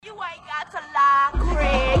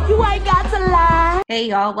Hey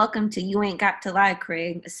y'all, welcome to You Ain't Got to Lie,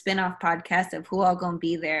 Craig, a spin-off podcast of Who All Gonna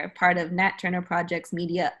Be There, part of Nat Turner Project's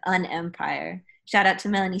media Unempire. Shout out to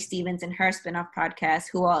Melanie Stevens and her spin-off podcast,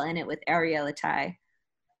 Who All In It with Ariella Tai.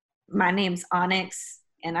 My name's Onyx,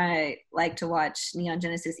 and I like to watch Neon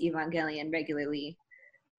Genesis Evangelion regularly.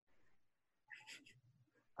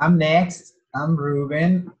 I'm next. I'm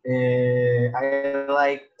Ruben. I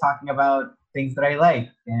like talking about things that I like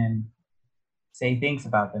and say things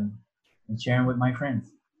about them and share them with my friends.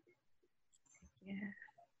 Yeah.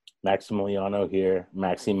 Maximiliano here,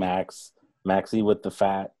 Maxi with the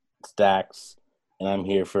fat stacks, and I'm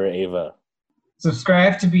here for Ava.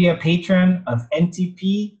 Subscribe to be a patron of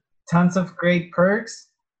NTP. Tons of great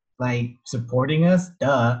perks, like supporting us,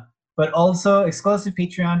 but also exclusive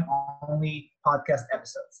Patreon-only podcast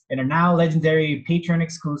episodes, and a now legendary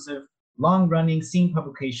Patreon-exclusive, long-running scene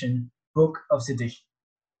publication, Book of Sedition.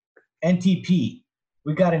 NTP.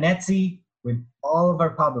 We got an Etsy with all of our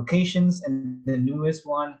publications, and the newest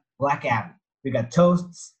one, Black Abbey. We got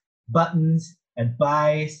toasts, buttons,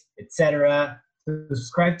 advice, etc.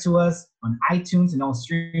 Subscribe to us on iTunes and all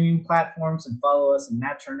streaming platforms, and follow us on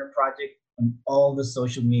Nat Turner Project on all the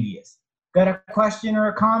social medias. Got a question or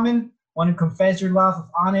a comment? Want to confess your love of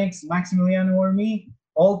Onyx, Maximiliano, or me?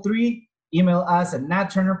 All three? Email us at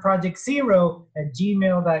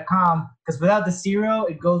natturnerproject0@gmail.com, because without the zero,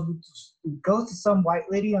 it goes to some white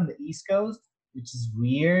lady on the East Coast, which is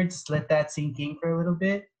weird. Just let that sink in for a little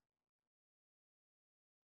bit.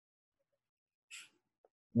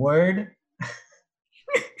 Word.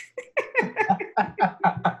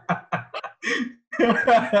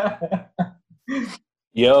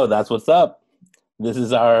 Yo, that's what's up. This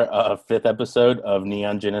is our fifth episode of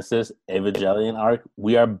Neon Genesis Evangelion arc.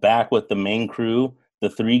 We are back with the main crew, the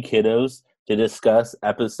three kiddos, to discuss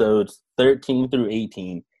episodes 13 through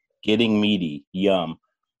 18, Getting Meaty, Yum.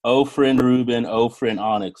 Oh, friend Ruben, oh, friend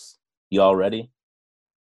Onyx. Y'all ready?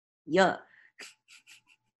 Yeah.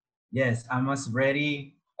 Yes, I'm as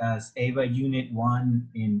ready as Ava Unit 1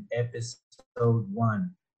 in episode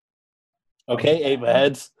 1. Okay, Ava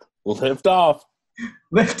heads, lift off.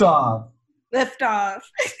 Lift off. Lift off.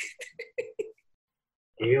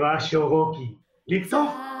 では初号機リフト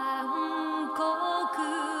残酷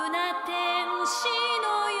な天使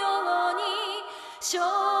のように少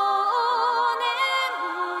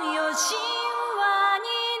年よ神話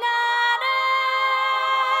になれ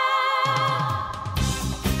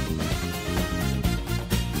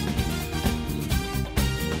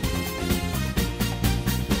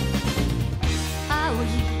青い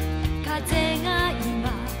風が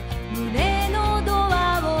今胸のド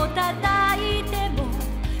アを叩いても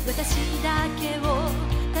私だけを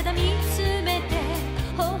ただ見つめて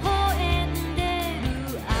微笑んでる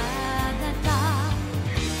あなた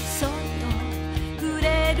そっとく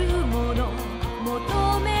れるもの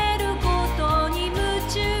求めることに夢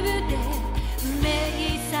中で運命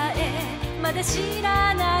さえまだ知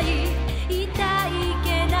らない痛い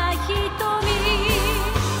けな瞳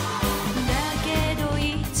だけどい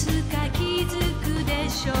つか気づくで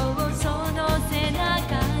しょうその背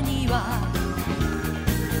中には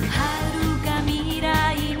遥か未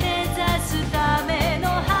来目指すための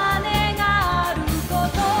羽があるこ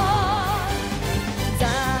と残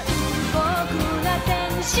酷な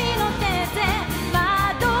天使の手で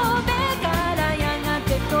窓辺からやが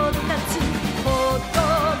て飛び立つほと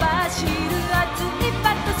ばしる熱い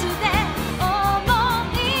パトスで思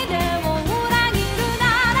い出を裏切るな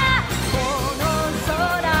らこの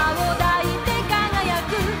空を抱いて輝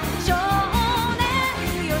く少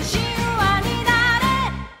年よ神話になれ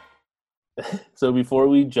So before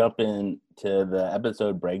we jump into the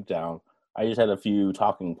episode breakdown, I just had a few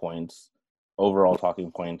overall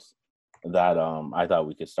talking points that I thought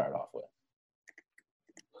we could start off with.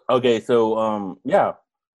 Okay, so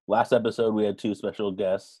last episode we had two special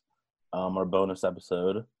guests, our bonus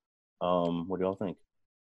episode. What do y'all think?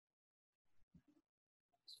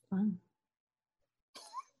 It's fun.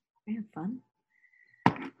 I had fun.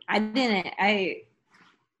 I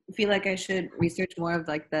feel like I should research more of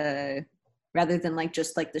like rather than like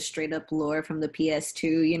just like the straight up lore from the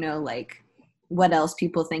PS2, you know, like what else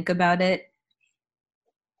people think about it.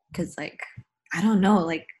 Cause like, I don't know,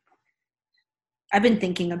 like I've been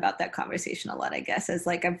thinking about that conversation a lot, I guess, as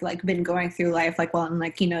like I've like been going through life, like while I'm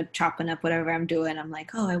like, you know, chopping up whatever I'm doing. I'm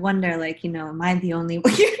like, oh, I wonder, like, you know, am I the only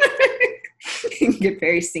one? Get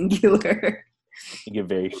very singular. You get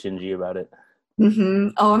very Shinji about it. Mm-hmm.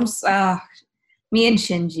 Oh, me and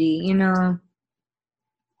Shinji, you know,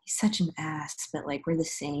 he's such an ass, but like we're the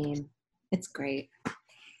same. It's great.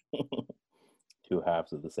 Two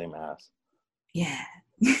halves of the same ass. Yeah.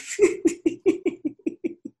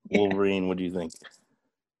 Wolverine, what do you think?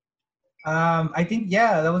 I think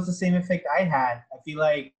that was the same effect I had. I feel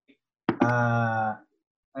like, at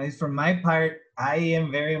least for my part, I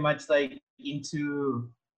am very much like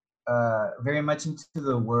very much into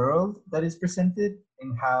the world that is presented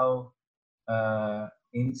and how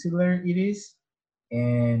insular it is,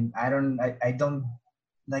 and I don't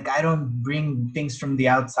bring things from the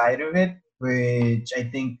outside of it, which I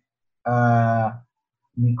think uh,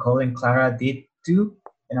 Nicole and Clara did too.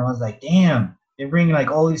 And I was like, damn, they're bringing like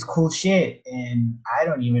all this cool shit, and I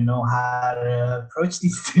don't even know how to approach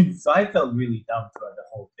these things. So I felt really dumb throughout the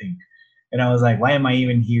whole thing, and I was like, why am I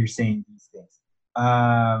even here saying these things?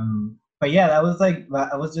 But yeah, that was like,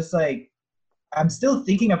 I was just like, I'm still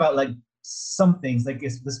thinking about like some things, like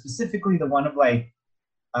specifically the one of like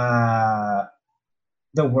uh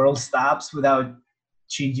the world stops without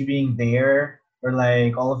Shinji being there, or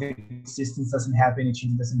like all of existence doesn't happen and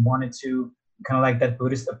Shinji doesn't want it to. Kind of like that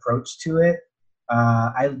Buddhist approach to it.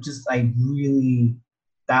 I really,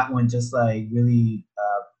 that one just like really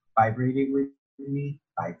vibrated with me.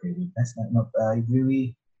 Vibrated. That's not no. It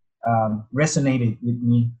really resonated with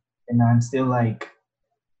me, and I'm still like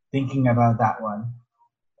thinking about that one.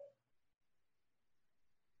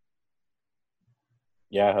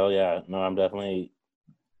 Yeah, hell yeah. No, I'm definitely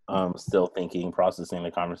still thinking, processing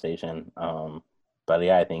the conversation. But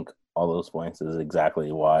yeah, I think all those points is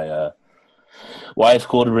exactly why it's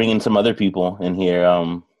cool to bring in some other people and hear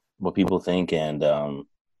what people think, and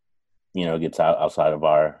gets outside of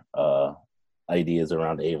our ideas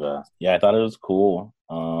around Ava. Yeah, I thought it was cool.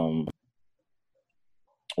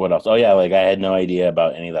 What else? Oh yeah, like I had no idea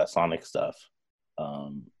about any of that Sonic stuff. I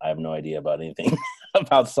have no idea about anything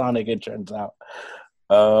about Sonic, it turns out.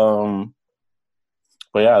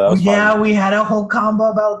 But yeah, that was fun. We had a whole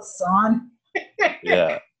combo about Son.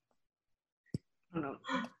 Yeah. I don't know.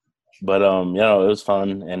 But it was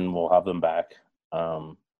fun, and we'll have them back.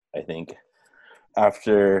 I think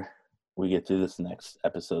after we get through this next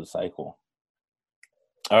episode cycle.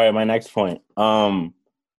 All right, my next point. In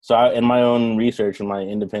my own research, in my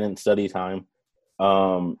independent study time,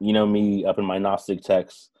 me up in my Gnostic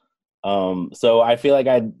texts. So I feel like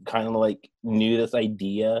I kind of like knew this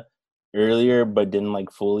idea earlier, but didn't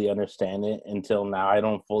like fully understand it until now. I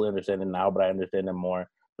don't fully understand it now, but I understand it more to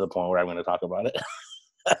the point where I'm going to talk about it.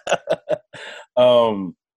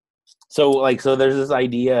 So there's this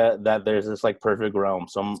idea that there's this like perfect realm,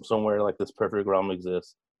 somewhere like this perfect realm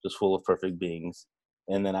exists, just full of perfect beings,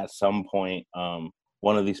 and then at some point,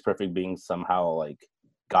 one of these perfect beings somehow like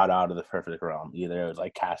got out of the perfect realm. Either it was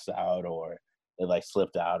like cast out, or it like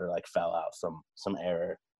slipped out, or like fell out, some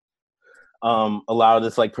error. Allowed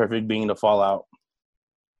this like perfect being to fall out,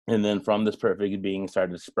 and then from this perfect being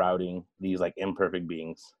started sprouting these like imperfect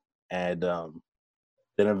beings, and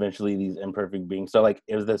then eventually these imperfect beings. So like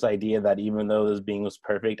it was this idea that even though this being was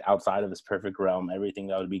perfect outside of this perfect realm, everything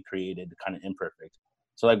that would be created kind of imperfect.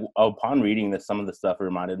 So like upon reading this, some of the stuff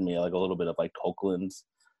reminded me like a little bit of like Tolkien's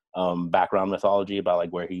background mythology about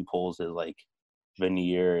like where he pulls his like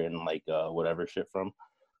veneer and like whatever shit from.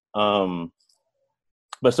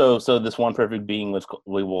 But so this one perfect being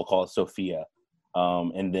we will call it Sophia,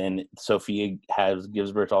 and then Sophia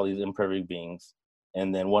gives birth to all these imperfect beings,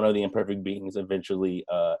 and then one of the imperfect beings eventually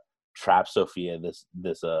traps Sophia. In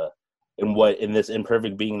this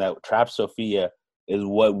imperfect being that traps Sophia is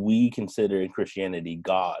what we consider in Christianity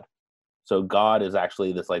God. So God is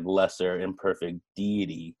actually this like lesser imperfect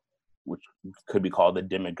deity, which could be called the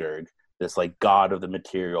demiurge, this like God of the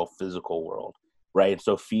material physical world, right? And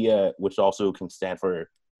Sophia, which also can stand for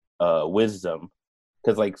wisdom,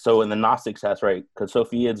 because like so in the Gnostic test, right? Because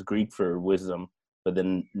Sophia is Greek for wisdom, but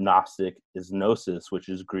then Gnostic is gnosis, which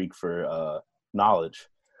is Greek for knowledge.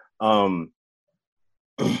 So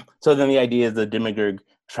then the idea is the demiurge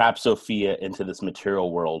traps Sophia into this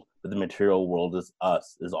material world, but the material world is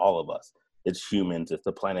us, is all of us. It's humans, it's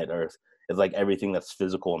the planet Earth, it's like everything that's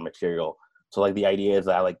physical and material. So like the idea is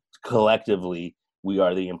that like collectively we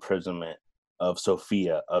are the imprisonment of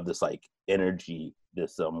Sophia, of this like energy,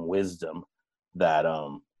 this wisdom that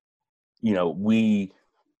we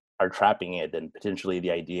are trapping it. And potentially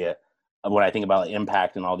the idea of when I think about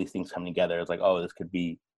impact and all these things coming together, it's like, oh, this could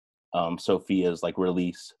be Sophia's like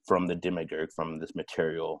release from the demiurge, from this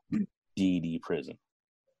material deity prison.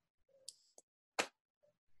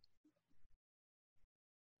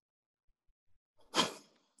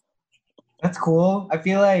 That's cool. I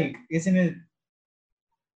feel like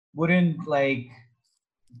wouldn't like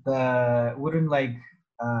the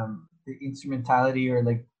instrumentality or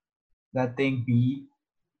like that thing be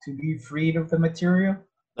to be freed of the material?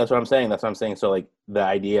 That's what I'm saying. So like the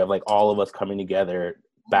idea of like all of us coming together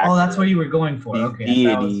back. Oh, that's what you were going for. These Okay.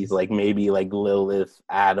 deities, like maybe like Lilith,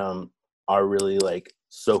 Adam, are really like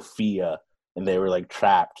Sophia, and they were like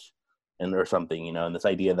trapped and or something, you know, and this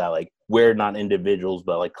idea that like we're not individuals,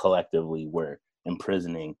 but like collectively we're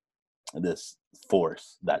imprisoning this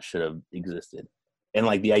force that should have existed. And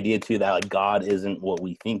like the idea too that like God isn't what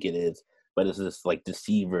we think it is, but it's this like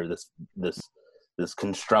deceiver, this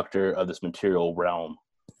constructor of this material realm.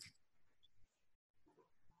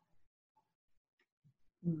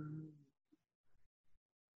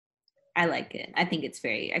 I like it. I think it's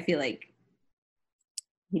very, I feel like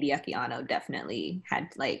Hideaki Anno definitely had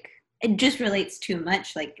like, it just relates too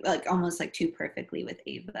much, like almost like too perfectly with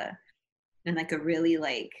Ava. And like a really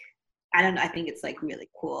like, I don't know, I think it's like really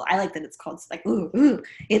cool. I like that it's called like, ooh.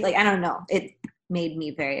 It like, I don't know. It made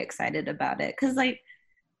me very excited about it. Cause like,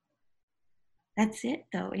 that's it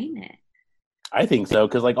though, ain't it? I think so,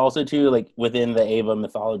 because like also too, like within the Ava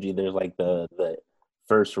mythology, there's like the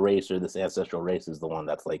first race or this ancestral race is the one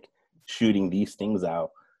that's like shooting these things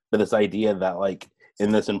out. But this idea that like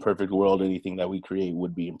in this imperfect world, anything that we create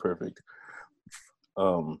would be imperfect.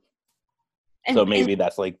 So maybe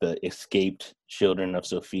that's like the escaped children of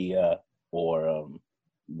Sophia or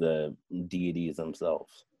the deities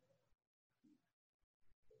themselves.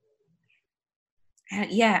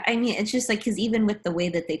 Yeah, I mean, it's just like, because even with the way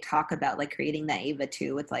that they talk about like creating that Ava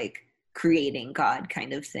too, with like creating God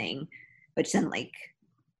kind of thing, which then like,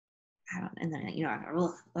 I don't, and then, you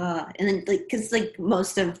know, and then like, because like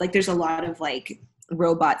most of like, there's a lot of like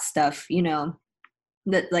robot stuff, you know,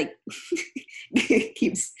 that like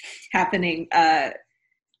keeps happening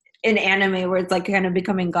in anime where it's like kind of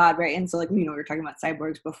becoming God, right? And so like, you know, we were talking about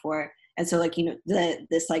cyborgs before. And so like, you know,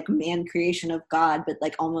 this like man creation of God, but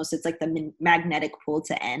like almost it's like the magnetic pull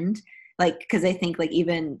to end. Like, because I think like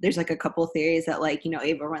even there's like a couple theories that like, you know,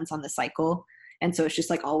 Ava runs on the cycle. And so it's just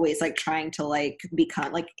like always like trying to like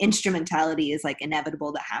become like instrumentality is like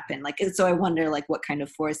inevitable to happen. Like, so I wonder like what kind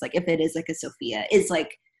of force, like if it is like a Sophia, is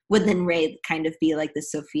like, would then Rei kind of be like the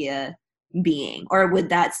Sophia being? Or would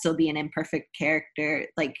that still be an imperfect character,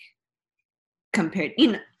 like compared,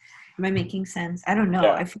 you know, am I making sense? I don't know.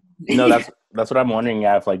 Yeah. No, that's what I'm wondering.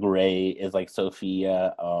 If like Rei is like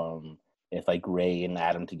Sophia, if like Rei and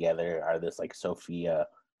Adam together are this like Sophia,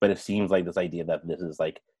 but it seems like this idea that this is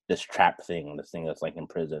like this trap thing, this thing that's like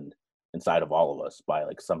imprisoned inside of all of us by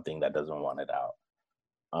like something that doesn't want it out.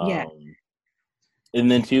 Yeah.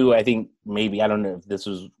 And then too, I think maybe, I don't know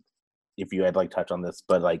if you had like touched on this,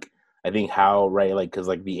 but like I think how, right, like because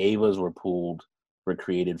like the Avas were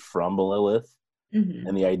created from Lilith. Mm-hmm.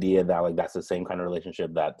 And the idea that like that's the same kind of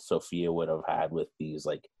relationship that Sophia would have had with these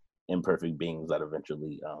like imperfect beings that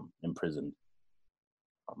eventually imprisoned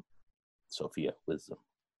Sophia Wisdom.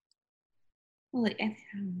 Well, like,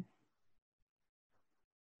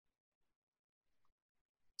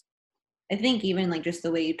 I think even like just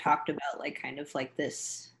the way you talked about like kind of like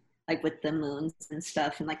this, like with the moons and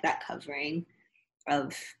stuff and like that covering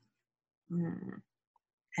of,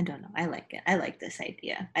 I don't know. I like it. I like this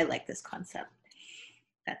idea. I like this concept.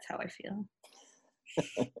 That's how I feel.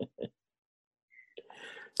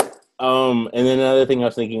 And then another thing I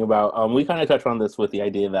was thinking about, we kind of touched on this with the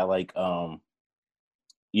idea that like,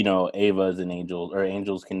 you know, Avas and angels, or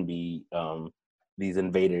angels can be these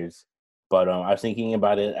invaders. But I was thinking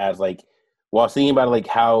about it as like, well, I was thinking about like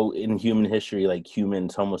how in human history, like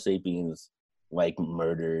humans, Homo sapiens, like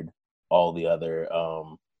murdered all the other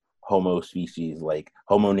Homo species, like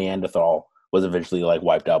Homo Neanderthal was eventually like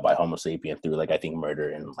wiped out by Homo sapien through like I think murder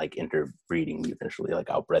and like interbreeding. We eventually like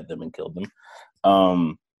outbred them and killed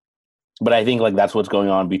them. But I think like that's what's going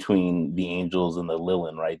on between the angels and the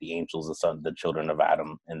Lilin, right? The angels, the children of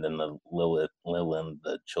Adam, and then the Lilin,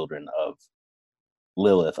 the children of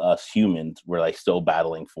Lilith. Us humans, we're like still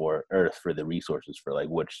battling for Earth, for the resources, for like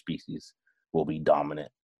which species will be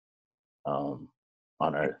dominant on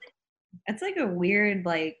Earth. It's like a weird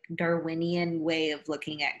like Darwinian way of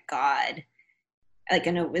looking at God. Like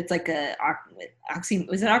I know it's like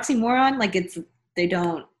was it oxymoron? Like it's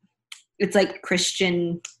like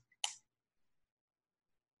Christian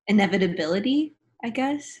inevitability, I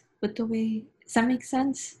guess, with the way, does that make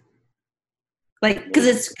sense? Like, because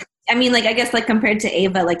it's, I mean, like I guess like compared to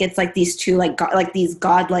Ava, like it's like these two like these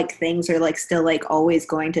godlike things are like still like always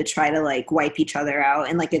going to try to like wipe each other out,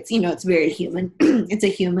 and like it's, you know, it's very human. It's a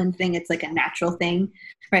human thing. It's like a natural thing,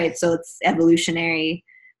 right? So it's evolutionary,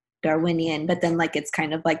 Darwinian, but then like it's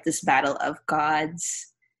kind of like this battle of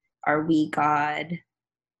gods. Are we God?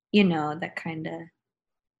 You know, that kind of.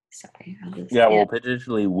 Sorry. Well,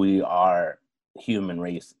 potentially we are, human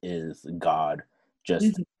race is God,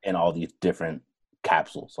 just in all these different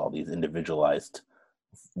capsules, all these individualized.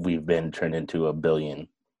 We've been turned into 1 billion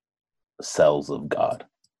cells of God.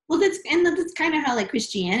 Well, that's kind of how like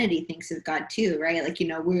Christianity thinks of God too, right? Like,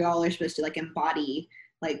 we all are supposed to like embody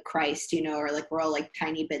like Christ, or like we're all like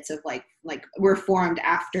tiny bits of like we're formed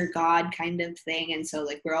after God kind of thing. And so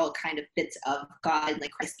like we're all kind of bits of God,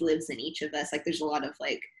 like Christ lives in each of us. Like there's a lot of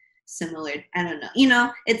like similar, I don't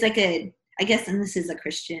know, it's like I guess, and this is a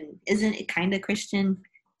Christian, isn't it kind of Christian?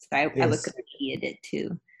 So I would appreciate it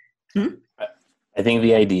too. I think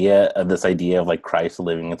the idea of like Christ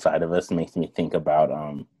living inside of us makes me think about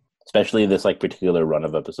especially this like particular run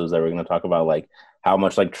of episodes that we're going to talk about, like how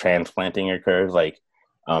much like transplanting occurs, like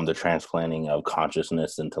the transplanting of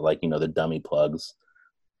consciousness into like the dummy plugs,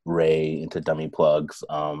 Ray into dummy plugs,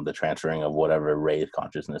 the transferring of whatever Ray's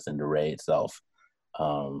consciousness into Ray itself.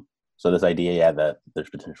 So this idea, that there's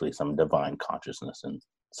potentially some divine consciousness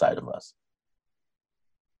inside of us.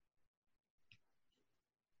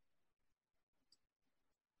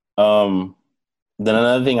 Then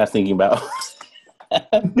another thing I was thinking about,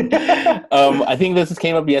 I think this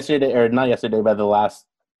came up yesterday, or not yesterday, but the last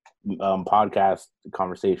podcast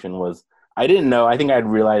conversation was, I didn't know, I think I'd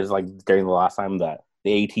realized like during the last time that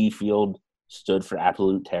the AT field stood for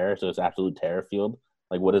absolute terror, so it's absolute terror field.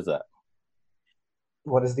 Like, what is that?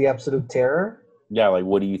 What is the absolute terror? Yeah, like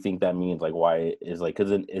what do you think that means? Like, why is like,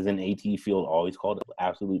 because is an AT field always called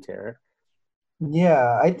absolute terror?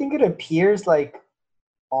 Yeah, I think it appears like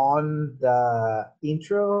on the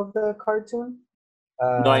intro of the cartoon.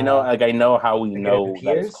 No, I know, like I know how we like know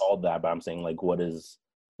that it's called that, but I'm saying like,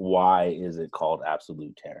 why is it called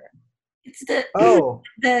absolute terror? It's the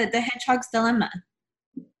hedgehog's dilemma.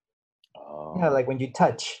 Oh. Yeah, like when you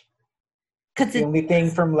touch. Because the only thing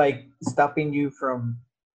from like stopping you from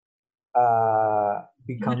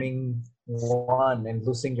becoming one and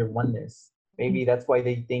losing your oneness. Maybe that's why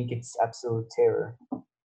they think it's absolute terror.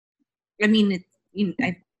 I mean,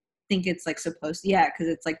 I think it's like supposed, because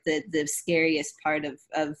it's like the scariest part of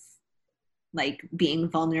like being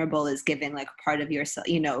vulnerable is giving like part of yourself,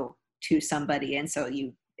 to somebody, and so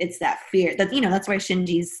it's that fear that that's why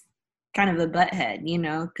Shinji's kind of a butthead,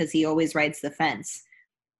 because he always rides the fence.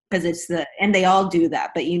 Because and they all do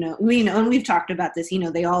that, but and we've talked about this,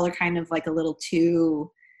 they all are kind of like a little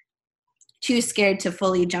too scared to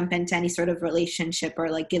fully jump into any sort of relationship or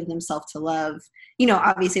like give themselves to love.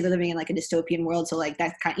 Obviously they're living in like a dystopian world, so like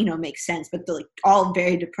that kind makes sense, but they're like all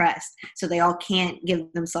very depressed, so they all can't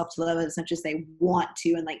give themselves to love as much as they want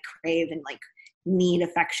to, and like crave and like need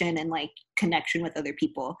affection and like connection with other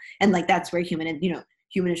people. And like that's where human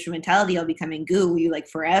instrumentality, all becoming goo, you like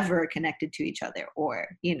forever connected to each other, or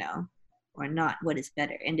or not. What is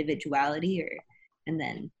better, individuality, and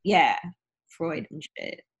then Freud and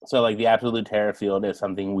shit. So like the absolute terror field is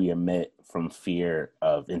something we emit from fear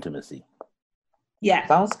of intimacy. Yeah,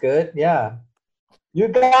 sounds good. Yeah, you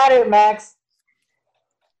got it, Max.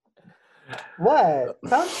 What?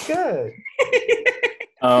 Sounds good.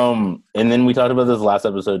 And then we talked about this last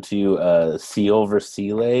episode too, Seal versus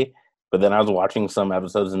Seele. But then I was watching some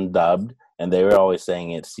episodes in dubbed, and they were always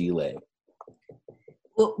saying it's Seele.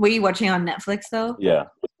 Well, were you watching on Netflix though? Yeah.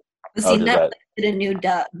 See, Netflix did a new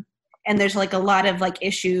dub, and there's like a lot of like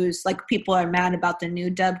issues. Like people are mad about the new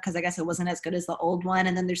dub because I guess it wasn't as good as the old one.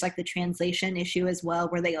 And then there's like the translation issue as well,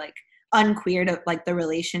 where they like unqueered like the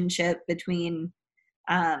relationship between,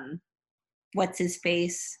 what's his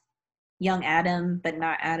face, young Adam, but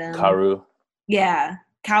not Adam. Kaoru. Yeah,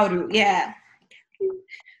 Kaoru. Yeah.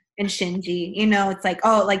 And Shinji, it's like,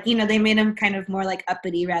 oh, like, they made him kind of more like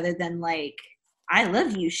uppity rather than like, I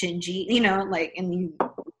love you, Shinji, like, and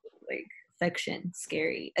like affection,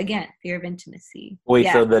 scary. Again, fear of intimacy.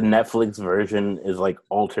 Wait, so the Netflix version is like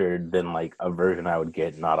altered than like a version I would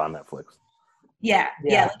get not on Netflix. Yeah.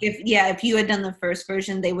 Like if you had done the first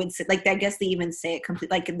version, they would say, like, I guess they even say it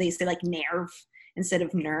complete, like they say like nerve instead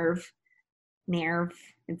of nerve.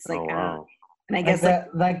 It's like, wow. And I guess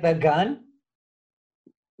like the gun.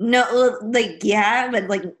 No, like but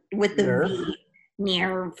like with the nerve.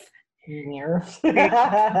 V, nerve.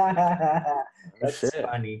 That's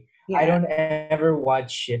funny. Yeah. I don't ever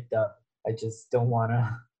watch shit dub. I just don't want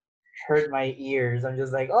to hurt my ears. I'm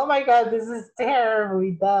just like, oh my god, this is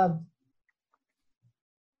terribly dubbed.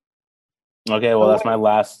 Okay, well, that's my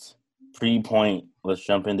last pre-point. Let's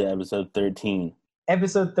jump into episode 13.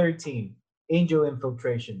 Episode 13, Angel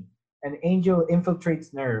Infiltration. An angel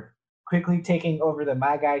infiltrates Nerve, quickly taking over the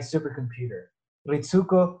Magai supercomputer.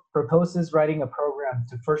 Ritsuko proposes writing a program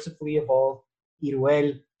to forcibly evolve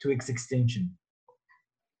Iruel to its extinction.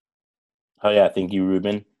 Oh yeah, thank you,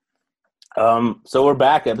 Ruben. So we're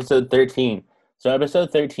back, episode 13. So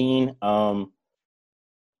episode 13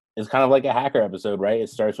 is kind of like a hacker episode, right? It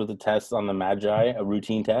starts with a test on the Magi, a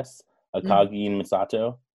routine test, Akagi and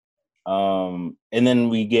Misato. And then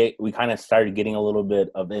we kind of started getting a little bit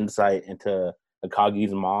of insight into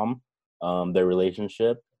Akagi's mom, their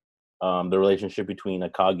relationship, the relationship between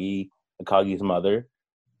Akagi's mother,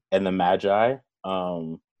 and the Magi.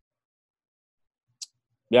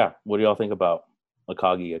 Yeah, what do y'all think about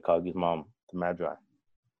Akagi's mom, the Magi?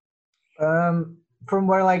 From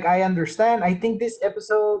what like I understand, I think this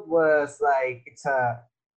episode was like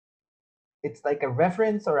it's like a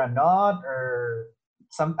reference or a nod or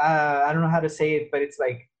some I don't know how to say it, but it's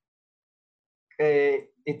like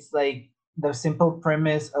the simple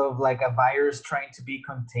premise of like a virus trying to be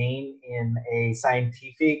contained in a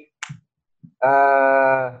scientific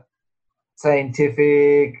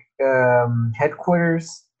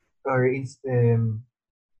headquarters or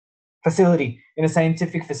facility in a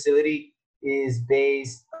scientific facility is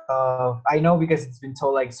based of, I know because it's been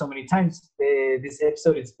told like so many times, this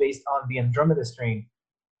episode is based on the Andromeda strain,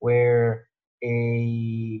 where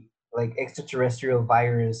a like extraterrestrial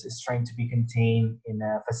virus is trying to be contained in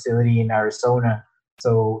a facility in Arizona.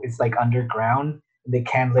 So it's like underground. They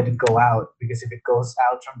can't let it go out because if it goes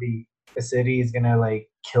out from the facility, it's gonna like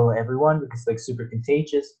kill everyone because it's like super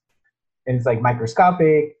contagious and it's like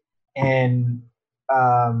microscopic. And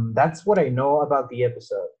that's what I know about the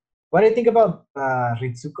episode. What I think about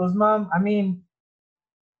Ritsuko's mom, I mean,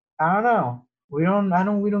 I don't know. We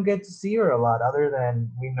don't get to see her a lot, other than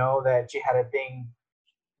we know that she had a thing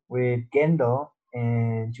with Gendo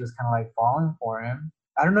and she was kind of like falling for him.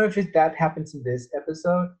 I don't know if that happens in this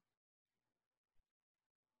episode.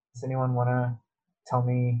 Does anyone want to tell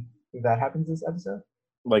me if that happens in this episode?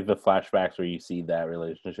 Like the flashbacks where you see that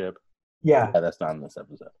relationship? Yeah, that's not in this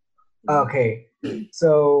episode. Okay,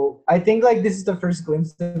 so I think like this is the first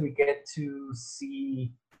glimpse that we get to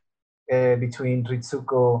see between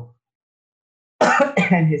Ritsuko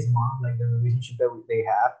and his mom, like the relationship that they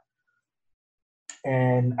have.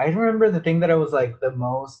 And I remember the thing that I was like the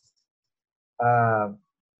most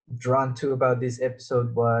drawn to about this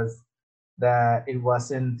episode was that it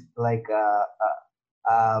wasn't like a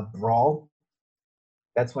brawl.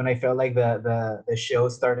 That's when I felt like the show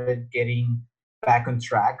started getting back on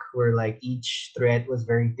track, where like each thread was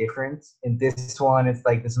very different. In this one, it's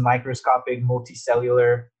like this microscopic,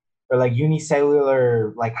 multicellular or like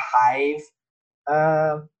unicellular like hive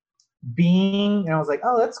being, and I was like,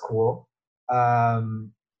 oh, that's cool.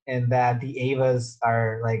 And that the Avas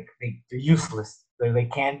are like they're useless. They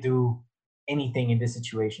can't do anything in this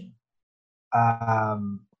situation. I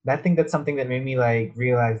think that's something that made me like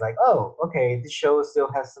realize like, oh, okay, this show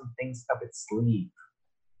still has some things up its sleeve.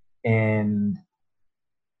 And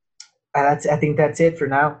I think that's it for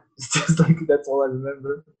now. It's just like that's all I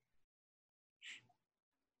remember.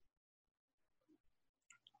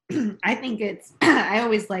 I think it's I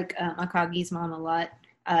always like Akagi's mom a lot,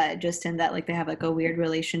 just in that like they have like a weird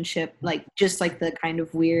relationship, like just like the kind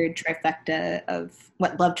of weird trifecta of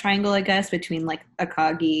what love triangle, I guess, between like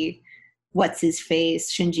Akagi, what's his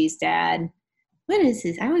face, Shinji's dad. What is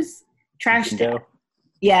his? I was trash dad.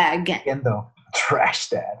 Yeah, again. Gendo, trash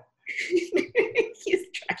dad. He's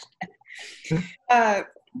trash dad.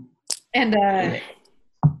 And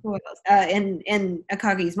what else? And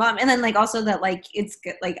Akagi's mom, and then like also that like it's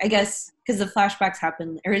like I guess because the flashbacks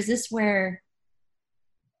happen, or is this where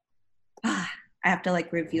I have to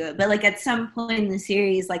like review it, but like at some point in the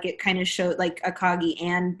series, like it kind of showed like Akagi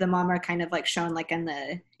and the mom are kind of like shown like in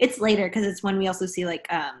the, it's later because it's when we also see like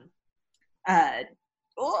why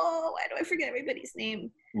do I forget everybody's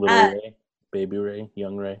name? Little Ray, Baby Ray,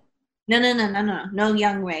 Young Ray. No,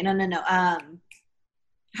 Young Ray, no.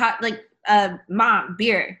 Hot like mom,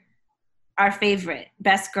 Beer, our favorite,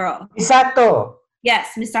 best girl. Misato.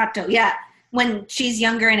 Yes, Misato. Yeah, when she's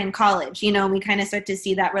younger and in college, you know, we kind of start to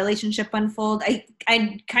see that relationship unfold. I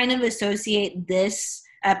kind of associate this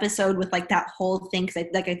episode with like that whole thing because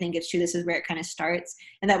I think it's true. This is where it kind of starts,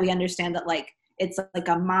 and that we understand that like it's like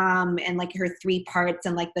a mom and like her three parts,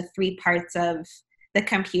 and like the three parts of the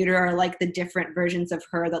computer are like the different versions of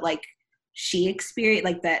her that like she experienced,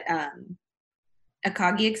 like that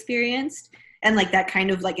Akagi experienced, and like that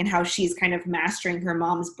kind of like in how she's kind of mastering her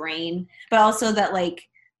mom's brain, but also that like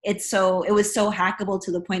it was so hackable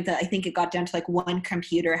to the point that I think it got down to like one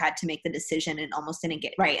computer had to make the decision and almost didn't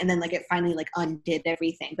get right, and then like it finally like undid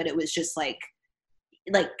everything, but it was just like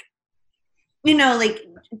you know, like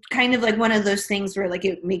kind of like one of those things where like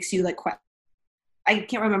it makes you like I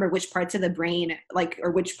can't remember which parts of the brain like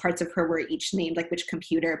or which parts of her were each named, like which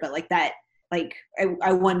computer, but like that like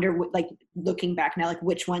I wonder like looking back now like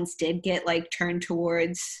which ones did get like turned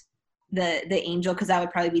towards the angel, because that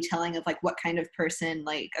would probably be telling of like what kind of person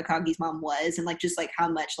like Akagi's mom was, and like just like how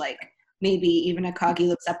much like maybe even Akagi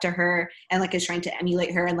looks up to her and like is trying to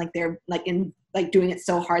emulate her, and like they're like in like doing it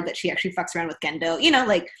so hard that she actually fucks around with Gendo, you know,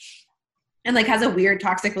 like, and like has a weird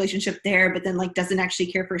toxic relationship there, but then like doesn't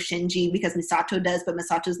actually care for Shinji because Misato does, but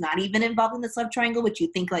Misato's not even involved in this love triangle, which you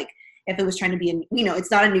think like if it was trying to be, you know, it's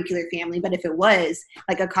not a nuclear family, but if it was,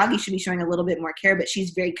 like Akagi should be showing a little bit more care, but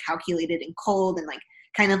she's very calculated and cold and like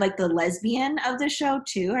kind of like the lesbian of the show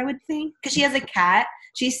too, I would think, because she has a cat,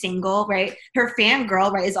 she's single, right? Her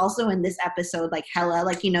fangirl, right, is also in this episode, like hella,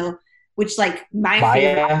 like, you know, which like my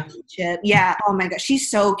favorite relationship. Yeah. Oh my gosh.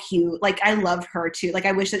 She's so cute. Like I love her too. Like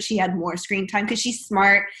I wish that she had more screen time because she's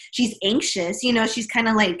smart. She's anxious. You know, she's kind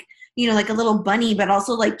of like, you know, like a little bunny, but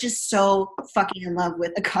also like just so fucking in love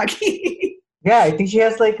with Akagi. Yeah, I think she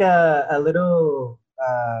has like a little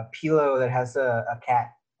pillow that has a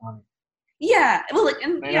cat on it. Yeah. Well, like,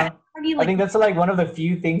 and yeah. Akagi, like, I think that's like one of the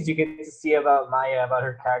few things you get to see about Maya, about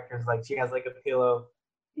her characters. Like she has like a pillow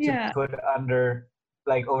to put under,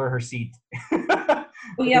 like over her seat.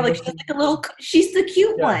 Oh yeah, like she's like a little. She's the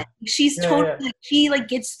cute one. She's totally. Like, she like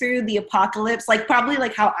gets through the apocalypse, like probably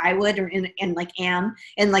like how I would, or and like am,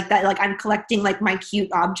 and like that. Like I'm collecting like my cute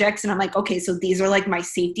objects, and I'm like, okay, so these are like my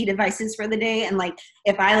safety devices for the day, and like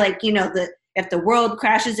if I like, you know, if the world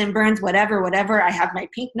crashes and burns, whatever, I have my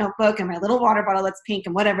pink notebook and my little water bottle that's pink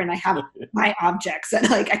and whatever, and I have my objects that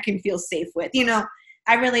like I can feel safe with. You know,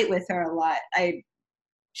 I relate with her a lot.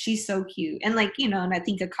 She's so cute, and like, you know, and I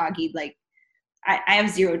think Akagi, like, I have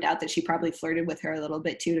zero doubt that she probably flirted with her a little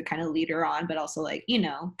bit too to kind of lead her on, but also like, you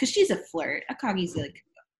know, because she's a flirt. Akagi's like,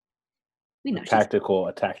 we know, a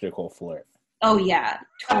tactical flirt. Oh yeah,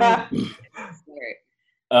 totally flirt.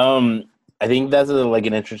 I think that's like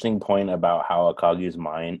an interesting point about how Akagi's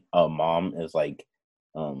mom is like,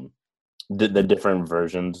 the different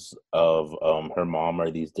versions of her mom are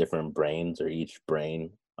these different brains, or each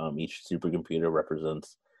brain, each supercomputer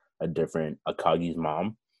represents a different Akagi's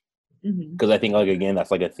mom. Because I think, like, again, that's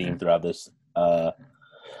like a theme throughout this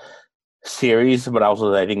series, but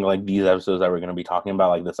also I think like these episodes that we're going to be talking about,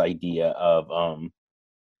 like this idea of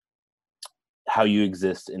how you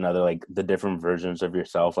exist in other, like the different versions of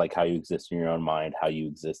yourself, like how you exist in your own mind, how you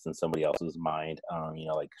exist in somebody else's mind. You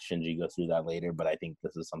know, like Shinji goes through that later, but I think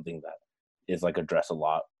this is something that is like addressed a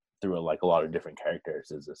lot through like a lot of different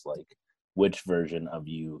characters. Is this like which version of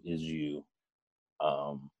you is you?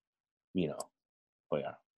 You know, but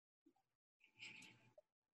yeah.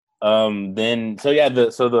 Then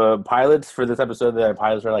the pilots for this episode, the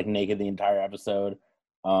pilots are like naked the entire episode.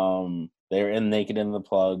 They're naked in the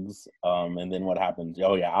plugs. And then what happens?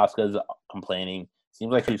 Oh yeah, Asuka's complaining.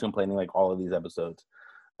 Seems like she's complaining like all of these episodes.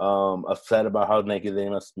 Upset about how naked they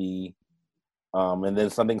must be. And then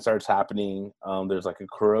something starts happening. There's like a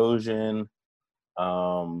corrosion.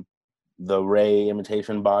 The Ray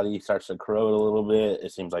imitation body starts to corrode a little bit.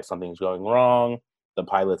 It seems like something's going wrong. The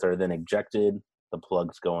pilots are then ejected. The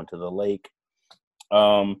plugs go into the lake.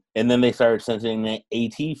 And then they start sensing the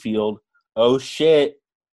AT field. Oh shit.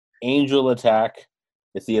 Angel attack.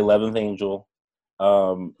 It's the 11th angel.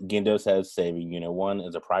 Gendo says saving Unit 1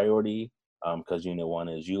 is a priority. Because Unit 1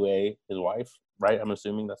 is Yue, his wife, right? I'm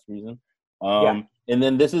assuming that's the reason. And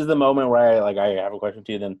then this is the moment where I have a question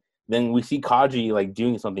to you. Then we see Kaji like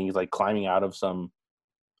doing something. He's like climbing out of some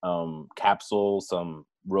capsule, some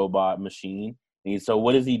robot machine. So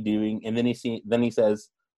what is he doing? And then he says,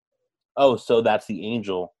 "Oh, so that's the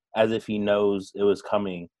angel," as if he knows it was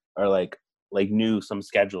coming, or like knew some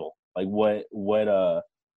schedule. Like what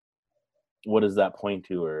does that point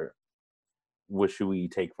to, or what should we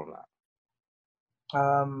take from that?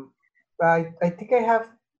 I think I have.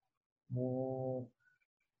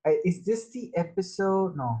 Is this the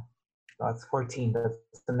episode? No, that's 14. That's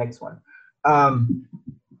the next one.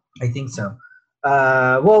 I think so.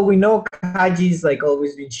 Well, we know Kaji's like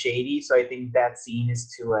always been shady, so I think that scene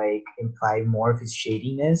is to like imply more of his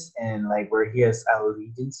shadiness and like where he has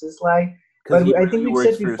allegiances lie. But I think we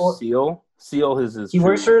said before, Seal is his. He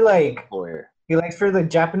works for like employer. He works for the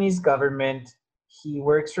Japanese government. He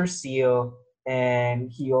works for Seal, and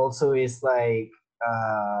he also is like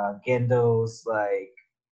Gendo's like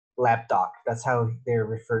lapdog. That's how they're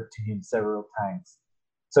referred to him several times.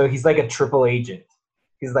 So he's like a triple agent.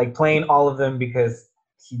 He's like playing all of them because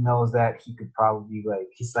he knows that he could probably like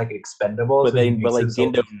he's like expendable. But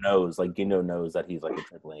Gendo knows that he's like a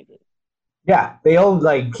triple agent. Yeah, they all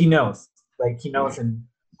like he knows, and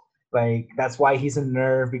like that's why he's a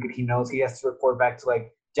nerve, because he knows he has to report back to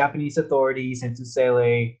like Japanese authorities and to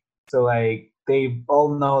Sele. So like they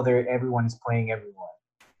all know everyone is playing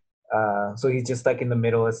everyone. So he's just like in the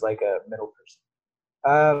middle as like a middle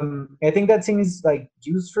person. I think that scene is like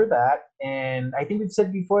used for that, and I think we've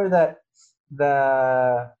said before that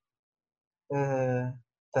the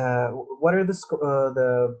what are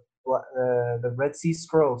the Red Sea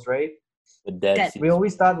Scrolls, right? The Dead Dead. Sea. We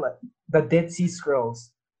always thought like the Dead Sea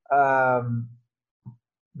Scrolls. I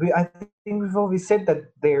think we've always said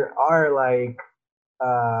that there are like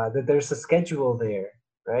that there's a schedule there,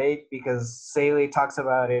 right? Because Sele talks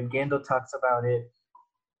about it, Gendo talks about it,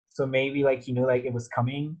 so maybe like he knew like it was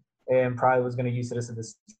coming and probably was gonna use it as a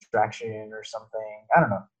distraction or something. I don't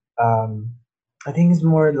know. I think it's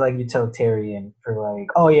more like utilitarian for like,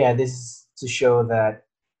 oh yeah, this is to show that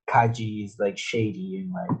Kaji is like shady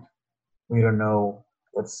and like we don't know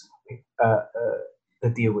what's the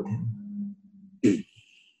deal with him.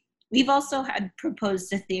 We've also had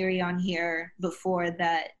proposed a theory on here before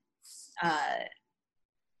that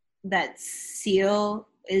that Seal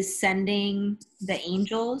is sending the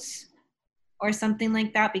angels or something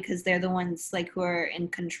like that because they're the ones like who are in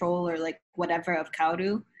control or like whatever of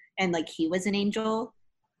Kaoru, and like he was an angel,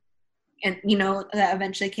 and you know that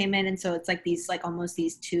eventually came in, and so it's like these like almost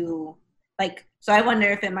these two like. So I wonder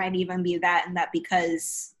if it might even be that, and that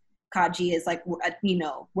because Kaji is like you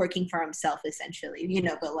know working for himself essentially, you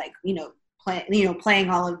know, but like you know playing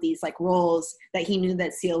all of these like roles that he knew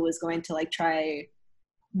that Seal was going to like try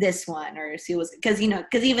this one, or Seal was because you know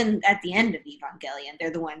because even at the end of Evangelion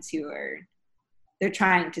they're the ones who are they're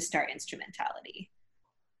trying to start instrumentality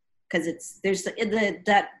because it's there's the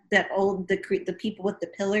people with the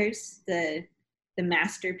pillars, the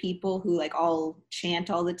master people who like all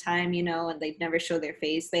chant all the time, you know, and they never show their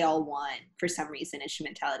face. They all want for some reason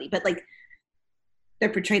instrumentality, but like they're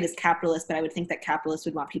portrayed as capitalists, but I would think that capitalists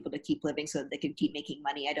would want people to keep living so that they could keep making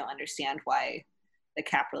money. I don't understand why the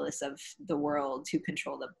capitalists of the world who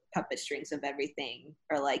control the puppet strings of everything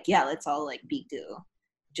are like, yeah, let's all like be do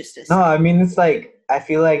just as No, I mean it's like I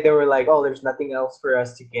feel like they were like, oh, there's nothing else for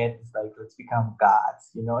us to get. It's like let's become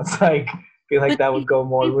gods, you know. It's like I feel like But that would go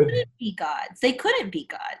more they with. couldn't be gods. They couldn't be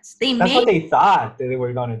gods. They That's made what they thought that they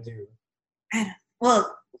were gonna do.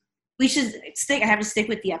 well. We should stick. I have to stick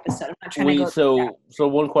with the episode. I'm not trying to go. So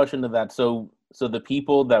one question to that. So the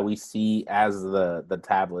people that we see as the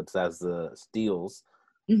tablets, as the steels,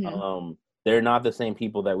 Mm-hmm. They're not the same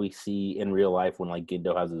people that we see in real life when like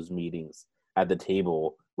Gendo has his meetings at the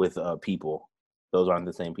table with people. Those aren't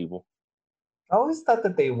the same people. I always thought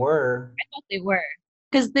that they were. I thought they were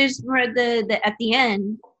because there's the at the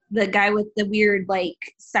end the guy with the weird like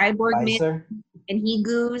cyborg man Visor. and he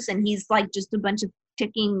goos and he's like just a bunch of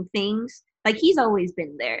ticking things. Like he's always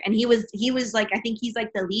been there, and he was like I think he's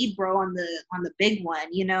like the lead bro on the big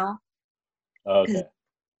one, you know. Okay.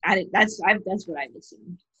 That's what I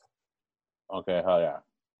assumed. Okay. Hell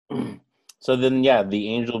yeah. So then, yeah, the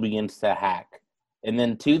angel begins to hack, and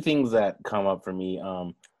then two things that come up for me.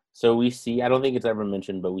 So we see. I don't think it's ever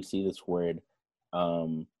mentioned, but we see this word,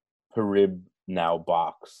 Parib now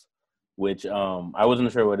box, which I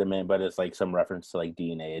wasn't sure what it meant, but it's like some reference to like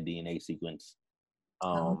DNA, a DNA sequence.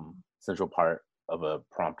 Central part of a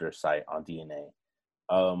prompter site on DNA,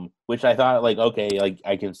 which I thought like okay, like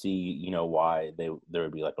I can see you know why there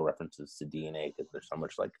would be like a references to DNA because there's so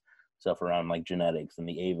much like stuff around like genetics and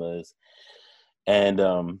the Avas and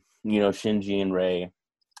you know Shinji and Rei,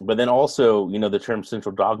 but then also you know the term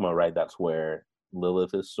central dogma, right? That's where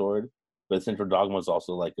Lilith is stored. But central dogma is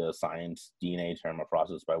also like a science DNA term, a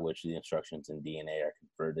process by which the instructions in DNA are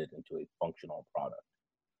converted into a functional product.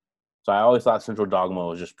 So I always thought central dogma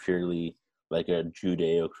was just purely like a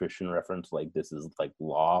Judeo-Christian reference, like this is like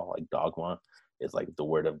law, like dogma is like the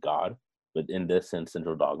word of God. But in this sense,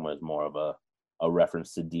 central dogma is more of a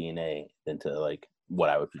reference to DNA than to like what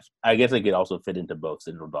I guess it could also fit into both.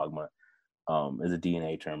 Central dogma is a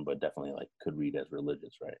DNA term, but definitely like could read as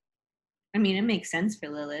religious, right? I mean, it makes sense for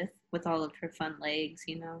Lilith with all of her fun legs,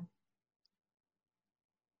 you know.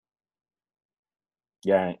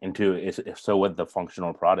 Yeah, and two, if so, what the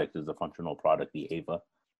functional product is the functional product, the Ava.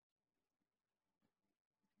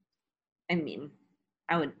 I mean,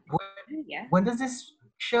 I would. Yeah. When does this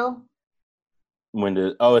show?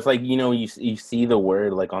 It's like you know you see the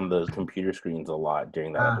word like on the computer screens a lot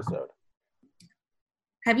during that episode.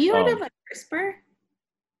 Have you heard of a CRISPR?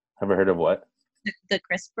 Ever heard of what? The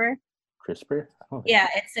CRISPR. CRISPR? Yeah,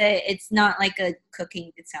 it's not like a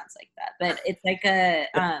cooking. It sounds like that, but it's like a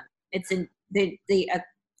it's in they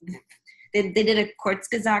did a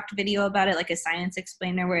Kurzgesagt video about it, like a science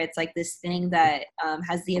explainer, where it's like this thing that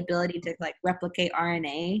has the ability to like replicate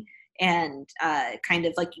RNA and kind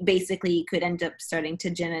of like basically could end up starting to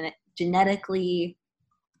genetically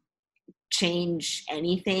change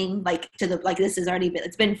anything like to the like this has already been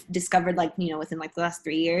it's been discovered like you know within like the last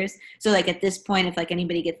 3 years. So like at this point if like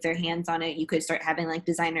anybody gets their hands on it, you could start having like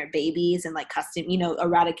designer babies and like custom, you know,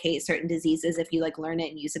 eradicate certain diseases if you like learn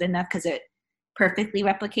it and use it enough, because it perfectly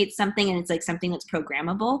replicates something and it's like something that's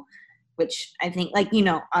programmable, which I think, like, you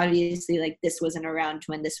know, obviously like this wasn't around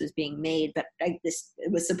when this was being made, but like this,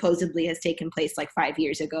 it was supposedly has taken place like 5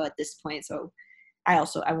 years ago at this point. So I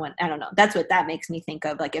don't know. That's what that makes me think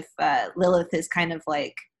of. Like if Lilith is kind of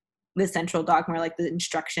like the central dogma, like the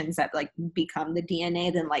instructions that like become the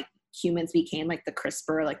DNA, then like humans became like the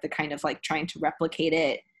CRISPR, like the kind of like trying to replicate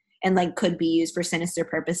it, and like could be used for sinister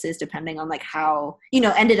purposes depending on like how, you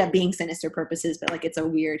know, ended up being sinister purposes, but like it's a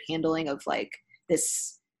weird handling of like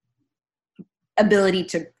this ability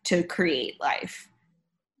to create life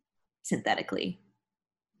synthetically,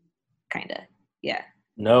 kind of. Yeah.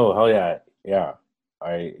 No, hell yeah. Yeah.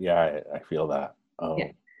 I feel that.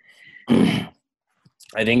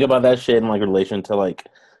 I think about that shit in like relation to like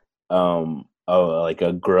like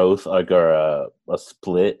a growth, like, or a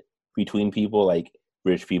split between people, like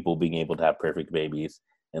rich people being able to have perfect babies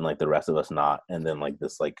and like the rest of us not, and then like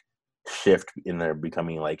this like shift in there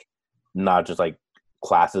becoming like not just like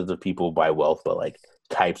classes of people by wealth, but like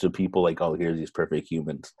types of people, like, oh, here's these perfect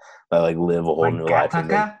humans that like live a whole Like new life. And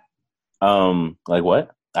then, Gattaca? like what?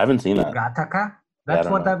 I haven't seen that. Gattaca? Yeah, I That's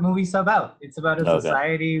don't what know. that movie's about. It's about a Okay.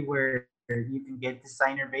 society where you can get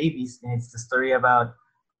designer babies, and it's the story about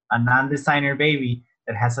a non-designer baby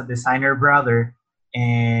that has a designer brother,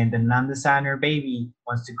 and the non-designer baby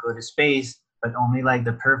wants to go to space, but only like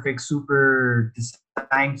the perfect super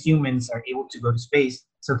designed humans are able to go to space.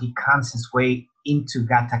 So he comes his way into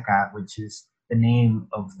Gattaca, which is the name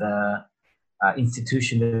of the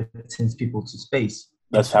institution that sends people to space.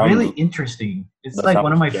 That It's sounds really interesting. It's that like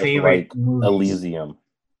one of sounds my just favorite like movies. Elysium.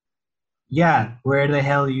 Yeah, where the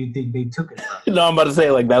hell do you think they took it from? No, I'm about to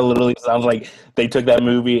say like that literally sounds like they took that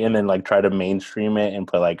movie and then like tried to mainstream it and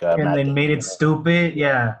put like a And then made it stupid.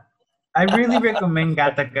 Yeah. I really recommend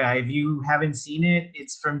Gattaca. If you haven't seen it,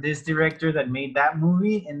 it's from this director that made that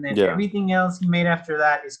movie, and then Yeah. everything else he made after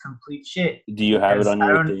that is complete shit. Do you have it on I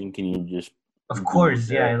your don't- thing? Can you just Of Google course,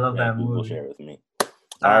 share yeah, I it? love that Google movie. share it with me.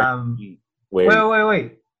 All right.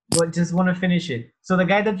 Wait. But just want to finish it. So the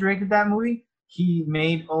guy that directed that movie, he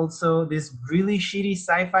made also this really shitty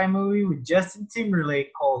sci-fi movie with Justin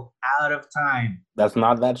Timberlake called Out of Time. That's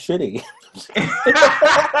not that shitty.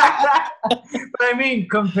 But I mean,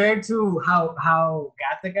 compared to how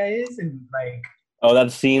Gattaca is, and like, Oh,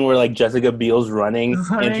 that scene where like Jessica Biel's running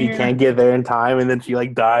and she can't get there in time and then she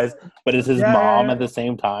like dies, but it's his mom at the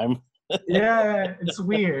same time. Yeah, it's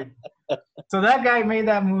weird. So that guy made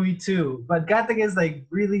that movie too. But Gattaca is like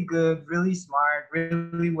really good, really smart,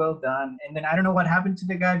 really well done. And then I don't know what happened to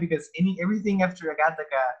the guy, because everything after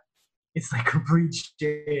Gattaca, it's like complete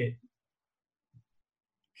shit.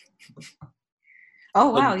 Oh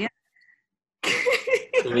wow, yeah.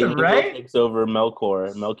 So the angel Right? takes over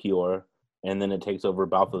Melchior, and then it takes over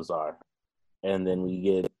Balthazar. And then we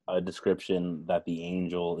get a description that the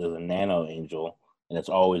angel is a nano angel, and it's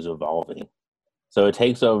always evolving. So it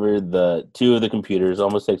takes over the two of the computers,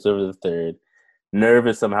 almost takes over the third. Nerve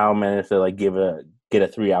has somehow managed to like get a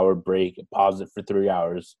 3-hour break, pause it for 3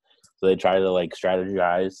 hours. So they try to like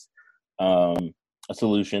strategize a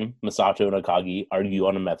solution. Masato and Akagi argue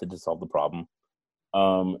on a method to solve the problem.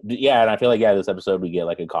 And I feel like this episode we get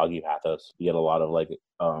like Akagi pathos. We get a lot of like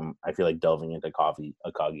I feel like delving into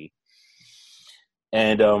Akagi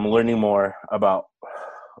and learning more about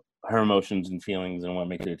her emotions and feelings and what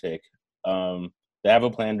makes her tick. They have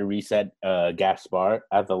a plan to reset Gaspar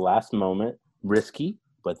at the last moment. Risky,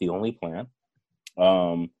 but the only plan.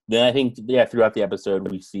 Then I think throughout the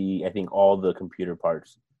episode we see, I think, all the computer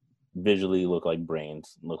parts visually look like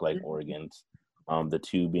brains, look like organs. The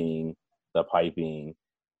tubing, the piping.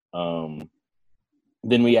 Then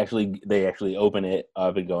they actually open it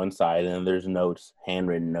up and go inside, and then there's notes,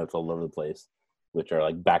 handwritten notes all over the place, which are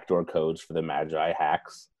like backdoor codes for the Magi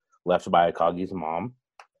hacks left by Akagi's mom,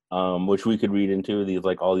 which we could read into these,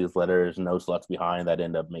 like all these letters, notes left behind that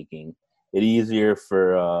end up making it easier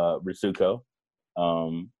for Ritsuko.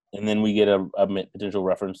 And then we get a potential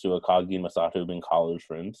reference to Akagi and Masato being college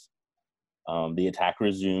friends. The attack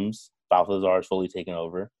resumes. Balthazar is fully taken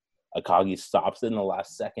over. Akagi stops it in the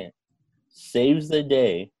last second, saves the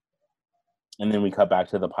day, and then we cut back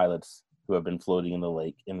to the pilots who have been floating in the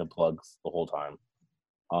lake in the plugs the whole time.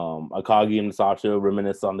 Akagi and Masato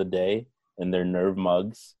reminisce on the day in their nerve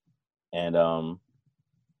mugs and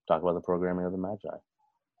talk about the programming of the Magi.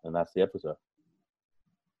 And that's the episode.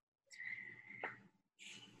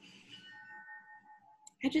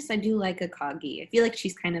 I do like Akagi. I feel like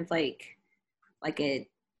she's kind of like a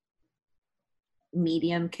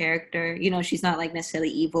medium character. You know, she's not like necessarily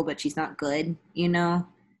evil, but she's not good, you know?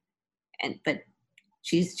 But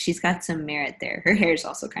she's got some merit there. Her hair is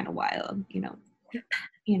also kind of wild, you know.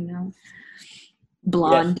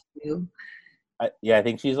 blonde too. I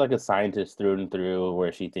think she's like a scientist through and through,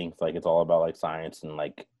 where she thinks like it's all about like science and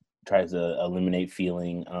like tries to eliminate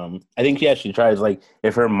feeling. I think she tries, like,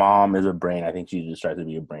 if her mom is a brain, I think she just tries to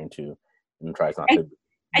be a brain too, and tries not to.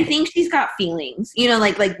 I think she's got feelings, you know,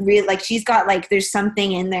 like real, like she's got like there's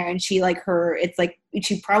something in there, and she like her. It's like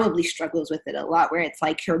she probably struggles with it a lot, where it's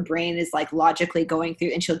like her brain is like logically going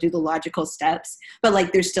through, and she'll do the logical steps, but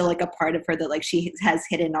like there's still like a part of her that like she has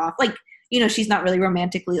hidden off, like. You know, she's not really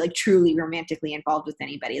romantically, like truly romantically involved with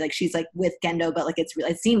anybody. Like she's like with Gendo, but like it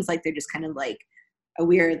seems like they're just kind of like a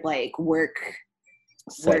weird like work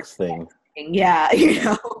thing. Yeah, you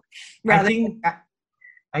know. I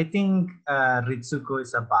think Ritsuko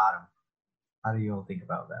is a bottom. How do you all think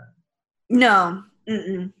about that? No.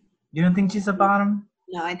 Mm-mm. You don't think she's a bottom?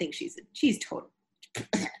 No, I think she's total.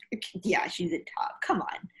 Yeah, she's a top. Come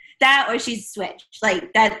on, that or she's switched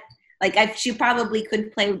like that. Like she probably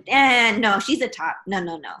could play. No, she's a top.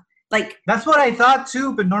 No. Like that's what I thought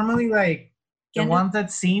too. But normally, like the Gendo? ones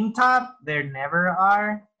that seem top, they never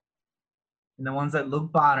are, and the ones that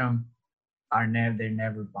look bottom they're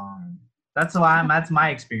never bottom. That's my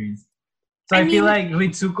experience. So I feel like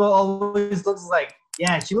Ritsuko always looks like,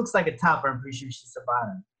 yeah, she looks like a top, but I'm pretty sure she's a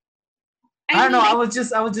bottom. I don't know. I was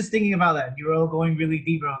just thinking about that. You were all going really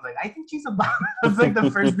deep, and I was like, I think she's a bottom. That's like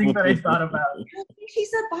the first thing that I thought about. I don't think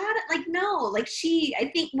she's a bottom. Like no, like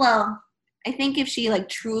I think if she like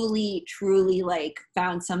truly like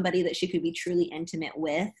found somebody that she could be truly intimate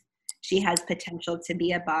with, she has potential to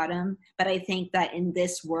be a bottom. But I think that in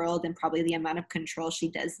this world, and probably the amount of control she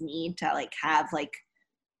does need to like have like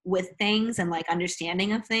with things and like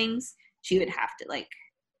understanding of things, she would have to like.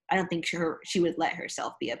 I don't think she would let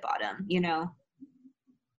herself be a bottom, you know.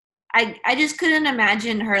 I just couldn't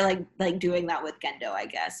imagine her like doing that with Gendo. I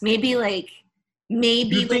guess maybe.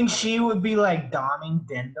 You think she would be like doming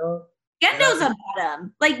Gendo? Gendo's a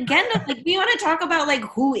bottom. Like Gendo, like we want to talk about like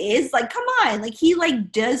who is like. Come on, like he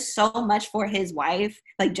like does so much for his wife,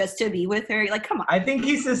 like just to be with her. Like come on. I think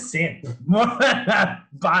he's a simp more than a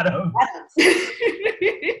bottom.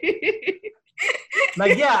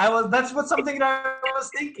 Like yeah, that's something I was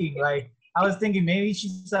thinking. Like I was thinking maybe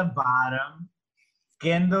she's a bottom.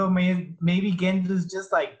 Gendo maybe Gendo's just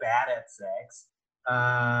like bad at sex.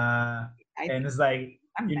 And it's like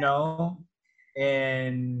you know,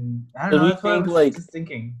 and I don't know. That's what I was just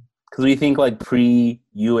thinking. Because we think like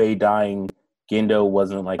pre-UA dying, Gendo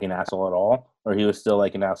wasn't like an asshole at all, or he was still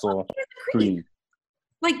like an asshole pre.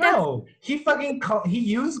 Like no, he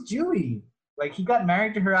used Julie. Like he got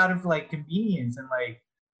married to her out of like convenience, and like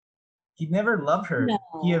he never loved her. No,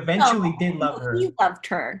 he eventually did love her. He loved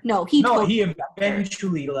her. He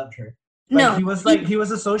eventually loved her. Like, he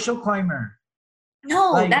was a social climber.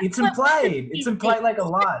 No, like it's implied. It's implied like a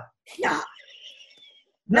lot. Yeah.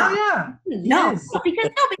 No, because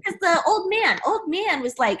the old man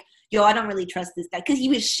was like, yo, I don't really trust this guy because he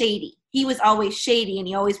was shady. He was always shady, and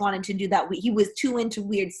he always wanted to do that. He was too into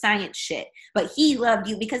weird science shit, but he loved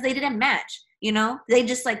you because they didn't match. You know, they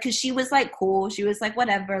just like, cause she was like cool. She was like,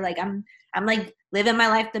 whatever. Like I'm like living my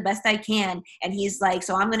life the best I can. And he's like,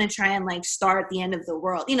 so I'm going to try and like start the end of the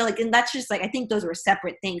world, you know, like, and that's just like, I think those were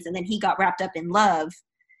separate things. And then he got wrapped up in love.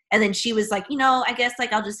 And then she was like, you know, I guess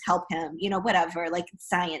like, I'll just help him, you know, whatever, like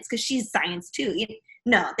science. Cause she's science too.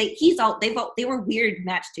 They were weird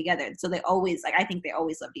matched together. So they always like, I think they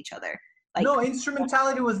always loved each other. Like, no,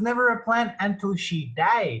 instrumentality was never a plan until she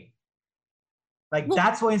died. Like,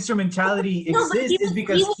 that's why instrumentality exists, is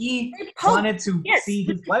because he wanted to see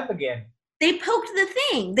his wife again. They poked the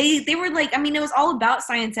thing. They were like, I mean, it was all about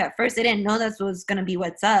science at first. They didn't know that was going to be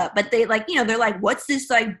what's up. But they like, you know, they're like, what's this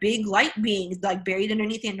like big light being like buried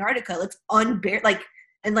underneath Antarctica? Let's like,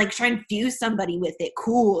 and like try and fuse somebody with it.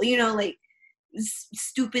 Cool. You know, like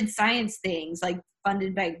stupid science things like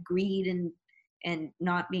funded by greed and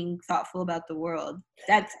not being thoughtful about the world.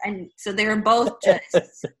 And so they're both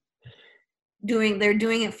just... they're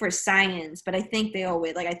doing it for science, but I think they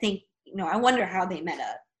always like, I think, you know, I wonder how they met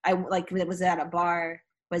up. I like, was it at a bar?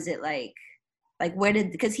 Was it like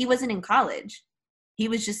because he wasn't in college. He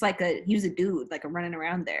was just like he was a dude, like running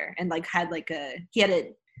around there and like had like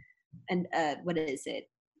what is it?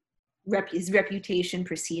 His reputation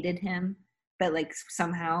preceded him, but like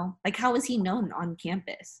somehow, like how was he known on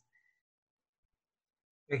campus?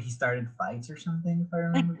 He started fights or something, if I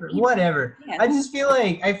remember. Whatever. Yeah. I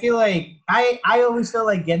always felt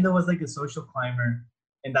like Gendo was like a social climber,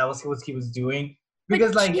 and that was what he was doing.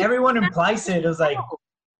 Because like everyone implies it. It was like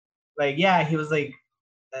yeah, he was like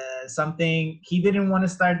something. He didn't want to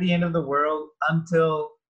start the end of the world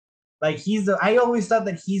until like I always thought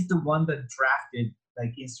that he's the one that drafted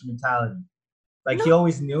like instrumentality. Like No. he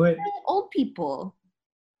always knew it. Old people.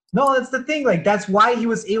 No, that's the thing. Like that's why he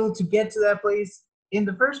was able to get to that place in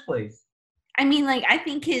the first place. I mean, like, I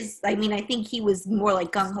think he was more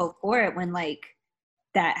like gung ho for it when like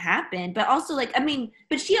that happened. But also, like, I mean,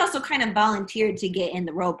 but she also kind of volunteered to get in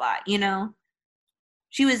the robot, you know?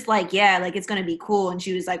 She was like, yeah, like it's gonna be cool, and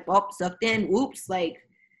she was like, well, sucked in, whoops, like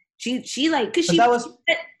she like, cause But she that was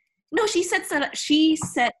she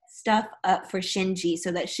set stuff up for Shinji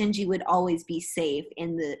so that Shinji would always be safe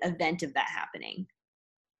in the event of that happening.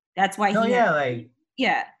 That's why no, he yeah, had,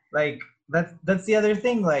 yeah. like that's the other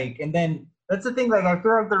thing. Like, and then that's the thing. Like, I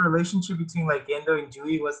feel like the relationship between like Gendo and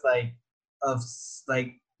Jui was like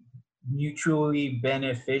like mutually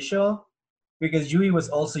beneficial because Jui was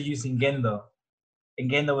also using Gendo,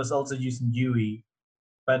 and Gendo was also using Jui,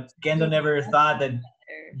 but Gendo never thought that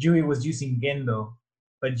Jui was using Gendo,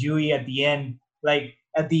 but Jui at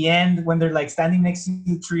the end, when they're like standing next to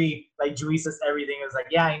the tree, like Jui says everything. It was like,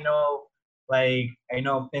 yeah, I know,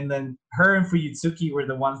 and then her and Fuyutsuki were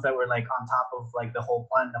the ones that were like on top of like the whole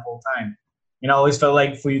plan the whole time. And I always felt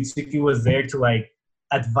like Fuyutsuki was there to like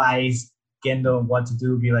advise Gendo on what to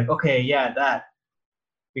do, be like, okay, yeah, that,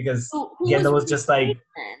 because Who Gendo was just like,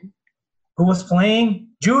 then? who was playing?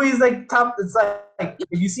 Jui's like top. It's like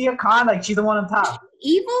if you see a con, like she's the one on top.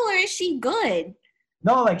 Evil or is she good?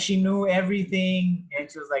 No, like she knew everything, and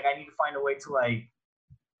she was like, I need to find a way to like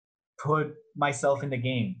put myself in the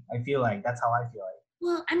game. I feel like that's how I feel like.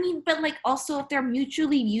 Well, I mean, but like also if they're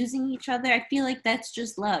mutually using each other, I feel like that's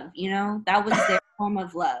just love, you know? That was their form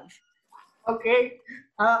of love. Okay,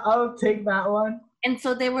 I'll take that one. And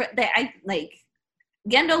so I like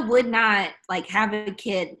Gendo would not like have a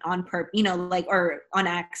kid on purpose, you know, like, or on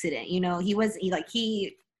accident, you know.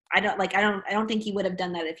 I don't think he would have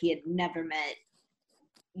done that if he had never met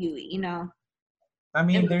Yui, you know. I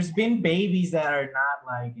mean, there's been babies that are not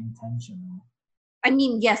like intentional. I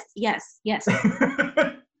mean, yes.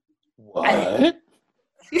 What?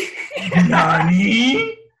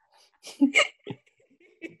 Nani?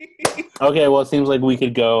 Okay, well, it seems like we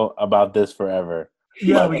could go about this forever.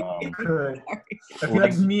 Yeah, But, we could. I feel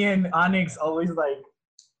like me and Onyx always like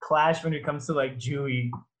clash when it comes to like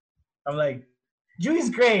Jui. I'm like,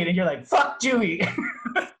 Jui's great, and you're like, fuck Jui.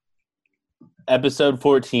 Episode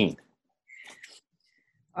 14.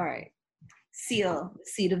 All right. Seal,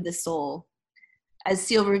 Seed of the Soul. As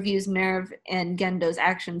Seal reviews Merv and Gendo's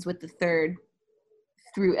actions with the third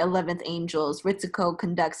through 11th Angels, Ritsuko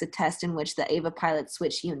conducts a test in which the Ava pilots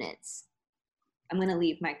switch units. I'm going to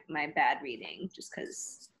leave my bad reading just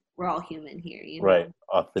because we're all human here, you know? Right.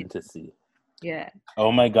 Authenticity. Yeah.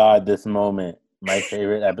 Oh my God, this moment. My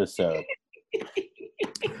favorite episode.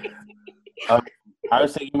 I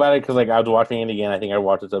was thinking about it because like I was watching it again. I think I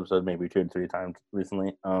watched this episode maybe 2 or 3 times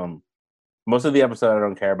recently. Most of the episode I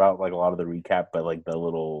don't care about, like a lot of the recap, but like the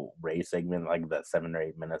little Ray segment, like that 7 or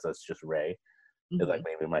 8 minutes, that's just Ray. Is like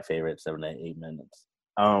maybe my favorite 7 to 8 minutes.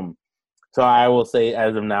 So I will say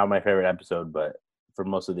as of now my favorite episode, but for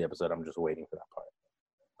most of the episode I'm just waiting for that part.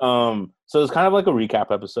 So it's kind of like a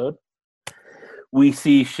recap episode. We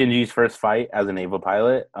see Shinji's first fight as an Ava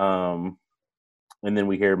pilot. And then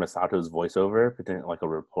we hear Misato's voiceover, pretending like a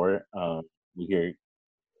report. We hear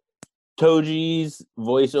Toji's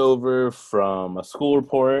voiceover from a school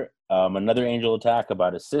report. Another angel attack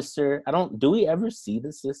about his sister. Do we ever see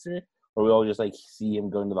the sister? Or we all just like see him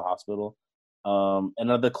going to the hospital.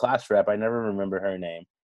 Another class rep, I never remember her name.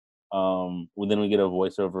 Well, then we get a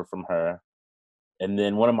voiceover from her. And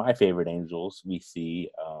then one of my favorite angels, we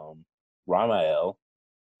see Ramael,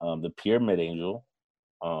 the pyramid angel,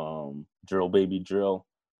 Drill Baby Drill.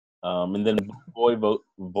 And then boy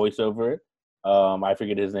voiceover, I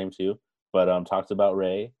forget his name too, but talks about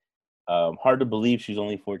Ray. Hard to believe she's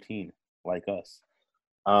only 14, like us.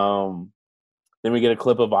 Then we get a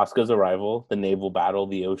clip of Asuka's arrival, the naval battle,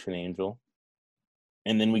 the ocean angel.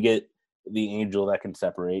 And then we get the angel that can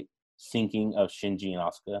separate, sinking of Shinji and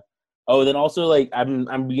Asuka. Oh, then also like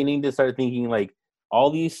I'm beginning to start thinking like all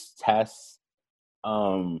these tests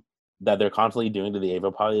that they're constantly doing to the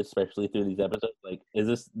Ava pilots, especially through these episodes, like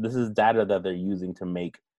this is data that they're using to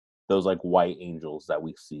make those like white angels that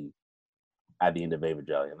we see at the end of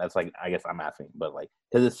Evangelion. That's like, I guess I'm asking, but like,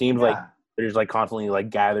 because it seems like they're just like constantly like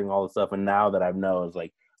gathering all the stuff, and now that I know, it's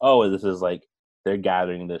like, oh, this is like they're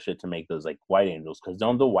gathering the shit to make those like white angels. Because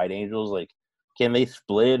don't the white angels like, can they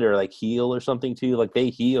split or like heal or something too? Like they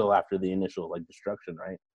heal after the initial like destruction,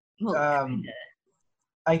 right? Well,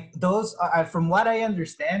 those are, from what I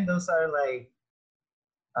understand, those are like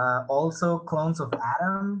also clones of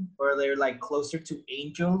Adam, or they're like closer to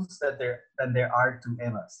angels than there are to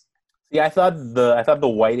Evas. See, I thought the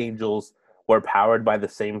white angels were powered by the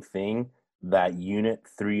same thing that Unit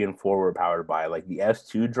 3 and 4 were powered by, like the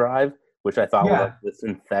S2 drive, which I thought was Yeah. like the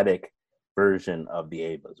synthetic version of the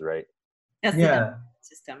Avas, right? That's Yeah. the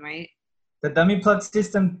system, right? The dummy plug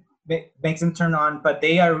system makes them turn on, but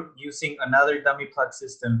they are using another dummy plug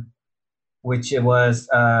system, which it was,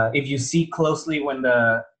 if you see closely when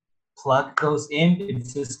the plug goes in, it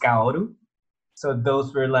says Kaoru. So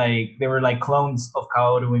those were they were like clones of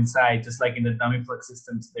Kaoru inside, just like in the dummy plug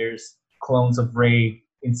systems, there's clones of Rei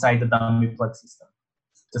inside the dummy plug system.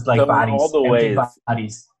 Just like So in bodies, all the empty ways-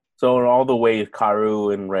 bodies. So in all the ways,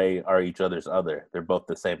 Karu and Rei are each other's other. They're both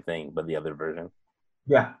the same thing, but the other version.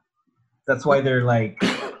 Yeah. That's why they're like...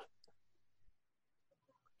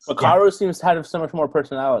 But Yeah. Karu seems to have so much more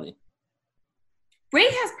personality. Rei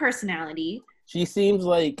has personality. She seems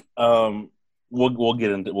like we'll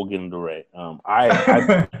get into Rei. I'm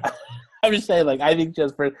just saying, like, I think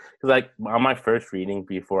just because, like, on my first reading,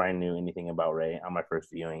 before I knew anything about Rei, on my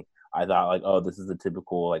first viewing, I thought, like, oh, this is a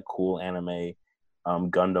typical, like, cool anime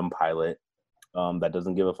Gundam pilot that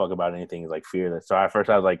doesn't give a fuck about anything. Is like fearless. So at first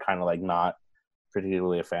I was like kind of like not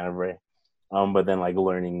particularly a fan of Rei. But then like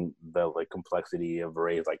learning the like complexity of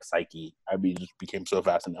Rei's like psyche, just became so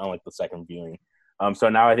fascinated on like the second viewing. So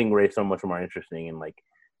now I think Rei's so much more interesting and like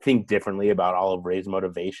think differently about all of Rei's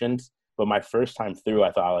motivations. But my first time through,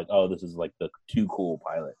 I thought like, oh, this is like the too cool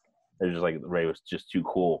pilot. It's just like Rei was just too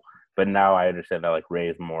cool. But now I understand that like Rei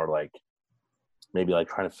is more like maybe like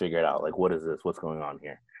trying to figure it out. Like, what is this? What's going on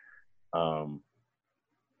here?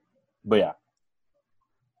 But yeah.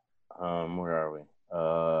 Where are we?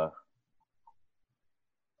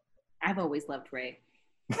 I've always loved Rei.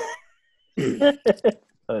 Yeah.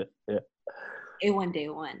 A1 Day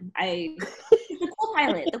One. The cool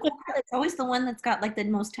pilot. The cool pilot's always the one that's got like the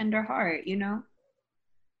most tender heart, you know?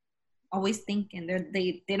 Always thinking.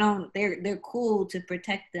 They're cool to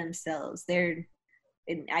protect themselves. I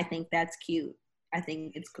think that's cute. I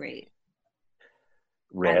think it's great.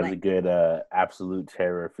 Rei has a good absolute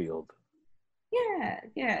terror field.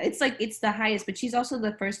 Yeah. It's like it's the highest, but she's also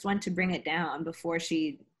the first one to bring it down before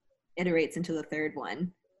she iterates into the third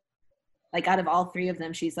one. Like out of all three of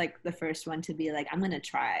them, she's like the first one to be like, I'm gonna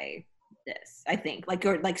try this. I think like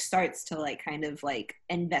or like starts to like kind of like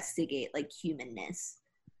investigate like humanness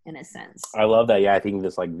in a sense. I love that. Yeah, I think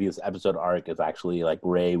this episode arc is actually like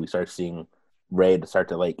Rei. We start seeing Rei to start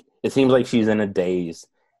to like. It seems like she's in a daze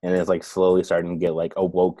and is like slowly starting to get like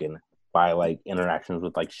awoken by like interactions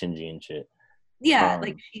with like Shinji and shit. Yeah,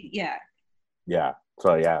 Yeah.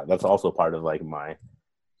 So yeah, that's also part of like my.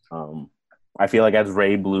 I feel like as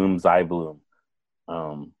Rei blooms, I bloom.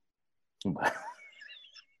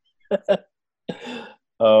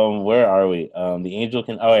 Where are we? The angel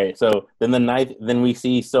can. Oh, wait. So then the ninth. Then we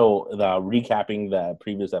see. So recapping the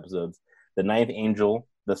previous episodes, the ninth angel,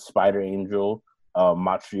 the spider angel,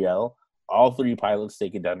 Matriel. All three pilots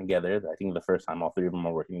take it down together. I think the first time all three of them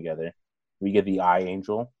are working together. We get the eye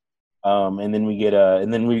angel, and then we get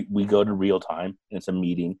and then we go to real time. It's a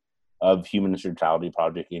meeting of Human Instrumentality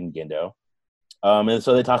Project in Gendo. And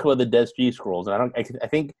so they talk about the Dead Sea Scrolls, and I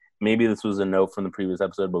think maybe this was a note from the previous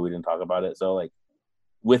episode, but we didn't talk about it. So like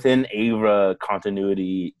within Ava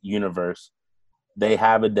continuity universe, they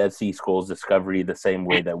have a Dead Sea Scrolls discovery the same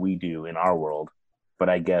way that we do in our world, but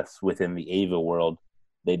I guess within the Ava world,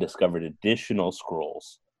 they discovered additional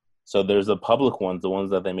scrolls. So there's the public ones, the ones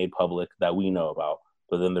that they made public that we know about,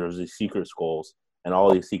 but then there's these secret scrolls, and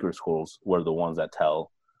all these secret scrolls were the ones that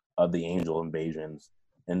tell of the angel invasions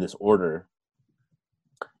in this order.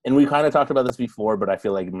 And we kind of talked about this before, but I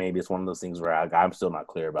feel like maybe it's one of those things where I'm still not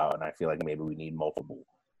clear about, and I feel like maybe we need multiple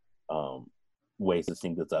ways to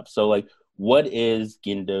sync this up. So, like, what is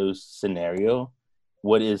Gendo's scenario?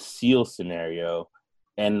 What is Seal's scenario?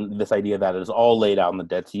 And this idea that it's all laid out in the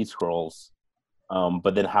Dead Sea Scrolls,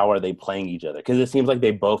 but then how are they playing each other? Because it seems like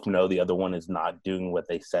they both know the other one is not doing what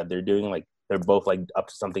they said they're doing. Like, they're both, like, up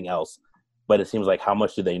to something else. But it seems like how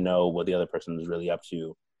much do they know what the other person is really up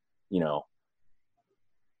to, you know?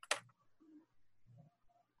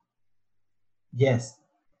 Yes.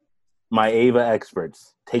 My Ava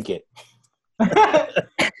experts, take it.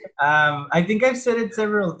 I think I've said it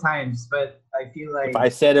several times, but I feel like If I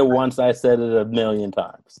said it once, I said it a million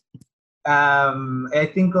times. I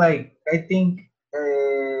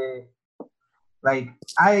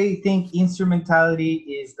think instrumentality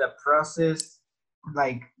is the process,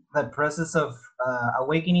 like the process of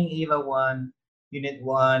awakening Ava 1, Unit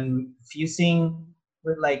 1, fusing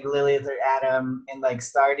with like Lilith or Adam, and like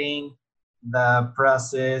starting the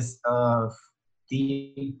process of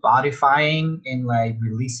de-bodifying and like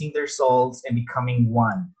releasing their souls and becoming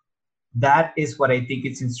one. That is what I think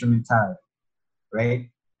it's instrumentality, right?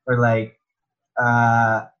 Or like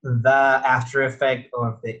the after effect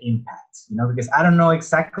of the impact, because I don't know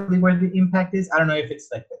exactly where the impact is. I don't know if it's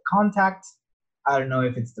like the contact. I don't know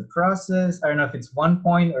if it's the process. I don't know if it's one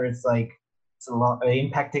point or it's like the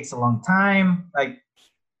impact takes a long time. Like,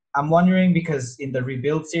 I'm wondering because in the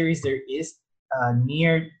Rebuild series there is a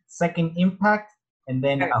near second impact and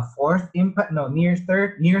then a fourth impact. No, near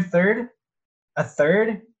third, a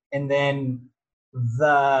third, and then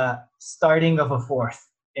the starting of a fourth.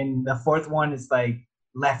 And the fourth one is like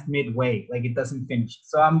left midway, like it doesn't finish.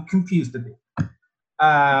 So I'm confused a bit.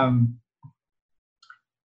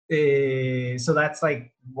 So that's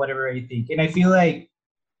like whatever I think, and I feel like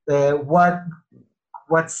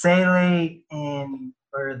what Sele and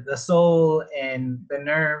or the Soul and the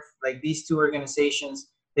Nerve, like these two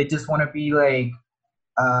organizations, they just want to be like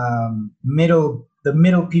the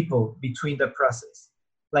middle people between the process.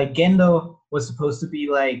 Like Gendo was supposed to be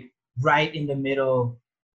like right in the middle,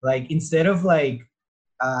 like instead of like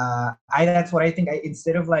that's what I think.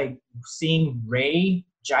 Instead of like seeing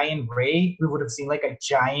giant Ray, we would have seen like a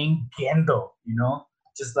giant Gendo,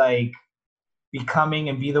 just like becoming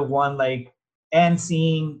and be the one like and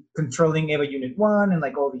seeing controlling Eva Unit 1 and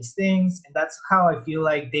like all these things. And that's how I feel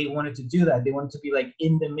like they wanted to do that. They wanted to be like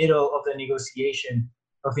in the middle of the negotiation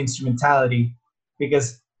of instrumentality,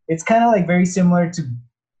 because it's kind of like very similar to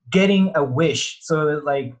getting a wish. So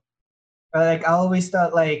like I always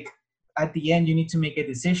thought like at the end you need to make a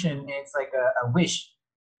decision, and it's like a wish.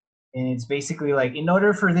 And it's basically like in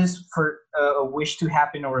order for a wish to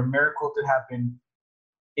happen or a miracle to happen,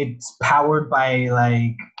 it's powered by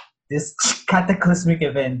like this cataclysmic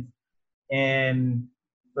event. And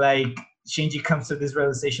like Shinji comes to this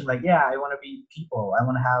realization like, yeah, I want to be people, I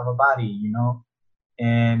want to have a body,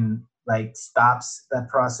 and like stops that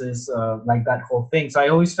process of like that whole thing. So I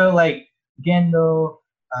always felt like Gendo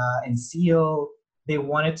and Seal, they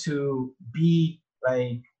wanted to be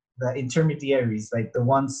like the intermediaries, like the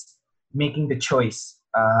ones making the choice.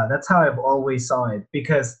 That's how I've always saw it,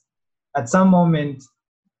 because at some moment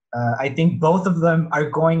I think both of them are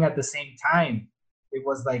going at the same time. It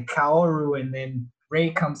was like Kaoru and then Ray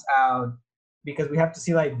comes out, because we have to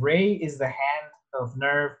see like Ray is the hand of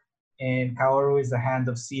Nerve and Kaoru is the hand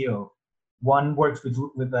of Seal. One works with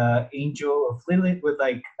the angel of Lilith, with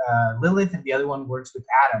like Lilith, and the other one works with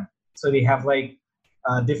Adam. So they have like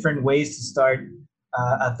different ways to start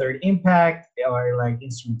a third impact or like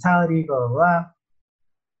instrumentality, blah, blah, blah.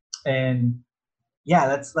 And yeah,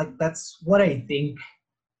 that's what I think.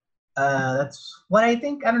 That's what I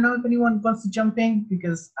think. I don't know if anyone wants to jump in,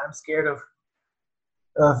 because I'm scared of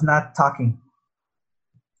not talking.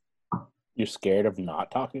 You're scared of not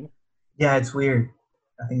talking? Yeah, it's weird.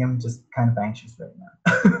 I think I'm just kind of anxious right now.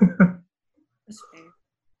 That's fair.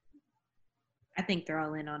 I think they're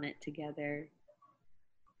all in on it together.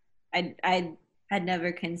 I had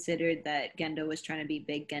never considered that Gendo was trying to be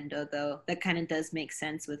big Gendo, though. That kind of does make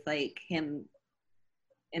sense with like him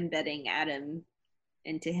embedding Adam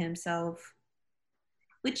into himself.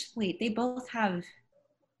 Which, wait, they both have.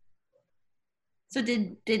 So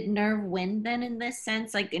did Nerve win then in this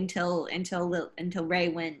sense? Like until Ray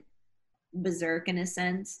went berserk in a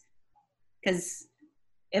sense, because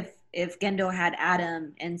if Gendo had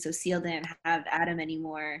Adam and so Seal didn't have Adam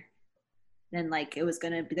anymore, then like there's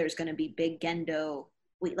gonna be big Gendo.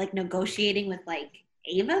 Wait, like negotiating with like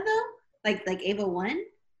Ava though, like Ava won.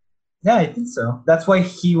 Yeah, I think so. That's why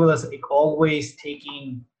he was like always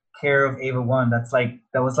taking care of Ava 1.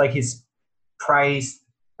 That was like his prize.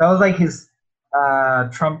 That was like his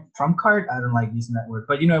trump card. I don't like using that word,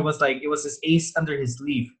 but it was his ace under his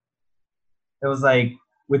sleeve. It was like,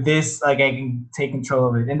 with this, like I can take control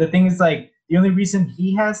of it. And the thing is, like, the only reason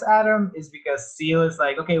he has Adam is because Seal is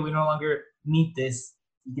like, okay, we no longer need this.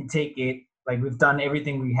 You can take it. Like, we've done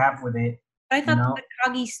everything we have with it. I thought that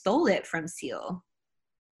Takagi stole it from Seal.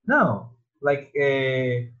 No, like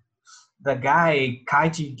the guy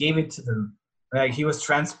Kaiji gave it to them. Like he was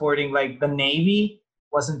transporting, like the Navy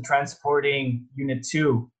wasn't transporting Unit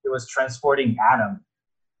 2; it was transporting Adam.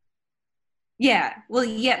 Yeah, well,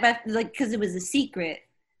 yeah, but like because it was a secret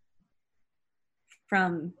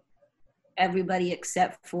from everybody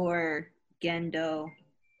except for Gendo.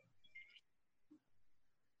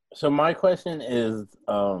 So my question is,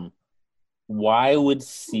 why would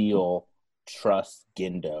Seal trust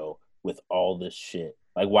Gendo with all this shit?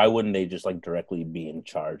 Like, why wouldn't they just like directly be in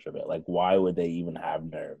charge of it? Like, why would they even have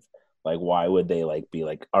Nerve? Like, why would they like be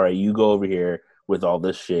like, all right, you go over here with all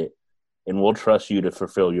this shit and we'll trust you to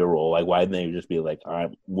fulfill your role? Like, why didn't they just be like, all right,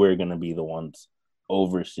 we're gonna be the ones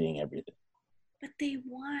overseeing everything? But they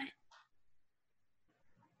want.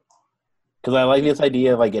 Because I like this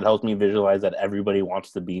idea. Like, it helps me visualize that everybody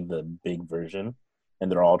wants to be the big version,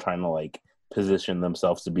 and they're all trying to like position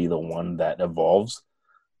themselves to be the one that evolves.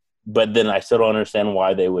 But then I still don't understand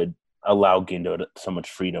why they would allow Gendo so much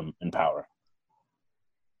freedom and power.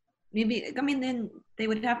 Maybe, I mean, then they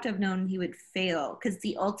would have to have known he would fail, because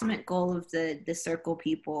the ultimate goal of the circle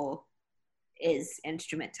people is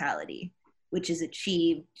instrumentality, which is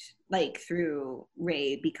achieved like through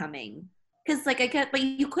Ray becoming, because like I get, but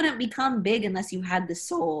you couldn't become big unless you had the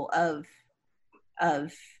soul of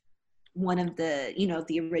one of the, you know,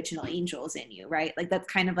 the original angels in you, right? Like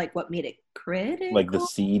that's kind of like what made it critical. Like the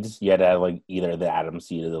seeds, you had to have like either the Adam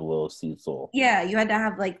seed or the little seed soul. Yeah, you had to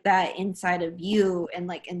have like that inside of you, and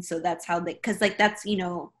like, and so that's how they, because like that's, you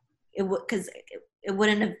know, it would, because it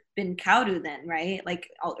wouldn't have been Kaoru then, right?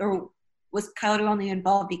 Like, or was Kaoru only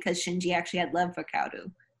involved because Shinji actually had love for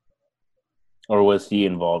Kaoru? Or was he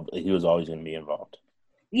involved? He was always going to be involved.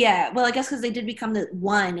 Yeah, well, I guess because they did become the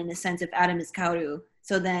one in the sense if Adam is Kaoru.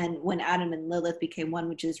 So then when Adam and Lilith became one,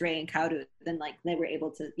 which is Ray and Kaoru, then like they were able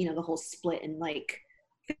to, you know, the whole split and like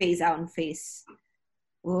phase out and face.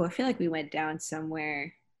 Oh, I feel like we went down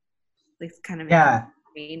somewhere. Like kind of Yeah.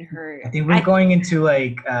 making her. I think we're going into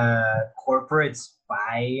like corporate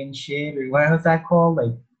spy and shit, or what was that called?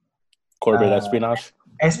 Like Corporate espionage?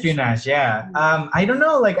 espionage, yeah. I don't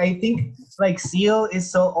know, like I think like Seal is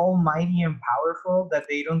so almighty and powerful that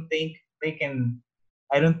they don't think they can,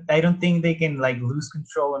 I don't think they can like lose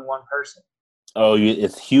control in one person. Oh,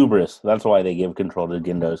 it's hubris. That's why they give control to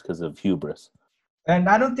Gendos, because of hubris. And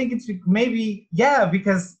I don't think it's maybe, yeah,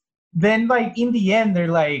 because then like in the end they're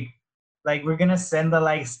like we're gonna send the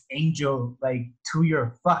like angel like to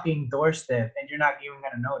your fucking doorstep and you're not even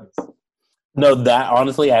gonna notice. No, that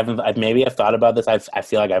honestly, I've thought about this. I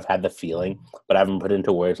feel like I've had the feeling, but I haven't put it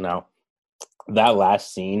into words now. That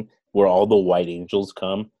last scene where all the white angels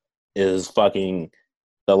come is fucking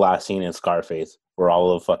the last scene in Scarface, where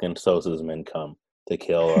all of fucking Sosa's men come to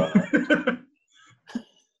kill.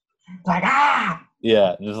 Like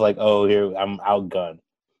Yeah, just like, oh, here I'm outgunned.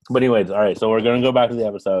 But anyways, all right. So we're gonna go back to the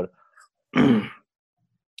episode.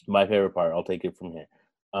 My favorite part. I'll take it from here.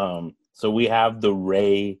 So we have the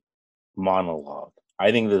Ray monologue.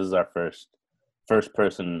 I think this is our first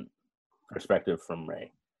person perspective from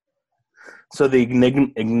Ray. So the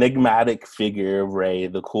enigmatic figure of Ray,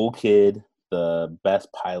 the cool kid, the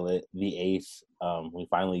best pilot, the ace, we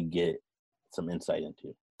finally get some insight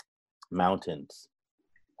into. Mountains.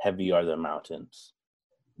 Heavy are the mountains,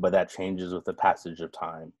 but that changes with the passage of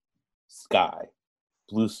time. Sky.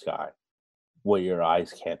 Blue sky. What your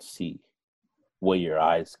eyes can't see. What your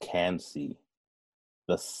eyes can see.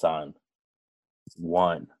 The sun.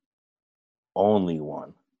 One. Only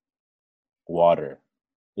one. Water.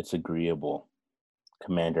 It's agreeable.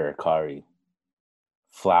 Commander Akari.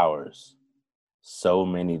 Flowers. So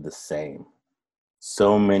many the same.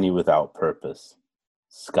 So many without purpose.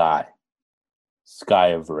 Sky. Sky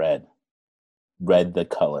of red. Red the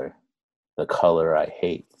color I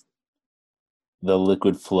hate. The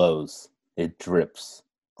liquid flows. It drips.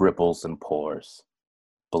 Ripples and pours.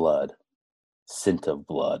 Blood. Scent of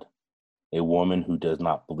blood. A woman who does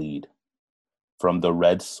not bleed. From the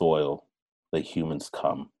red soil, the humans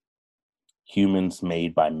come. Humans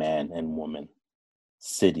made by man and woman.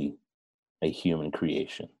 City, a human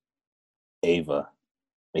creation. Ava,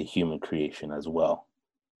 a human creation as well.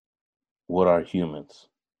 What are humans?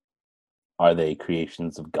 Are they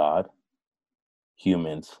creations of God?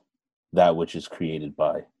 Humans, that which is created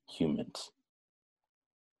by humans.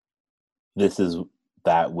 This is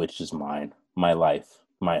that which is mine, my life,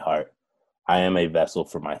 my heart. I am a vessel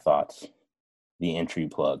for my thoughts. The entry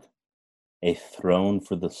plug. A throne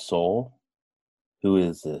for the soul? Who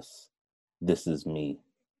is this? This is me.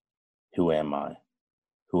 Who am I?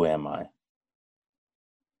 Who am I?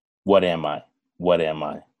 What am I? What am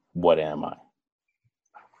I? What am I?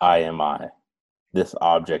 I am I. This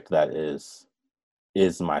object that is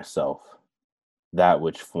myself. That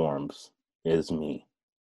which forms is me.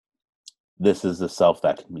 This is the self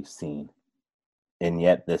that can be seen. And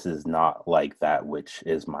yet this is not like that which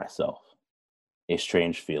is myself. A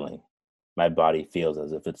strange feeling. My body feels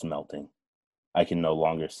as if it's melting. I can no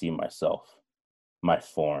longer see myself. My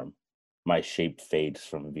form, my shape fades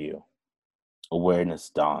from view. Awareness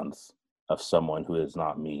dawns of someone who is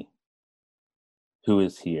not me. Who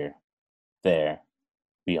is here? There?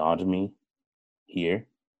 Beyond me? Here?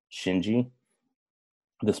 Shinji?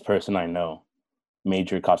 This person I know.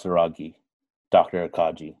 Major Katsuragi. Dr.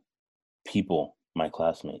 Akaji. People, my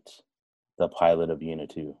classmates. The pilot of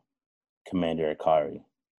Unitu. Commander Akari.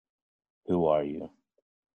 Who are you?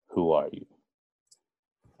 Who are you?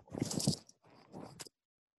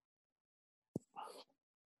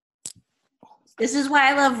 This is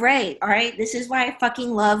why I love Ray, all right? This is why I fucking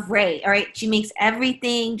love Ray, all right? She makes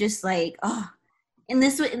everything just like, oh. And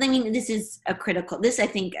this, I mean, this is a critical, this I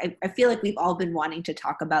think, I feel like we've all been wanting to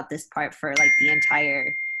talk about this part for like the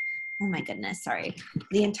entire, oh my goodness, sorry.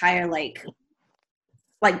 The entire like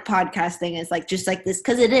podcast thing is like just like this,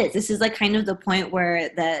 because it is. This is like kind of the point where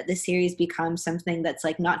the series becomes something that's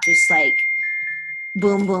like not just like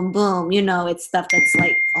boom, boom, boom. You know, it's stuff that's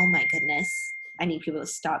like, oh my goodness, I need people to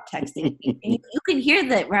stop texting me. You can hear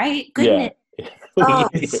that, right? Goodness. Yeah. Oh.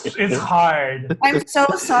 It's hard. I'm so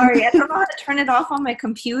sorry. I don't know how to turn it off on my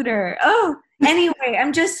computer. Oh, anyway,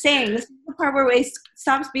 I'm just saying this is the part where it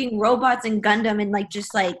stops being robots and Gundam and like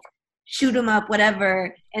just like shoot them up,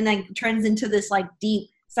 whatever, and then turns into this like deep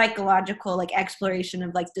psychological like exploration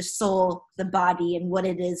of like the soul, the body, and what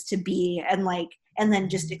it is to be, and like, and then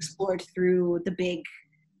just explored through the big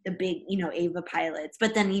you know Ava pilots.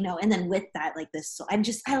 But then you know, and then with that like this soul, I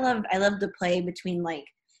love the play between like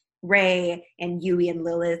Ray and Yui and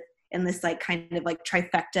Lilith and this like kind of like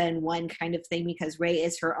trifecta in one kind of thing, because Ray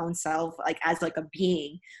is her own self like as like a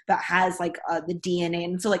being that has like the DNA.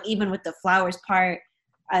 And so like even with the flowers part,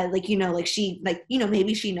 like you know like she like you know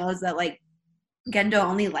maybe she knows that like Gendo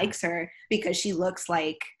only likes her because she looks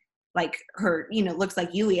like her, you know, looks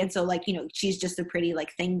like Yui, and so like you know she's just a pretty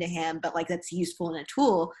like thing to him, but like that's useful and a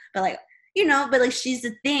tool, but like you know, but like she's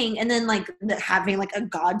the thing. And then like having like a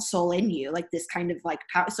god soul in you, like this kind of like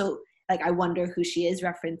power. So like I wonder who she is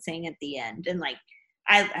referencing at the end. And like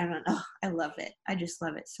I don't know, I love it. I just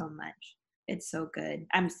love it so much. It's so good.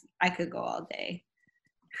 I could go all day.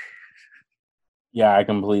 Yeah, I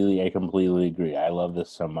completely agree. I love this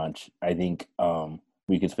so much. I think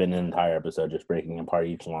we could spend an entire episode just breaking apart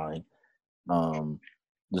each line,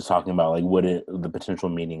 just talking about like the potential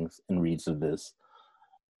meanings and reads of this.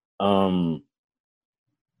 Something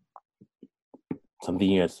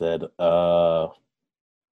you had said.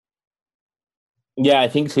 Yeah, I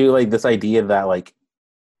think too, like this idea that like,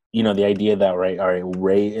 you know, the idea that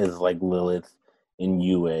Ray is like Lilith and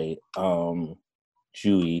Yui,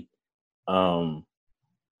 Jui,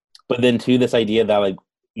 but then too this idea that like,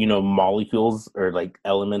 you know, molecules or like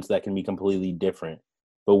elements that can be completely different,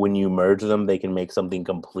 but when you merge them, they can make something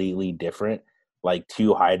completely different. Like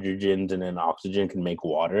 2 hydrogens and an oxygen can make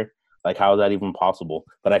water. Like, how is that even possible?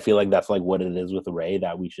 But I feel like that's like what it is with Ray,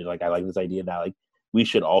 that we should like, I like this idea that like we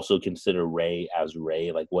should also consider Ray as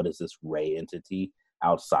Ray. Like, what is this Ray entity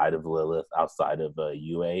outside of Lilith, outside of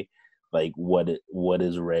Yui? Like, what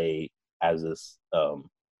is Ray as this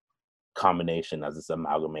combination, as this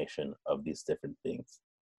amalgamation of these different things?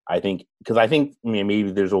 I think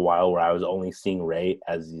maybe there's a while where I was only seeing Ray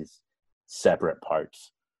as these separate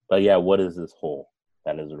parts. But yeah, what is this whole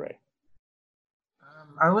that is Ray?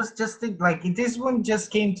 I was just thinking, like, this one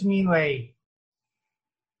just came to me like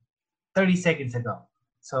 30 seconds ago.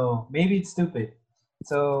 So maybe it's stupid.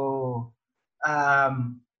 So,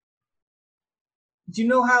 do you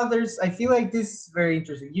know how I feel like this is very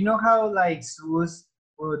interesting. You know how like Suus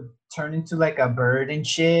would turn into like a bird and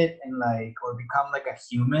shit and like, or become like a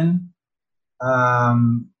human?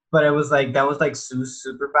 But it was like, that was like Suus'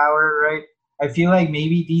 superpower, right? I feel like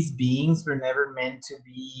maybe these beings were never meant to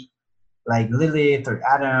be like Lilith or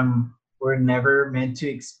Adam, were never meant to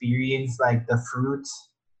experience like the fruits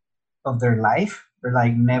of their life, or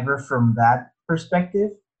like never from that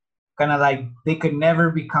perspective. Kind of like they could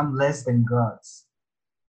never become less than gods.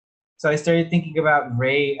 So I started thinking about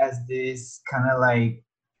Ray as this kind of like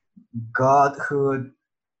godhood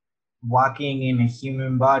walking in a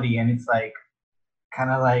human body, and it's like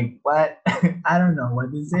kind of like, what? I don't know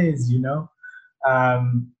what this is, you know?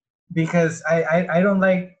 Because I don't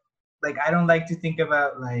like I don't like to think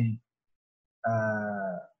about like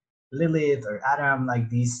Lilith or Adam like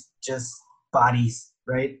these just bodies,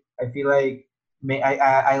 right? I feel like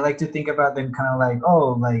I like to think about them kind of like,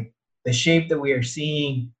 oh, like the shape that we are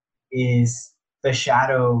seeing is the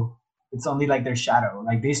shadow. It's only like their shadow.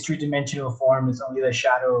 Like this 3-dimensional form is only the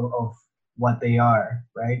shadow of what they are,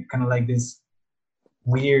 right? Kind of like this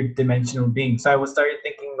weird dimensional being. So I started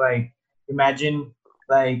thinking like, imagine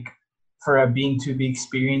like for a being to be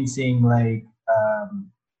experiencing like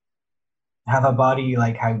have a body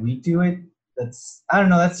like how we do it. That's, I don't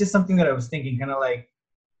know, that's just something that I was thinking, kind of like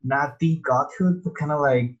not the godhood, but kind of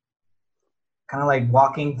like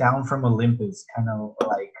walking down from Olympus, kind of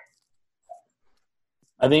like.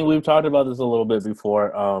 I think we've talked about this a little bit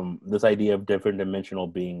before. This idea of different dimensional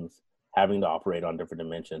beings having to operate on different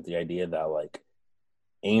dimensions. The idea that like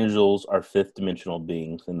angels are 5th dimensional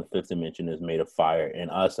beings, and the 5th dimension is made of fire,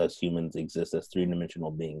 and us as humans exist as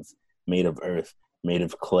 3-dimensional beings made of earth, made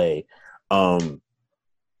of clay.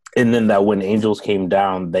 And then that when angels came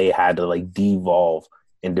down, they had to like devolve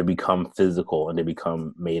and to become physical and to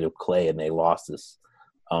become made of clay, and they lost this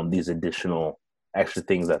these additional extra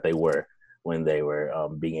things that they were when they were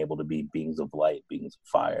being able to be beings of light, beings of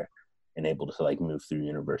fire, and able to like move through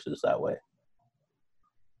universes that way.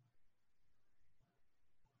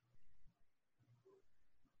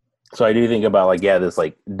 So I do think about like, yeah, this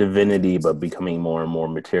like divinity, but becoming more and more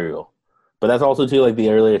material. But that's also too like the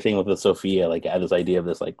earlier thing with the Sophia, like I had this idea of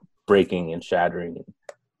this like breaking and shattering, and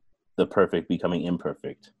the perfect becoming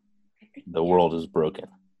imperfect. The world is broken.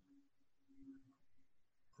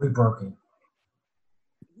 We're broken.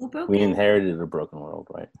 Who broke We it? inherited a broken world,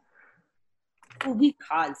 right? Well, we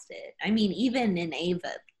caused it. I mean, even in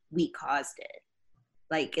Ava, we caused it.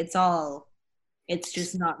 Like it's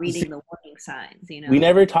just not reading the warning signs, you know. We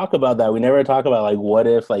never talk about that. We never talk about like what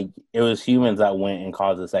if like it was humans that went and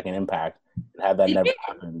caused the second impact, and had that They never did.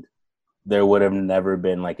 happened, there would have never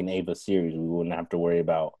been like an Ava series. We wouldn't have to worry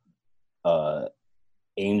about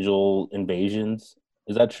angel invasions.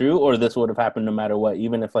 Is that true? Or this would have happened no matter what,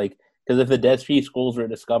 even if like, because if the Dead Sea Scrolls were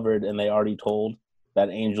discovered and they already told that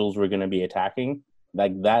angels were going to be attacking,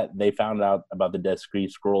 like that, they found out about the Dead Sea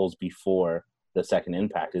Scrolls before the second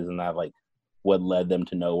impact. Isn't that like what led them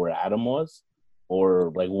to know where Adam was?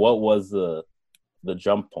 Or like what was the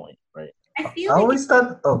jump point, right? I feel I like always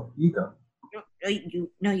thought. Oh, you go.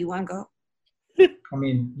 you want to go? I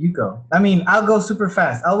mean, you go. I mean, I'll go super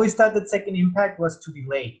fast. I always thought that second impact was to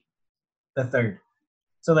delay the third.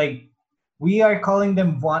 So like, we are calling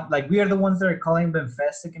them one. Like we are the ones that are calling them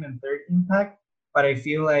first, second, and third impact. But I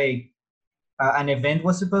feel like an event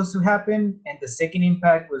was supposed to happen, and the second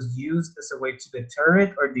impact was used as a way to deter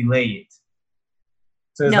it or delay it.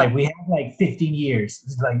 So it's No. like we have like 15 years.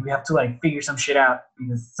 It's like we have to like figure some shit out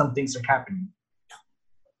because some things are happening.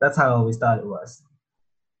 That's how I always thought it was.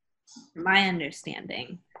 My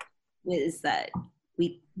understanding is that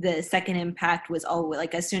the second impact was always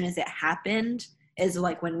like as soon as it happened is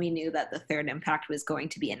like when we knew that the third impact was going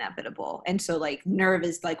to be inevitable, and so like Nerve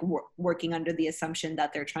is like working under the assumption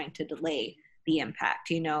that they're trying to delay the impact,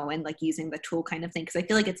 you know, and like using the tool kind of thing, because I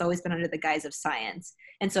feel like it's always been under the guise of science.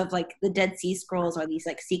 And so if like the Dead Sea Scrolls are these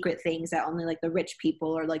like secret things that only like the rich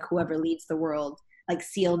people or like whoever leads the world like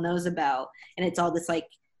Seal knows about, and it's all this like,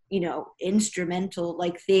 you know, instrumental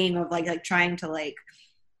like thing of like trying to like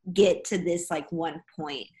get to this like one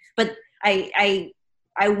point. But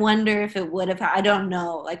I wonder if it would have, I don't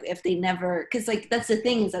know, like if they never, because like that's the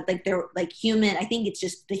thing is that like they're like human, I think it's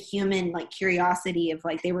just the human like curiosity of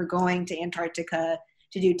like they were going to Antarctica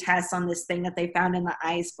to do tests on this thing that they found in the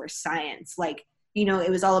ice for science. Like, you know,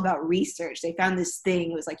 it was all about research. They found this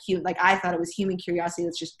thing, it was like like I thought it was human curiosity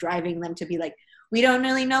that's just driving them to be like, we don't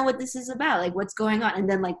really know what this is about, like what's going on. And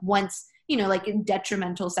then like once, you know, like a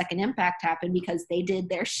detrimental second impact happened because they did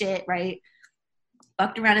their shit, right?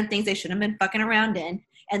 Fucked around in things they shouldn't have been fucking around in.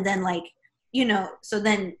 And then like, you know, so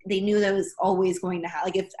then they knew that was always going to happen.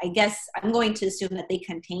 Like if, I guess I'm going to assume that they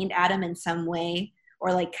contained Adam in some way,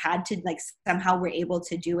 or like had to like somehow were able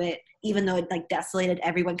to do it, even though it like desolated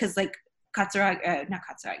everyone. Cause like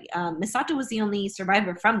Misato was the only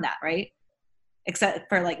survivor from that, right? Except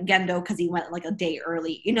for like Gendo, because he went like a day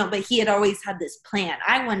early, you know, but he had always had this plan.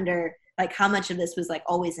 I wonder like how much of this was like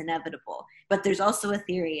always inevitable. But there's also a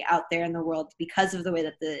theory out there in the world, because of the way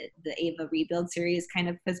that the Ava Rebuild series kind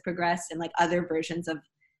of has progressed, and like other versions of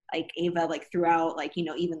like Ava like throughout, like, you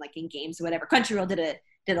know, even like in games or whatever. Crunchyroll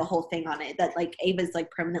did a whole thing on it, that like Ava's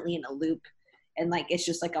like permanently in a loop, and like it's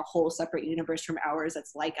just like a whole separate universe from ours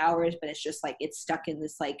that's like ours, but it's just like it's stuck in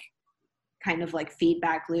this like kind of like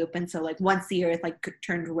feedback loop. And so like once the earth like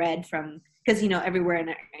turned red from, because, you know, everywhere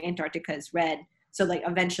in Antarctica is red, so like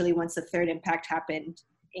eventually once the third impact happened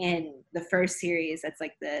in the first series, that's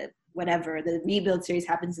like the rebuild series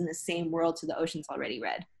happens in the same world, so the ocean's already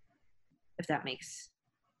red, if that makes,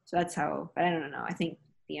 so that's how. But I don't know, I think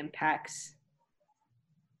the impacts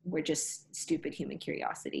were just stupid human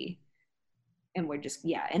curiosity, and we're just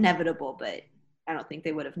inevitable, but I don't think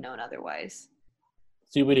they would have known otherwise.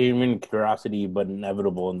 Stupid human curiosity, but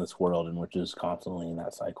inevitable in this world in which is constantly in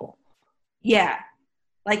that cycle. Yeah,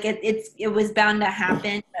 like it was bound to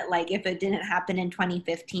happen, but like if it didn't happen in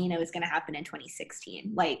 2015, it was going to happen in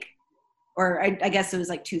 2016, like, or I guess it was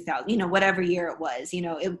like 2000, you know, whatever year it was, you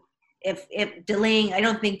know, if delaying, I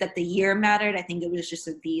don't think that the year mattered. I think it was just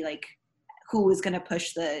the like who was going to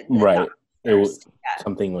push the right. It was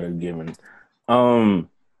something would have given. So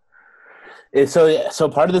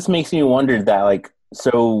part of this makes me wonder that like,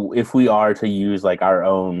 so if we are to use like our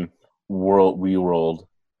own real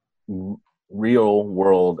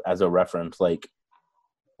world as a reference, like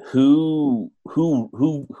who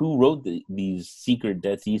wrote these secret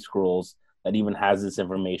Dead Sea Scrolls that even has this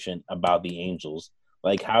information about the angels?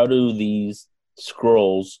 Like, how do these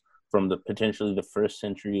scrolls from the potentially the 1st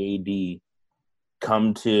century AD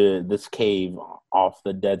come to this cave off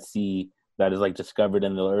the Dead Sea that is like discovered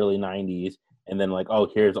in the early 90s, and then like, oh,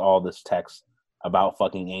 here's all this text about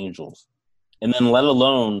fucking angels, and then let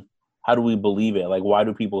alone how do we believe it? Like, why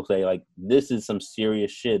do people say like this is some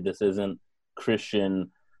serious shit? This isn't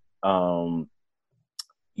Christian,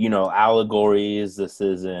 allegories. This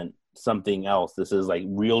isn't something else. This is like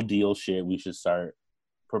real deal shit. We should start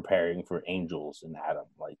preparing for angels and Adam.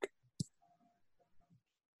 Like,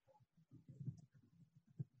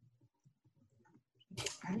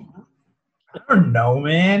 I don't know,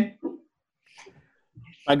 man.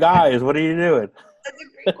 my guys, what are you doing? That's a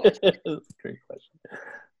great question. That's a great question.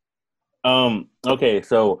 Okay,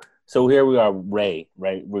 so here we are, Ray,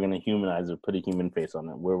 right? We're gonna humanize it, put a human face on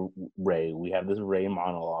it. We're Ray. We have this Ray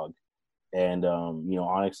monologue, and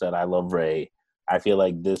Onyx said, "I love Ray." I feel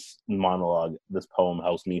like this monologue, this poem,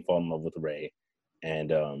 helps me fall in love with Ray,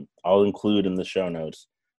 and I'll include in the show notes.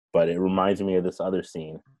 But it reminds me of this other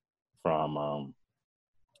scene from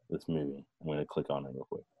this movie. I'm gonna click on it real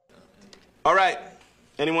quick. All right.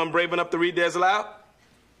 Anyone brave enough to read theirs aloud?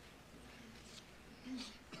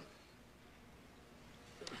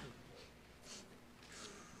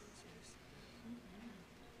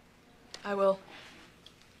 I will.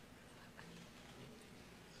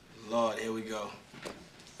 Lord, here we go.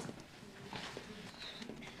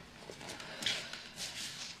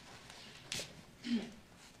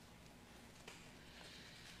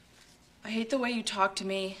 I hate the way you talk to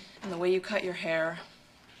me and the way you cut your hair.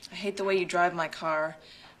 I hate the way you drive my car.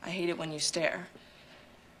 I hate it when you stare.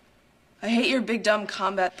 I hate your big dumb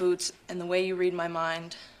combat boots and the way you read my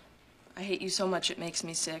mind. I hate you so much it makes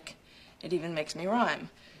me sick. It even makes me rhyme.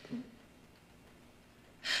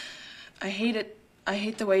 I hate it. I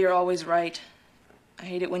hate the way you're always right. I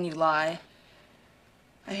hate it when you lie.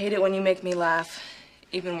 I hate it when you make me laugh.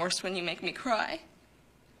 Even worse when you make me cry.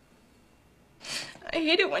 I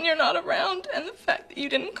hate it when you're not around and the fact that you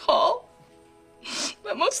didn't call.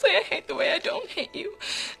 But mostly I hate the way I don't hate you.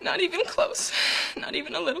 Not even close. Not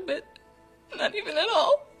even a little bit. Not even at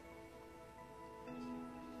all.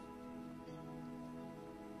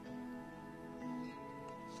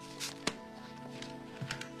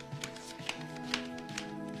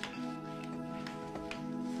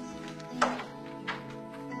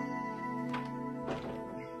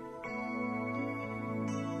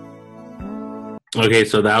 Okay,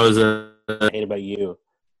 so that was a hate about you,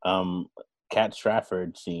 Cat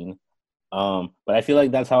Stratford scene. But I feel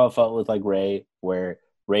like that's how it felt with like Ray, where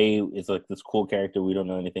Ray is like this cool character we don't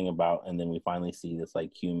know anything about, and then we finally see this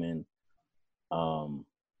like human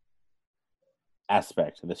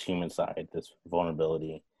aspect, this human side, this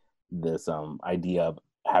vulnerability, this idea of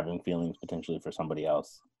having feelings potentially for somebody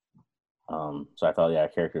else. So I felt, yeah,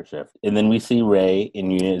 character shift. And then we see Ray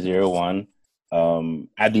in Unit 01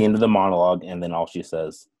 at the end of the monologue, and then all she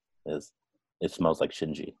says is, "It smells like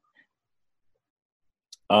Shinji."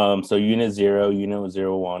 So Unit 0, Unit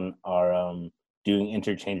 01 are doing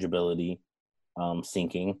interchangeability,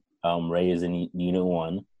 syncing. Ray is in Unit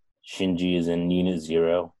 1, Shinji is in Unit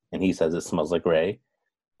 0, and he says it smells like Ray.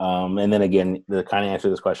 And then again, to kind of answer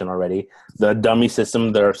this question already, the dummy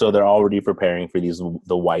system, they're already preparing for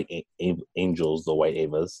the white angels, the white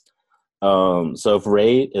Avas. So if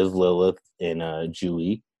Ray is Lilith in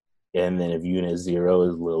Jui, and then if Unit 0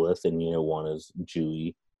 is Lilith and Unit 1 is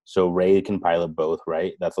Jui, so Ray can pilot both,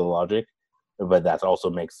 right? That's the logic. But that also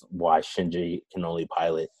makes why Shinji can only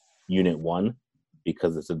pilot Unit 1,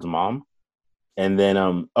 because it's its mom. And then,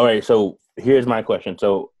 all right, so here's my question.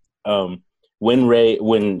 So when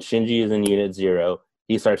Shinji is in Unit 0,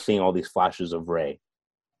 he starts seeing all these flashes of Ray.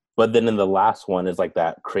 But then in the last one is like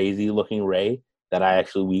that crazy looking Ray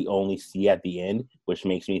that we only see at the end, which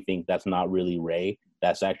makes me think that's not really Ray.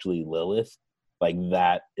 That's actually Lilith. Like,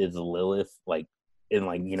 that is Lilith, like, in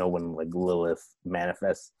like, when like Lilith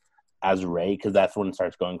manifests as Ray, because that's when it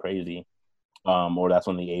starts going crazy. Or that's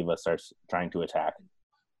when the Ava starts trying to attack.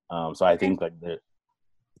 So I think like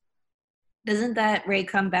Doesn't that Ray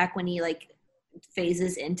come back when he like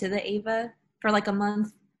phases into the Ava for like a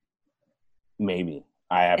month? Maybe.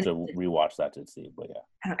 I have to rewatch that to see, but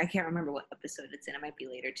yeah. I can't remember what episode it's in. It might be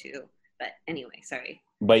later too. But anyway, sorry.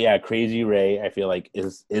 But yeah, Crazy Ray, I feel like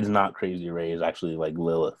is not Crazy Ray, is actually like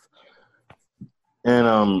Lilith.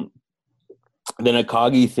 And then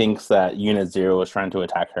Akagi thinks that Unit 0 is trying to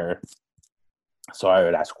attack her. So I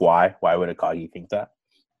would ask why. Why would Akagi think that?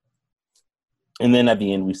 And then at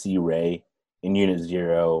the end we see Ray in Unit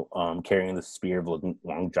 0, carrying the spear of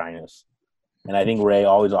Longinus. And I think Rey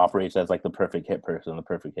always operates as like the perfect hit person, the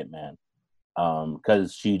perfect hit man.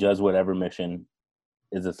 Because she does whatever mission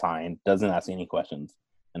is assigned, doesn't ask any questions,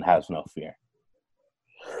 and has no fear.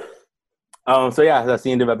 So yeah, that's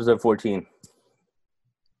the end of episode 14.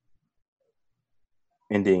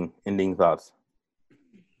 Ending thoughts.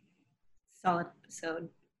 Solid episode.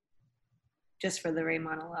 Just for the Rey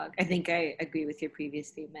monologue. I think I agree with your previous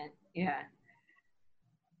statement. Yeah.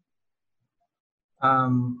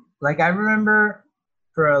 Like I remember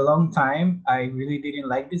for a long time, I really didn't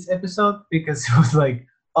like this episode because it was like,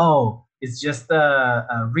 oh, it's just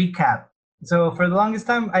a recap. So for the longest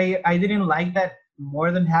time, I didn't like that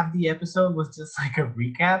more than half the episode was just like a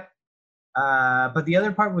recap. But the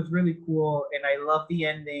other part was really cool, and I love the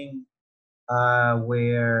ending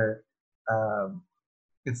where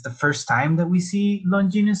it's the first time that we see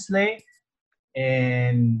Longinus slay,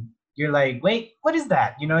 and you're like, wait, what is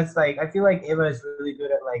that? You know, it's like I feel like Eva is really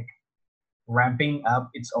good at like ramping up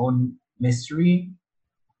its own mystery.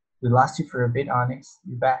 We lost you for a bit, Onyx.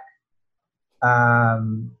 You're back.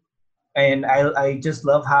 And I just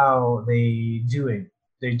love how they do it.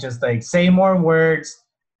 They just like say more words,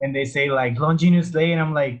 and they say like Longinus Lay, and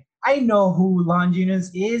I'm like, I know who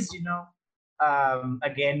Longinus is, you know.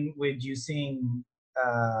 Again, with using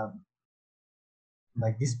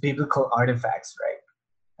like these biblical artifacts, right?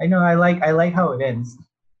 I know I like how it ends,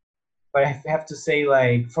 but I have to say,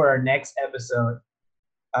 like, for our next episode,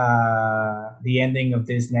 the ending of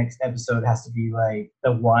this next episode has to be like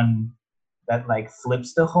the one that like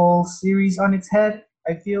flips the whole series on its head.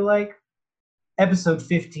 I feel like episode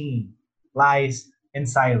 15, Lies and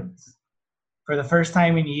Silence. For the first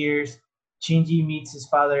time in years, Shinji meets his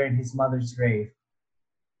father in his mother's grave.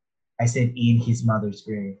 I said in his mother's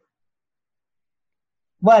grave.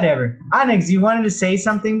 Whatever. Onyx, you wanted to say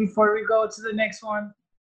something before we go to the next one?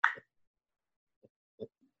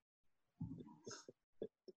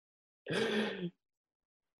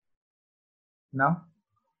 No?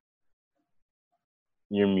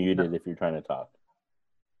 You're muted if you're trying to talk.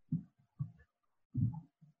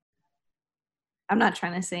 I'm not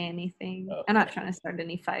trying to say anything. Oh. I'm not trying to start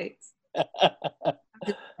any fights. I'm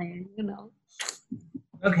just saying, you know.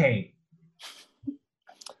 Okay.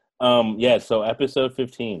 Yeah, so episode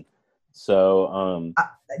 15. So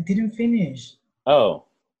I didn't finish.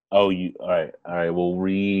 you all right, we'll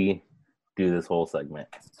redo this whole segment.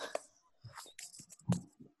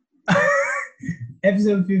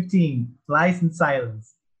 Episode 15, Lies and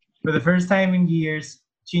Silence. For the first time in years,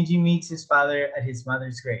 Shinji meets his father at his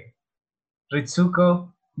mother's grave.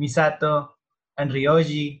 Ritsuko, Misato, and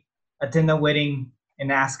Ryoji attend a wedding,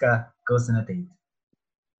 and Asuka goes on a date.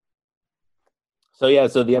 So yeah,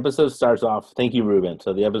 so the episode starts off. Thank you, Ruben.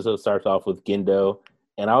 So the episode starts off with Gendo,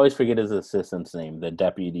 and I always forget his assistant's name, the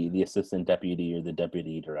assistant deputy, or the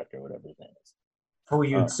deputy director, whatever his name is.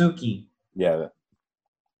 Fuyutsuki. Yeah,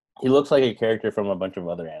 he looks like a character from a bunch of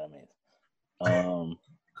other animes.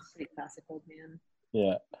 Pretty classic old man.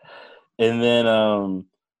 Yeah, and then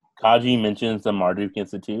Kaji mentions the Marduk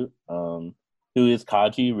Institute. Who is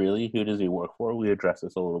Kaji really? Who does he work for? We addressed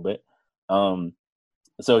this a little bit.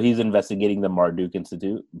 So he's investigating the Marduk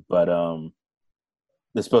Institute, but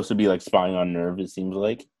they're supposed to be like spying on Nerve, it seems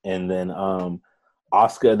like. And then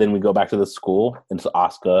Asuka, then we go back to the school, and so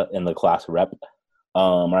Asuka and the class rep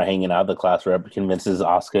are hanging out. The class rep convinces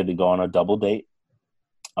Asuka to go on a double date.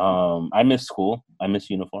 I miss school. I miss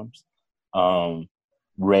uniforms.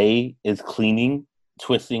 Rey is cleaning,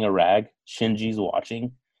 twisting a rag. Shinji's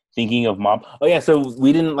watching, thinking of mom. Oh yeah, so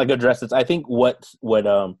we didn't like address this. I think what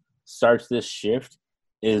starts this shift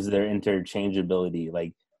is their interchangeability.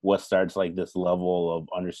 Like what starts like this level of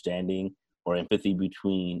understanding or empathy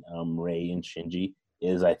between Rey and Shinji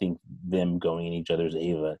is, I think, them going in each other's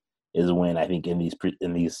Eva is when I think in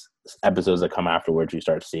these episodes that come afterwards, you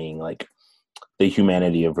start seeing like the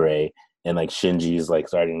humanity of Rey, and like Shinji's like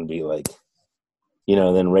starting to be like, you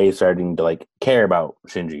know, then Rey's starting to like care about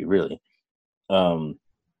Shinji really,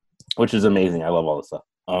 which is amazing. I love all this stuff.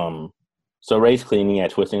 So Rey's cleaning at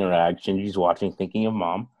twisting a rag. Shinji's watching, thinking of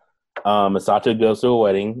mom. Misato goes to a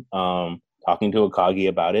wedding, talking to Akagi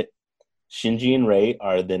about it. Shinji and Rey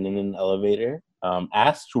are then in an elevator.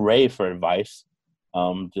 Asks Rey for advice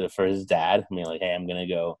for his dad. I mean, like, hey, I'm gonna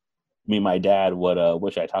go meet my dad.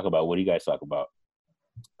 What should I talk about? What do you guys talk about?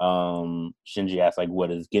 Shinji asks like, what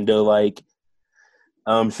is Gendo like?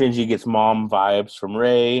 Shinji gets mom vibes from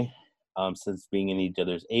Rey. Since being in each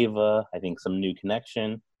other's Eva, I think some new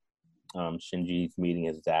connection. Shinji's meeting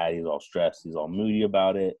his dad. He's all stressed. He's all moody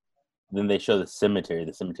about it. Then they show the cemetery.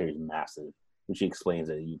 The cemetery is massive, which he explains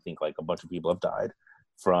that you think like a bunch of people have died.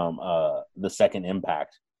 from the second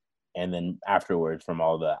impact, and then afterwards from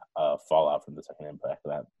all the fallout from the second impact,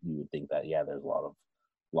 that you would think that there's a lot of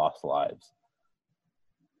lost lives.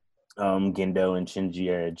 Gendo and Shinji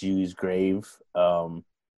are at Jiu's grave.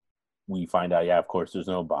 We find out, of course, there's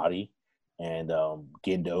no body, and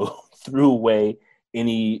Gendo threw away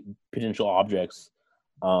any potential objects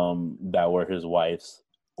that were his wife's,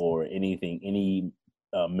 or anything, any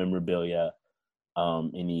memorabilia,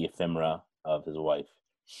 any ephemera of his wife.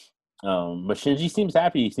 But Shinji seems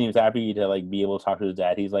happy. He seems happy to like be able to talk to his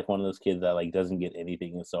dad. He's like one of those kids that like doesn't get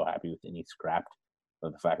anything and is so happy with any scrap.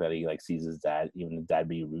 But the fact that he like sees his dad, even his dad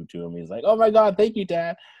be rude to him, he's like, "Oh my god, thank you,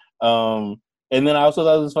 Dad." And then I also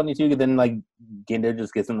thought it was funny too, because then like Gendo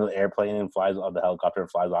just gets into the airplane and flies on the helicopter and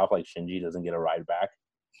flies off. Like Shinji doesn't get a ride back.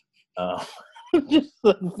 Just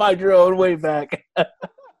like, find your own way back.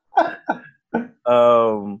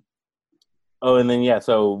 Oh, and then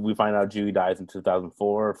so we find out Jiu dies in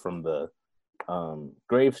 2004 from the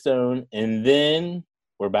gravestone, and then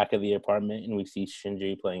we're back at the apartment and we see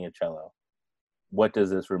Shinji playing a cello. What does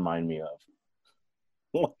this remind me of?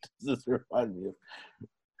 What does this remind me of?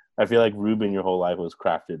 I feel like Ruben, your whole life was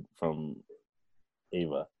crafted from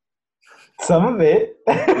Ava. Some of it.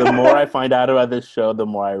 The more I find out about this show, the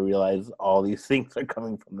more I realize all these things are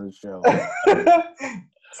coming from this show.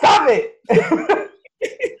 Stop it.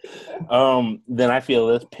 Then I feel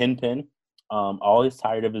this Pin. Always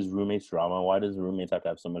tired of his roommate's drama. Why does roommates have to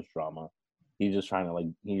have so much drama? He's just trying to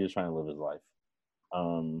live his life.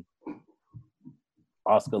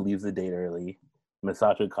 Asuka leaves the date early.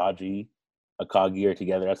 Misato, Akagi are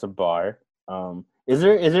together at some bar. Is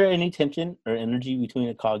there any tension or energy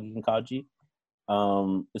between Akagi and Kaji?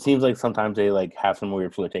 It seems like sometimes they like have some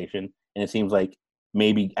weird flirtation, and it seems like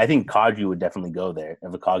I think Kaji would definitely go there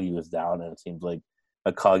if Akagi was down, and it seems like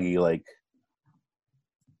Akagi like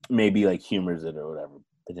maybe like humors it or whatever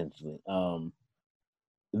potentially.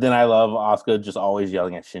 Then I love Asuka just always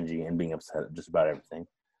yelling at Shinji and being upset just about everything.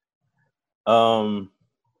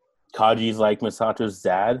 Kaji's like Misato's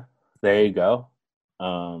dad. There you go.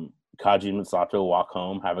 Kaji and Misato walk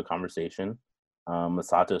home, have a conversation.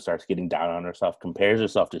 Misato starts getting down on herself, compares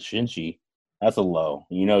herself to Shinji. That's a low.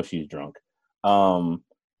 You know she's drunk.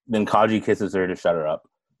 Then Kaji kisses her to shut her up.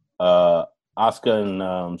 Asuka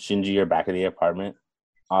and Shinji are back at the apartment.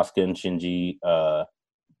 Asuka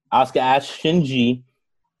asks Shinji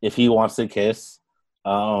if he wants to kiss.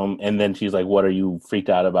 And then she's like, "What, are you freaked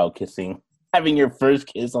out about kissing? Having your first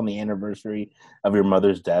kiss on the anniversary of your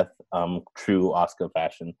mother's death?" True Asuka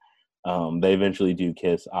fashion. They eventually do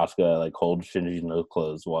kiss. Asuka like holds Shinji's nose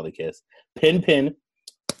closed while they kiss. Pin.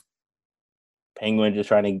 Penguin just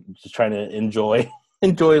trying to enjoy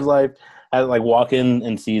his life. As like walk in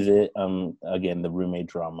and sees it. Again, the roommate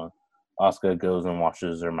drama. Asuka goes and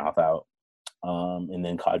washes her mouth out. And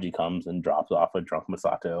then Kaji comes and drops off a drunk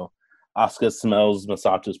Misato. Asuka smells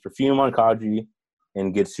Misato's perfume on Kaji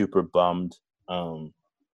and gets super bummed. I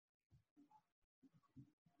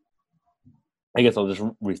guess I'll just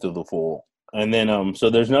read through the full. And then, so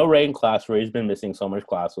there's no Ray in class. Ray's been missing so much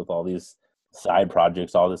class with all these side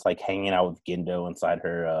projects, all this like hanging out with Gendo inside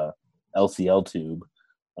her LCL tube,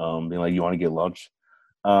 being like, "You want to get lunch?"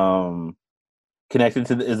 Connected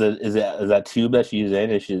to is that tube that she's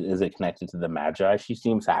in? Is it connected to the Magi? She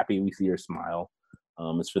seems happy. We see her smile.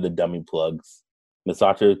 It's for the dummy plugs.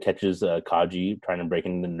 Misato catches Kaji trying to break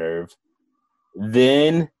into the nerve.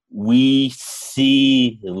 Then we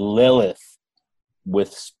see Lilith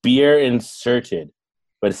with spear inserted,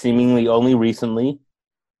 but seemingly only recently.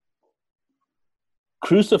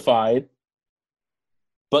 Crucified,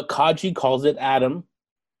 but Kaji calls it Adam,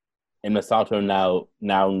 and Misato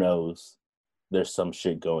now knows there's some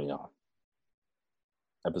shit going on.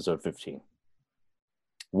 Episode 15.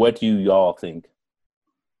 What do y'all think?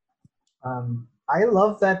 I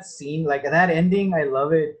love that scene, like that ending. I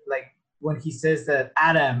love it, like when he says that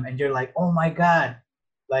Adam, and you're like, oh my god,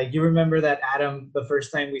 like you remember that Adam the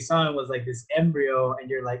first time we saw him was like this embryo, and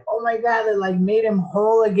you're like, oh my god, it like made him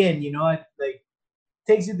whole again, you know? It like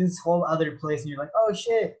takes you to this whole other place, and you're like, oh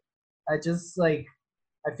shit. I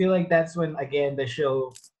feel like that's when again the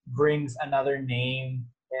show brings another name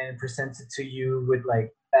and presents it to you with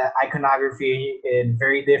like iconography in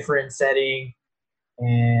very different setting.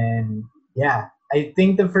 And yeah, I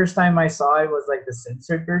think the first time I saw it was like the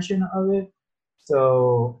censored version of it.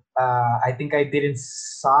 So I think I didn't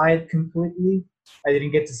saw it completely. I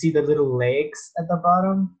didn't get to see the little legs at the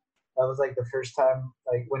bottom. That was like the first time,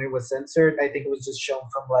 like when it was censored. I think it was just shown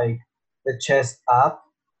from like the chest up.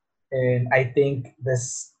 And I think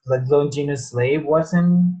this like Longinus slave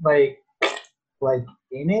wasn't like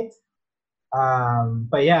in it.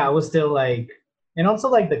 But yeah, I was still like And also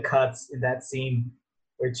like the cuts in that scene,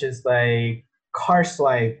 which is like car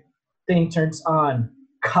swipe, thing turns on,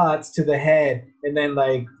 cuts to the head, and then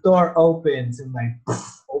like door opens and like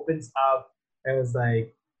opens up, and it was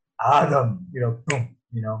like Adam, boom,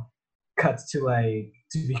 cuts to like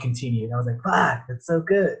to be continued. I was like, fuck, that's so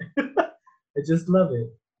good. I just love it.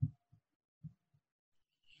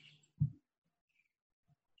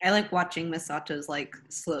 I like watching Misato's like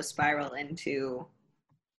slow spiral into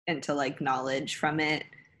like knowledge from it.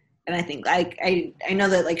 And I think I know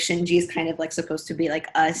that like Shinji is kind of like supposed to be like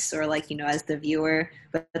us or like, as the viewer,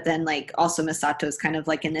 but then like also Misato is kind of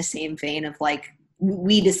like in the same vein of like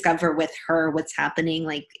we discover with her what's happening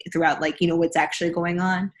like throughout like, what's actually going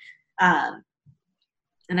on. And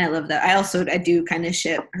I love that. I do kind of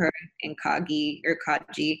ship her and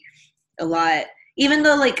Kaji a lot. Even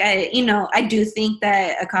though like I do think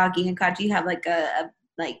that Akagi and Kaji have like a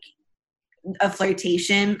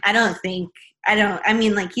flirtation. I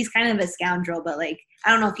mean like he's kind of a scoundrel, but like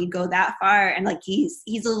I don't know if you go that far, and like he's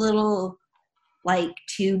a little like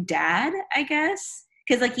too dad, I guess.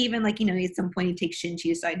 Cause like even like, at some point he takes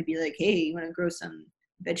Shinji aside to be like, hey, you wanna grow some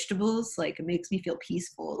vegetables? Like it makes me feel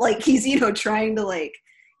peaceful. Like he's, trying to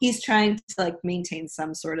like maintain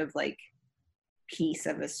some sort of like peace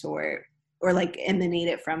of a sort, or like emanate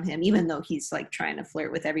it from him, even though he's like trying to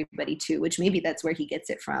flirt with everybody too, which maybe that's where he gets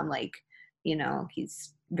it from. Like,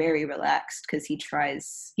 he's very relaxed because he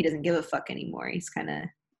doesn't give a fuck anymore.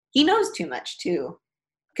 He knows too much too.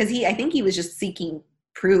 Cause I think he was just seeking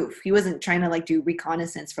proof. He wasn't trying to like do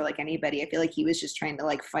reconnaissance for like anybody. I feel like he was just trying to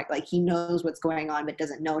like fight. Like he knows what's going on, but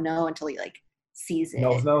doesn't know until he like sees it.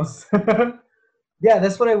 Knows. Yeah,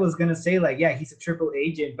 that's what I was gonna say. Like, yeah, he's a triple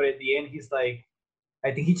agent, but at the end, he's like,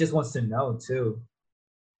 I think he just wants to know too.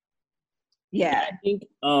 Yeah, I think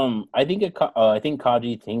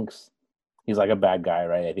Kaji thinks he's like a bad guy,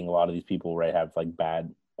 right? I think a lot of these people, right, have like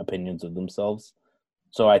bad opinions of themselves.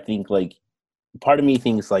 So I think like part of me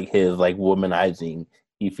thinks like his like womanizing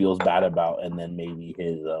he feels bad about, and then maybe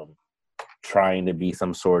his trying to be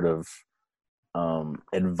some sort of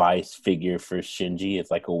advice figure for Shinji.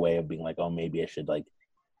 It's like a way of being like, oh, maybe I should like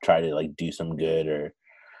try to like do some good or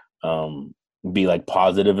be like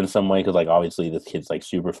positive in some way, because like obviously this kid's like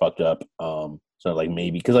super fucked up. So like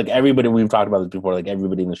maybe because like everybody, we've talked about this before, like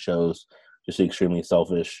everybody in the show's just extremely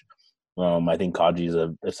selfish. I think Kaji's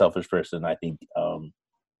a selfish person. I think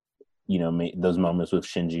those moments with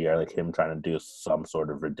Shinji are like him trying to do some sort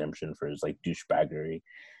of redemption for his like douchebaggery.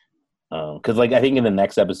 Because like I think in the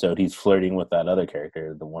next episode he's flirting with that other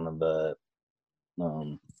character, the one of the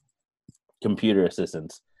computer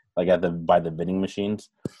assistants, like by the vending machines.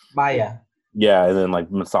 Maya. Yeah, and then like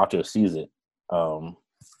Misato sees it.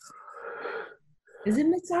 Is it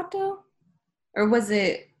Misato? Or was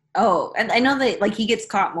it? Oh, and I know that like he gets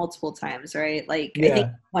caught multiple times, right? Like I think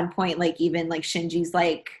at one point, like even like Shinji's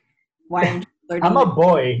like, "Why aren't you flirting?" I'm a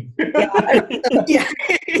boy. Yeah.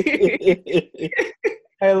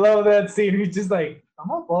 I love that scene. He's just like,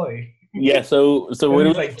 I'm a boy. Yeah. So what do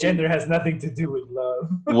we like? Gender has nothing to do with love.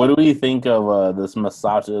 What do we think of this the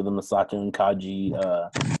Misato and Kaji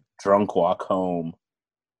drunk walk home,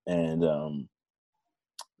 and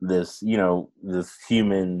this this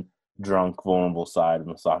human drunk vulnerable side of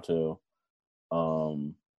Misato?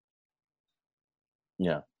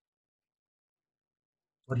 Yeah.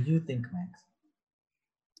 What do you think, Max?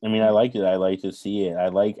 I mean, I like it. I like to see it.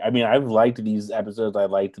 I've liked these episodes. I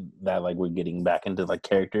liked that like we're getting back into like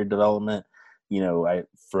character development.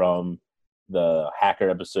 From the hacker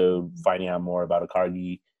episode, finding out more about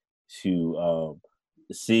Akagi, to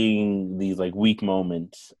seeing these like weak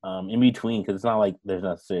moments in between, because it's not like there's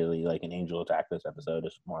necessarily like an angel attack this episode.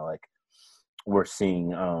 It's more like we're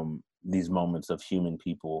seeing these moments of human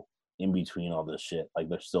people in between all this shit. Like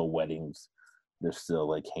there's still weddings, they're still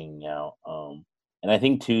like hanging out. And I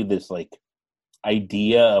think too, this like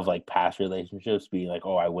idea of like past relationships being like,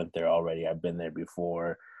 oh, I went there already, I've been there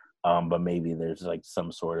before, but maybe there's like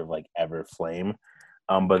some sort of like ever flame.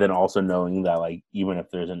 But then also knowing that like even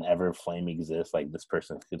if there's an ever flame exists, like this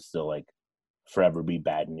person could still like forever be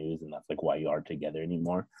bad news, and that's like why you aren't together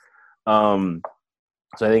anymore. So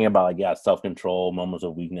I think about like self-control, moments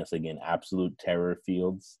of weakness, again, absolute terror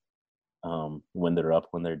fields, when they're up,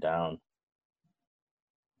 when they're down.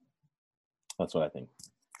 That's what I think.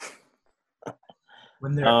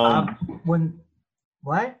 When they're up, when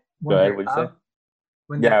what? When go ahead. What'd you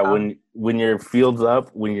say? When your field's up,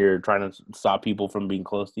 when you're trying to stop people from being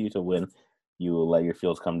close to you, to when you will let your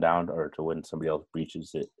fields come down, or to when somebody else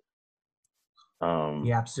breaches it.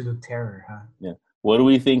 The absolute terror, huh? Yeah. What do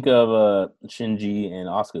we think of Shinji and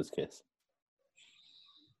Asuka's kiss?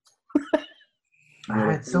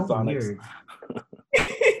 It's so Sonics.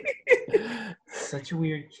 weird. Such a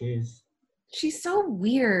weird kiss. She's so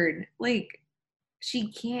weird. Like,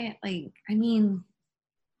 she can't, like, I mean,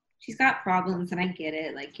 she's got problems, and I get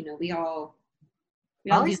it. Like, you know, we all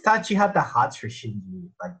I always thought she had the hots for Shinji,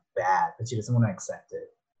 like bad, but she doesn't want to accept it.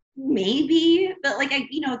 maybe, but like,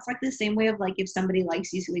 you know, it's like the same way of like if somebody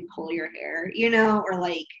likes you to like pull your hair, you know, or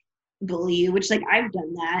like bully you, which like I've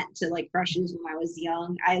done that to like crushes when I was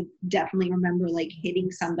young. I definitely remember like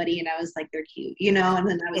hitting somebody and I was like, they're cute, you know, and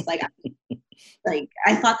then I was like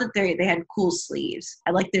I thought that they had cool sleeves.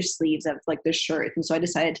 I like their sleeves of like their shirt, and so I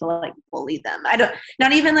decided to like bully them. I don't,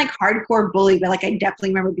 not even like hardcore bully, but like I definitely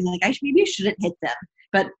remember being like, maybe I shouldn't hit them,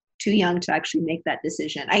 but too young to actually make that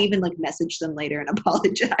decision. I even like messaged them later and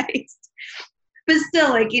apologized. But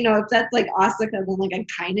still, like, you know, if that's like Asuka, then like I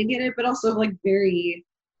kind of get it, but also like very,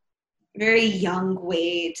 very young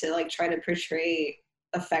way to like try to portray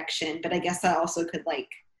affection. But I guess that also could like,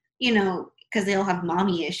 you know, because they'll have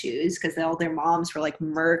mommy issues because all their moms were like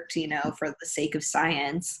murked, you know, for the sake of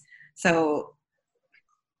science. So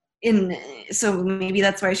maybe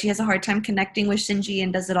that's why she has a hard time connecting with Shinji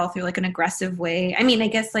and does it all through like an aggressive way. I mean, I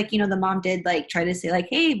guess like, you know, the mom did like try to say like,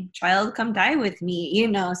 hey, child, come die with me, you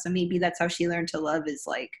know, so maybe that's how she learned to love, is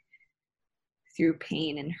like through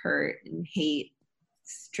pain and hurt and hate,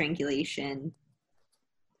 strangulation,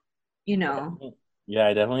 you know. Yeah,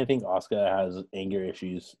 I definitely think Asuka has anger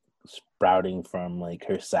issues sprouting from like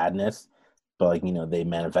her sadness, but like, you know, they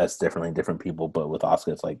manifest differently in different people. But with Asuka,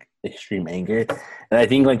 it's like extreme anger, and I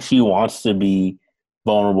think like she wants to be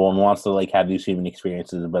vulnerable and wants to like have these human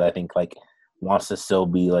experiences, but I think like wants to still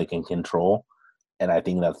be like in control. And I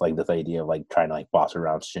think that's like this idea of like trying to like boss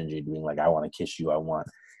around Shinji, being like, I want to kiss you, I want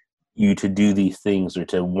you to do these things or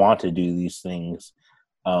to want to do these things,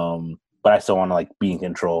 but I still want to like be in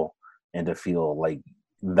control and to feel like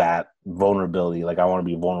that vulnerability. Like I want to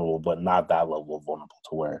be vulnerable, but not that level of vulnerable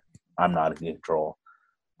to where I'm not in control,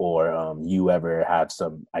 or you ever have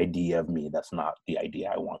some idea of me that's not the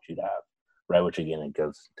idea I want you to have, right? Which again, it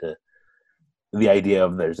goes to the idea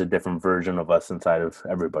of there's a different version of us inside of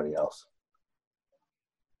everybody else.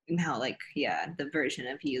 And how like, yeah, the version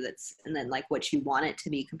of you that's, and then like what you want it to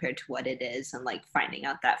be compared to what it is, and like finding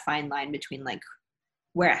out that fine line between like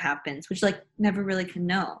where it happens, which like never really can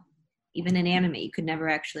know. Even in anime, you could never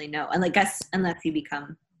actually know, and like guess unless you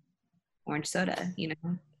become orange soda, you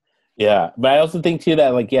know. Yeah, but I also think too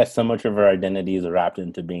that like, yes, so much of her identity is wrapped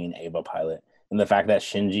into being an Eva pilot, and the fact that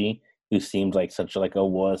Shinji, who seems like such like a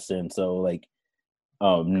wuss and so like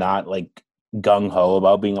not like gung ho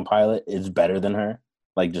about being a pilot, is better than her,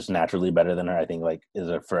 like just naturally better than her, I think like is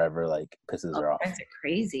a forever like pisses her off. That's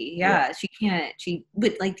crazy. Yeah, she can't.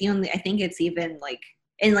 But like the only, I think it's even like,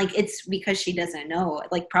 and like it's because she doesn't know,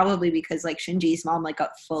 like probably because like Shinji's mom like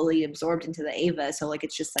got fully absorbed into the Eva, so like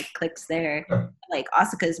it's just like clicks there. Like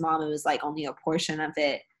Asuka's mom, it was like only a portion of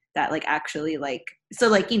it that like actually like, so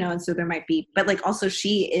like, you know, and so there might be, but like also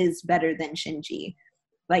she is better than Shinji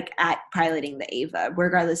like at piloting the Eva,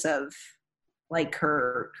 regardless of like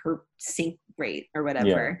her sync rate or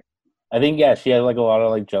whatever. Yeah. I think she had like a lot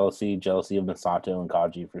of like jealousy of Misato and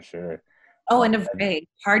Kaji for sure. Oh, and of Rei,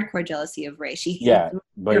 hardcore jealousy of Rei. Super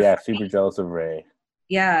jealous of Rei.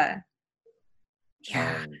 Yeah.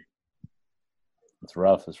 It's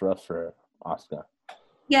rough. It's rough for Asuka.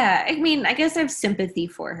 Yeah, I mean, I guess I have sympathy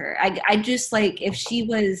for her. I just like, if she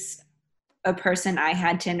was a person I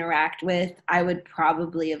had to interact with, I would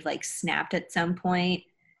probably have like snapped at some point,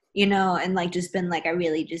 you know, and like just been like, I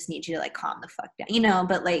really just need you to like calm the fuck down, you know,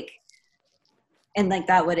 but like, and like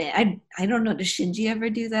that wouldn't, I don't know, does Shinji ever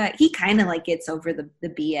do that? He kind of like gets over the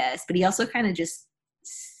BS, but he also kind of just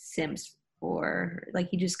sims for her. Like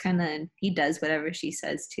he just kind of, he does whatever she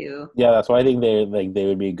says too. Yeah, that's why I think they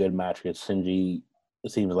would be a good match, because Shinji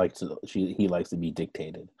seems like he likes to be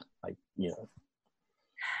dictated, like, you know.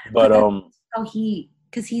 But how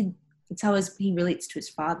it's how he relates to his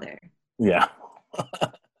father. Yeah.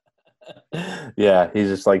 Yeah, he's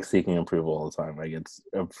just like seeking approval all the time. Like it's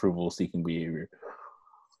approval seeking behavior.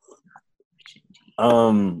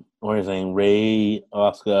 What are you saying? Rei,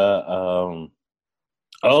 Asuka.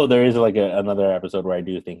 Oh, there is like another episode where I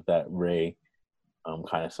do think that Rei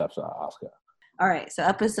kind of steps on Asuka. All right, so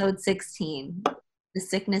episode 16, The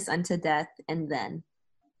Sickness Unto Death, and Then.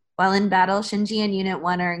 While in battle, Shinji and Unit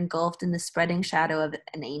 1 are engulfed in the spreading shadow of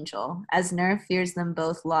an angel. As Nerve fears them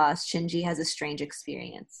both lost, Shinji has a strange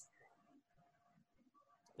experience.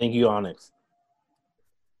 Thank you, Onyx.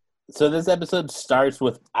 So this episode starts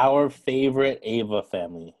with our favorite Eva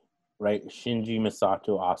family, right? Shinji,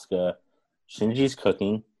 Misato, Asuka. Shinji's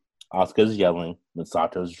cooking. Asuka's yelling.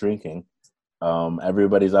 Misato's drinking.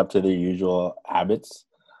 Everybody's up to their usual habits.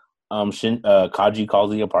 Kaji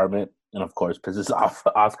calls the apartment and of course pisses off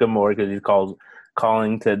Asuka more because he's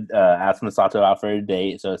calling to ask Misato out for a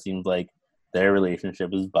date. So it seems like their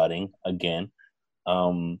relationship is budding again.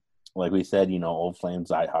 Like we said, old flames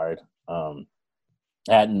die hard.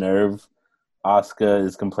 At Nerve, Asuka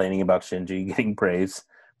is complaining about Shinji getting praise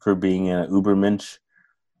for being an Ubermensch.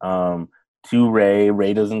 To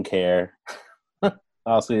Ray doesn't care.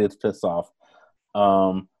 Asuka gets pissed off.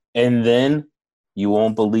 And then, you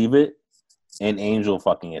won't believe it, an angel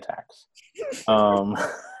fucking attacks.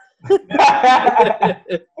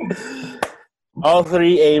 All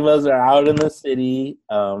three Avas are out in the city.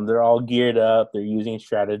 They're all geared up. They're using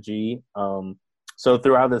strategy. So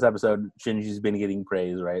throughout this episode, Shinji's been getting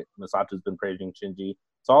praise, right? Misato's been praising Shinji.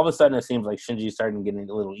 So all of a sudden, it seems like Shinji's starting getting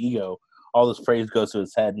a little ego. All this praise goes to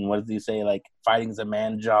his head. And what does he say? Like, fighting's a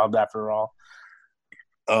man job after all.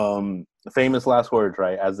 Famous last words,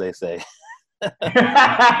 right? As they say.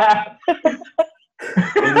 And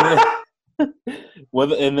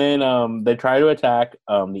then they try to attack.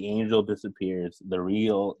 The angel disappears. The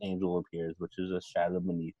real angel appears, which is a shadow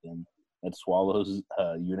beneath him. It swallows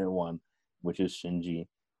Unit 1, which is Shinji,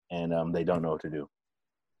 and they don't know what to do.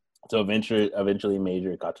 So eventually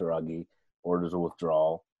Major Kataragi orders a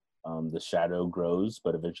withdrawal. The shadow grows,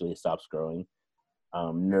 but eventually it stops growing.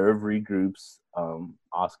 Nerve regroups.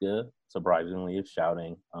 Asuka, surprisingly, is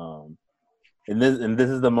shouting. And this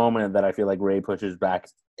is the moment that I feel like Ray pushes back,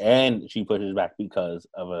 and she pushes back because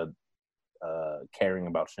of a caring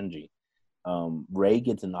about Shinji. Ray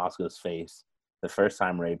gets in Asuka's face the first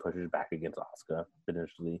time Ray pushes back against Asuka,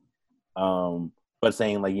 potentially. But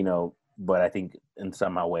saying but I think in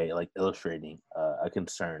somehow way illustrating a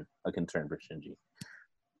concern for Shinji.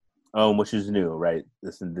 Which is new, right?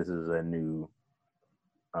 This is a new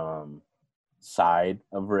side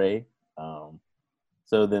of Ray.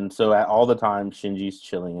 So at all the time, Shinji's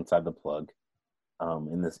chilling inside the plug,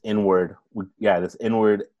 in this inward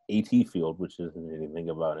AT field, which isn't anything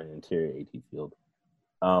about an interior AT field.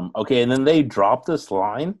 Okay, and then they drop this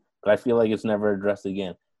line, but I feel like it's never addressed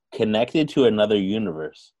again. Connected to another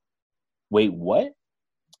universe. Wait, what?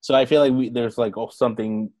 So I feel like there's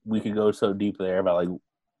something we could go so deep there about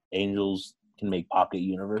angels can make pocket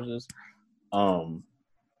universes. Shinji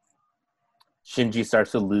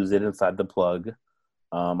starts to lose it inside the plug.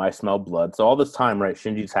 I smell blood. So all this time, right,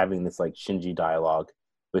 Shinji's having this Shinji dialogue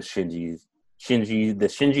with Shinji. The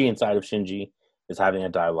Shinji inside of Shinji is having a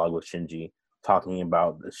dialogue with Shinji, talking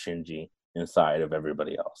about the Shinji inside of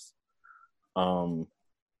everybody else. And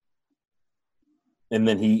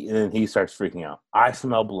then he starts freaking out. I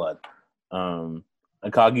smell blood.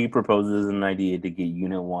 Akagi proposes an idea to get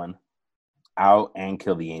Unit 1 out and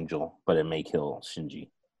kill the angel, but it may kill Shinji.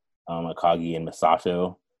 Akagi and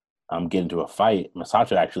Misato get into a fight.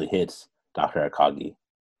 Misato actually hits Dr. Akagi,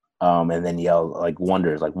 and then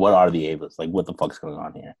wonders what are the Avas? What the fuck's going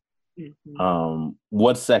on here? Mm-hmm.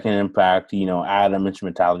 What's Second Impact? Adam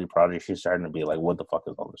Instrumentality Project. She's starting to be what the fuck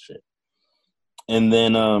is all this shit? And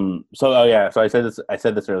then so I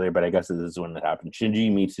said this earlier, but I guess this is when it happened. Shinji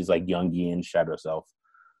meets his Jungian shadow self.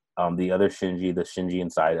 The other Shinji, the Shinji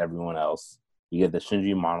inside everyone else. You get the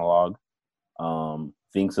Shinji monologue.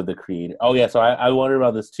 Thinks of the creator. Oh yeah, so I wonder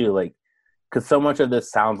about this too, because so much of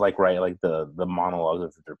this sounds the monologue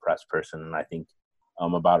of the depressed person, and I think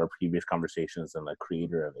about our previous conversations and the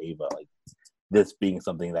creator of Ava, this being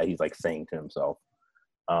something that he's saying to himself.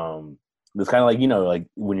 This kind of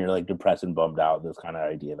when you're depressed and bummed out, this kind of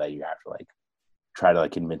idea that you have to try to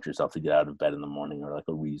convince yourself to get out of bed in the morning, or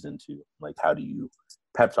a reason to how do you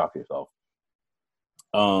pep talk yourself.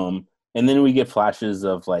 And then we get flashes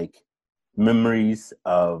of memories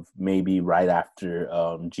of maybe right after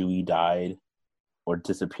Jui died or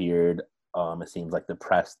disappeared. It seems the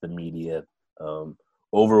press, the media,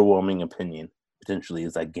 overwhelming opinion potentially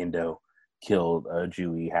is Gendo killed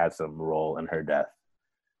Jui, had some role in her death.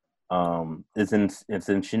 It's in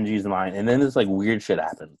Shinji's mind, and then this weird shit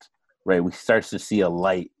happens. Right, we start to see a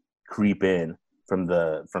light creep in from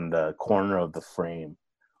the corner of the frame,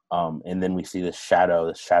 and then we see the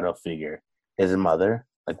shadow figure. His mother.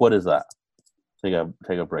 What is that? Take a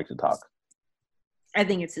break to talk. I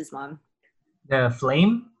think it's his mom. The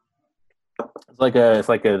flame? It's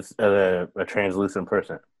like a translucent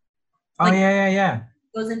person. Oh yeah.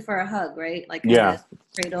 Goes in for a hug, right? Yeah.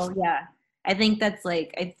 Cradle. Yeah. I think that's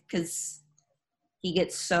because he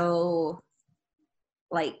gets so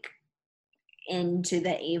into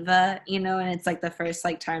the Ava, and it's the first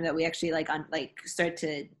time that we actually start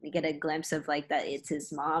to get a glimpse of that it's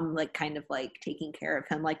his mom kind of taking care of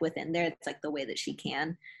him within there. It's the way that she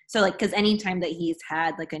can. So because anytime that he's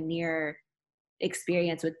had a near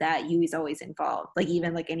experience with that, Yui's always involved. Like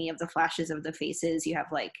even like any of the flashes of the faces, you have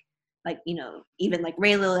like you know, even like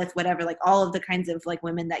Ray Lilith, whatever, like all of the kinds of like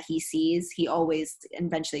women that he sees, he always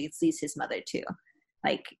eventually sees his mother too.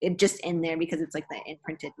 Like it just in there because it's like the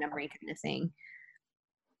imprinted memory kind of thing.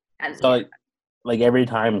 And So like every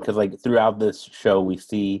time, because like throughout this show we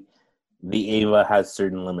see the Eva has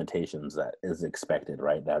certain limitations that is expected,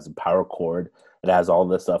 right? It has a power cord, it has all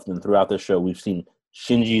this stuff. And throughout the show we've seen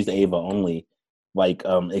Shinji's Eva only like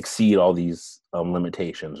exceed all these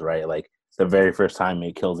limitations, right? Like the very first time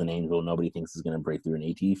it kills an angel, nobody thinks it's going to break through an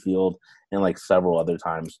AT field. And like several other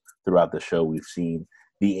times throughout the show, we've seen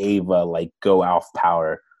the Eva like go off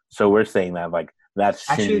power. So we're saying that like that's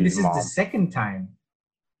Actually, Shinji's this mom. is the second time.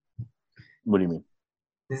 What do you mean?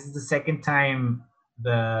 This is the second time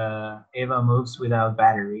the Eva moves without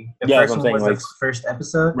battery. The Yeah, first that's what one I'm was saying, the first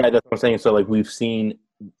episode. Right, that's what I'm saying. So like we've seen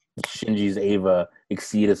Shinji's Eva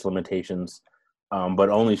exceed its limitations, but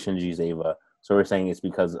only Shinji's Eva. So we're saying it's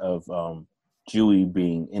because of Jui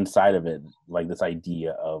being inside of it, like this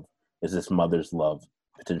idea of is this mother's love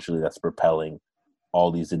potentially that's propelling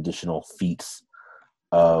all these additional feats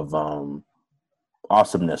of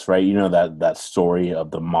awesomeness, right? You know that story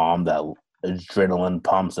of the mom that adrenaline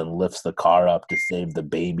pumps and lifts the car up to save the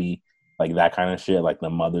baby, like that kind of shit. Like the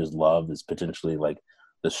mother's love is potentially like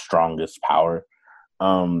the strongest power.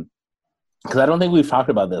 Because I don't think we've talked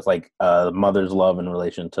about this, like mother's love in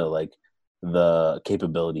relation to like the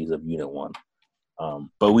capabilities of Unit 1.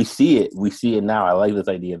 But we see it now. I like this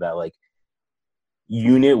idea that like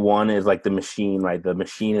Unit 1 is like the machine, right? The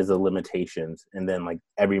machine is the limitations, and then like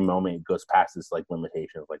every moment it goes past its like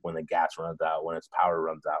limitations. Like when the gas runs out, when its power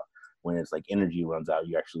runs out, when its like energy runs out,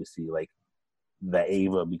 you actually see like the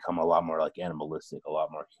Eva become a lot more like animalistic, a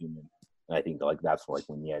lot more human. And I think like that's like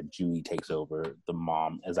when Jui takes over, the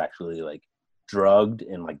mom is actually like drugged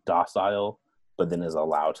and like docile, but then is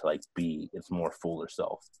allowed to like be its more fuller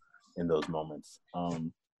self in those moments.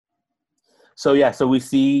 So we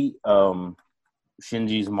see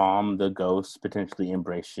Shinji's mom, the ghost, potentially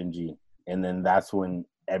embrace Shinji, and then that's when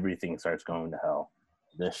everything starts going to hell.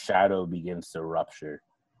 The shadow begins to rupture,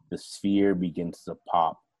 the sphere begins to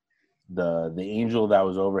pop. The angel that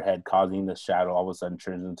was overhead causing the shadow all of a sudden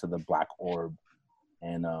turns into the black orb,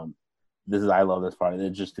 and I love this part.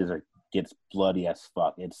 It just gets bloody as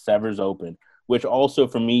fuck. It severs open, which also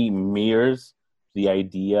for me mirrors the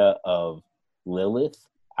idea of Lilith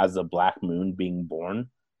as a black moon being born.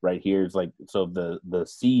 Right here is like, so the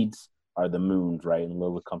seeds are the moons, right? And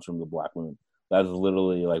Lilith comes from the black moon. That's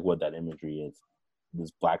literally like what that imagery is. This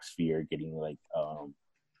black sphere getting like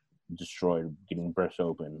destroyed, getting burst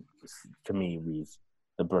open, to me reads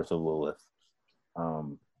the birth of Lilith.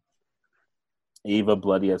 Eva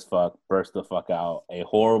bloody as fuck, burst the fuck out. A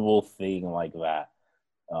horrible thing like that.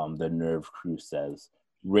 The Nerve crew says,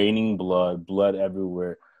 raining blood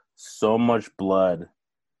everywhere, so much blood,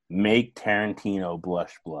 make Tarantino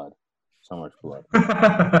blush blood. So much blood.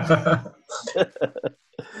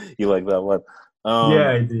 You like that one?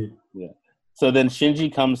 Yeah, I did. Yeah. So then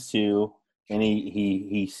Shinji comes to, and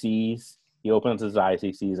he opens his eyes,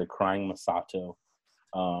 he sees a crying Masato.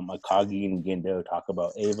 Akagi and Gendo talk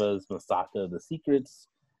about Eva's, Masato, the secrets.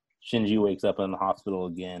 Shinji wakes up in the hospital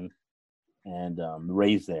again, and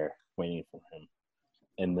Rei's there waiting for him.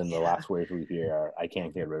 And then the last words we hear are, I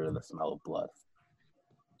can't get rid of the smell of blood.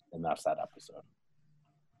 And that's that episode.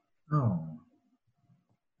 Oh.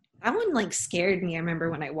 That one like scared me. I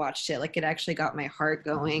remember when I watched it, like it actually got my heart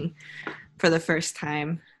going for the first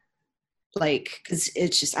time. Like, cause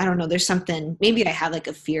it's just, I don't know, there's something, maybe I have like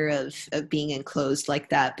a fear of being enclosed like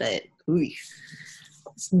that, but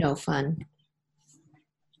it's no fun.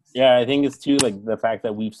 Yeah, I think it's too like the fact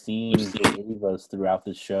that we've seen the Evas throughout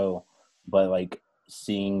the show, but like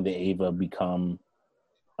seeing the Eva become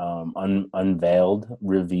unveiled,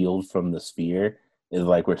 revealed from the sphere is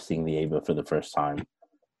like we're seeing the Eva for the first time.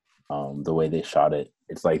 The way they shot it,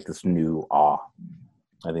 it's like this new awe.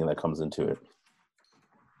 I think that comes into it.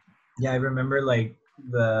 Yeah, I remember like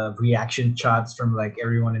the reaction shots from like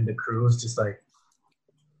everyone in the crew was just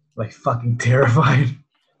like fucking terrified.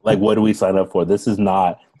 Like, what do we sign up for? This was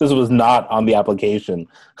not on the application.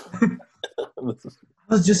 I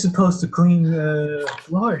was just supposed to clean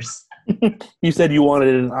floors. You said you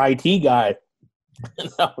wanted an IT guy.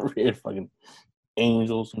 Now we're fucking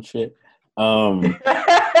angels and shit.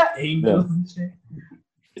 Angels and shit.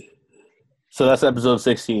 So that's episode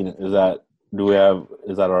 16. Is that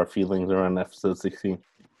our feelings around episode 16?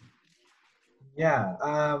 Yeah.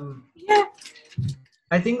 Yeah.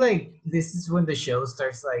 I think like this is when the show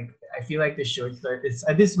starts, like I feel like the show starts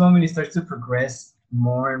at this moment it starts to progress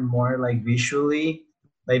more and more like visually.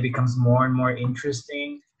 like becomes more and more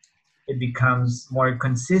interesting. It becomes more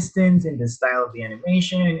consistent in the style of the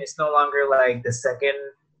animation. It's no longer like the second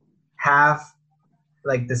half,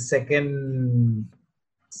 like the second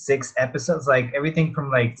 6 episodes, like everything from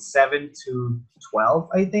like 7 to 12,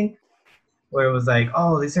 I think, where it was like,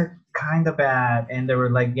 oh, these are kind of bad, and there were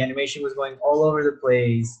like the animation was going all over the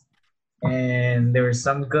place, and there was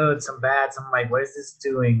some good, some bad, some like, what is this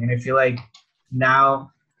doing? And I feel like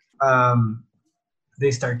now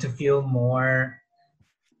they start to feel more.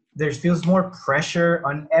 There feels more pressure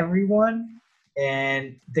on everyone,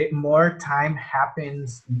 and more time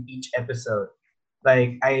happens in each episode.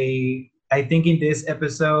 Like I think in this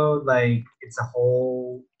episode, like it's a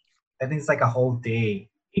whole. I think it's like a whole day,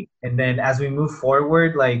 and then as we move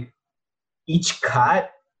forward, like each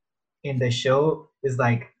cut in the show is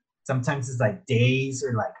like sometimes it's like days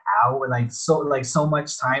or like hour, like so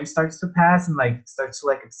much time starts to pass and like starts to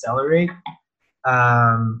like accelerate.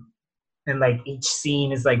 And like each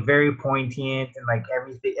scene is like very poignant, and like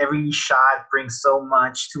every shot brings so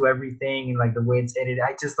much to everything, and like the way it's edited,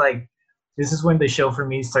 I just like, this is when the show for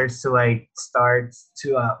me starts to like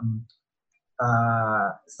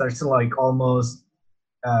almost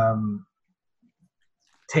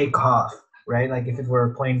take off, right? Like if it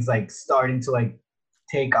were planes like starting to like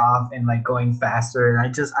take off and like going faster. And I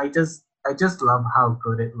just love how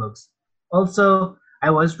good it looks. Also,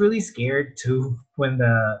 I was really scared too when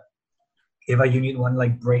the Eva Unit 1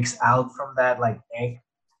 like breaks out from that like egg,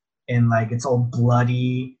 and like it's all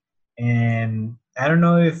bloody, and I don't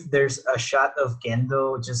know if there's a shot of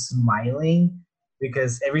Gendo just smiling,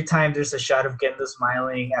 because every time there's a shot of Gendo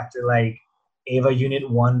smiling after like Eva Unit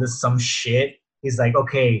 1 does some shit, he's like,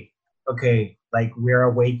 okay, like we're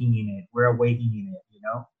awakening it, you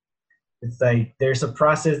know? It's like there's a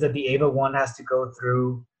process that the Eva 1 has to go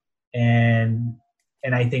through, and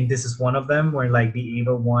I think this is one of them where like the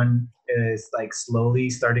Eva 1 is like slowly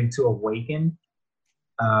starting to awaken.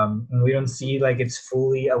 And we don't see like its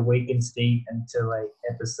fully awakened state until like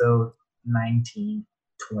episode 19,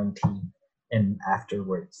 20, and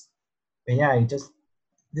afterwards. But yeah, this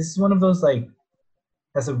is one of those like,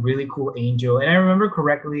 that's a really cool angel. And I remember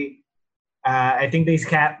correctly, I think they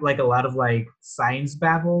kept like a lot of like science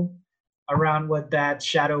babble around what that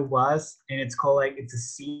shadow was, and it's called like,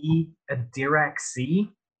 it's a Dirac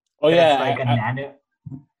C. Oh yeah, like a nano.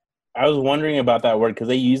 I was wondering about that word because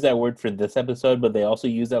they use that word for this episode, but they also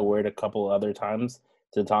use that word a couple other times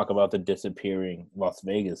to talk about the disappearing Las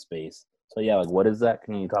Vegas space. So yeah, like what is that?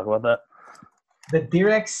 Can you talk about that? The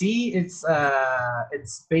Dirac C, it's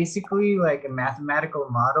basically like a mathematical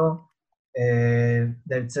model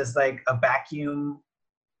that says like a vacuum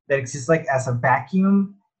that exists like as a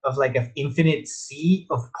vacuum of like an infinite sea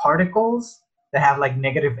of particles that have like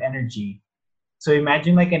negative energy. So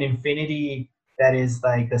imagine like an infinity that is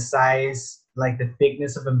like the size, like the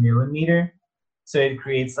thickness of a millimeter. So it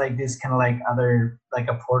creates like this kind of like other, like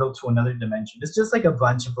a portal to another dimension. It's just like a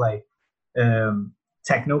bunch of like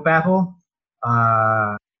techno babble.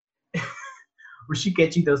 We should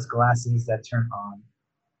get you those glasses that turn on,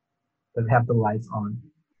 that have the lights on.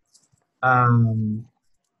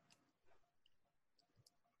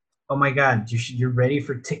 Oh my God, you're ready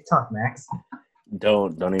for TikTok, Max?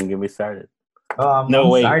 Don't even get me started. No,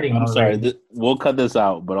 wait. I'm already. Sorry. We'll cut this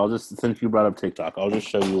out, but I'll just, since you brought up TikTok, I'll just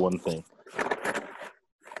show you one thing.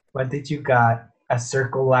 What did you got? A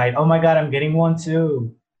circle light. Oh my God, I'm getting one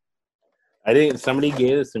too. Somebody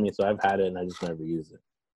gave this to me, so I've had it and I just never use it.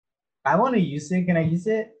 I want to use it. Can I use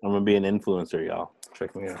it? I'm gonna be an influencer, y'all.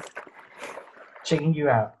 Check me out. Checking you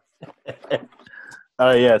out.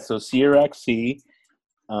 Yeah. So Dirac C,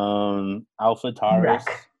 Alpha Taurus,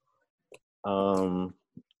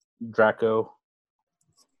 Draco.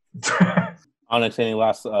 Onyx, any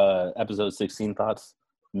last episode 16 thoughts?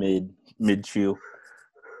 Mid chew.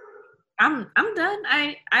 I'm done.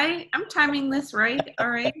 I'm timing this right. All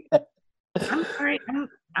right. I'm sorry.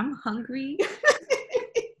 I'm hungry.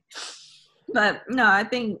 But no, I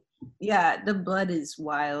think the blood is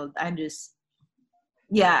wild. I think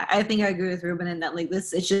I agree with Ruben in that like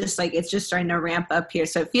this, it's just starting to ramp up here.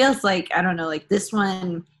 So it feels like, I don't know, like this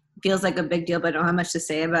one feels like a big deal, but I don't have much to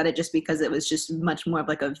say about it just because it was just much more of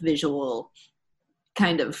like a visual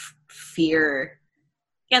kind of fear.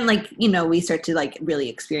 And like, we start to like really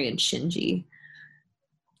experience Shinji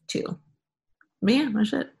too. But yeah,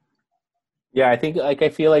 that's it. Yeah, I think like I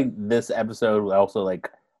feel like this episode also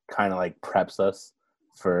like kind of like preps us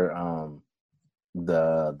for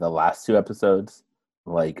the last two episodes,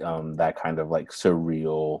 like that kind of like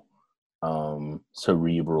surreal,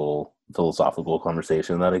 cerebral philosophical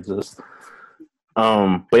conversation that exists.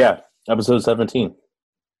 But yeah, episode 17.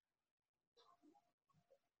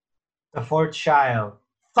 The fourth child.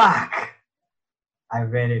 Fuck! I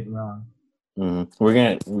read it wrong. We're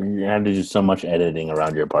gonna have to do so much editing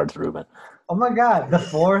around your parts, Ruben. Oh my god, the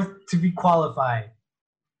fourth to be qualified.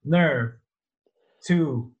 Nerve.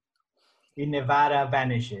 2. The Nevada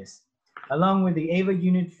vanishes. Along with the Ava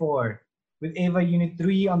Unit 4. With Ava Unit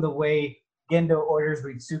 3 on the way, Gendo orders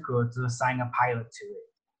Ritsuko to assign a pilot to it.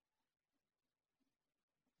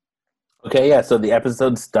 Okay, yeah. So the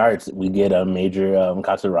episode starts. We get a Major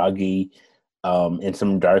Katsuragi in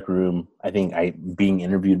some dark room. I think being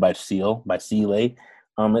interviewed by Seal. It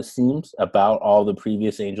seems, about all the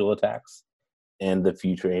previous angel attacks and the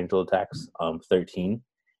future angel attacks, 13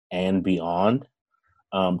 and beyond.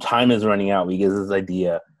 Time is running out. We get this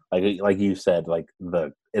idea, like you said, like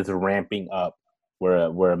it's ramping up.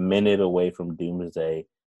 We're a minute away from Doomsday.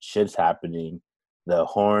 Shit's happening. The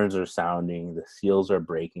horns are sounding. The seals are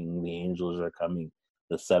breaking. The angels are coming.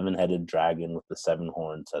 The 7-headed dragon with the 7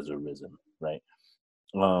 horns has arisen. Right.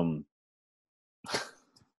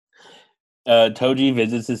 Toji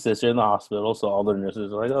visits his sister in the hospital, so all the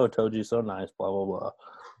nurses are like, "Oh, Toji's so nice." Blah blah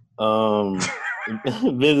blah.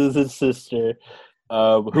 Visits his sister,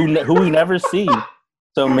 who we never see.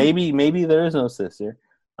 So maybe there is no sister.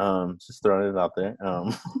 Just throwing it out there.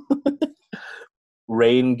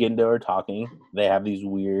 Ray and Gendo are talking. They have these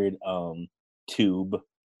weird tube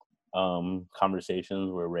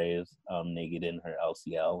conversations where Ray is naked in her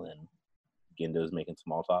LCL and Gendo is making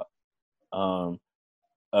small talk.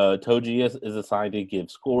 Toji is assigned to give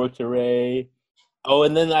schoolwork to Ray. Oh,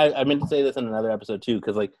 and then I meant to say this in another episode too,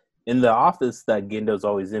 because like in the office that Gendo's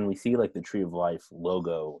always in, we see like the Tree of Life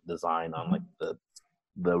logo design on like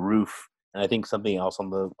the roof, and I think something else on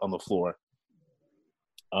the floor.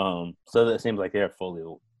 So that seems like they're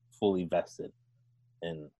fully vested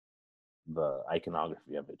in the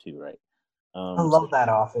iconography of it too, right? I love that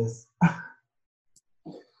office.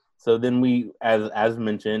 So then we, as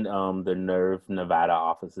mentioned, the Nerve Nevada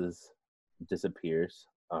offices disappears,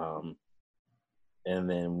 and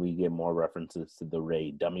then we get more references to the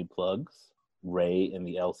Ray dummy plugs, Ray in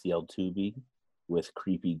the LCL tubing with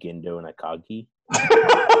creepy Gendo and Akagi.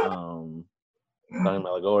 Talking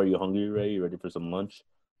about like, "Oh, are you hungry, Ray? You ready for some lunch?"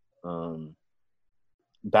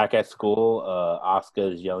 Back at school,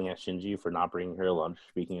 Asuka is yelling at Shinji for not bringing her lunch.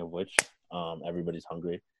 Speaking of which, everybody's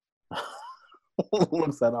hungry.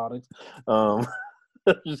 Looks at Onyx.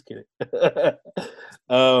 Just kidding.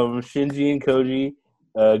 Shinji and Koji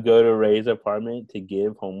go to Ray's apartment to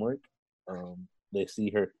give homework. They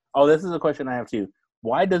see her. Oh, this is a question I have too.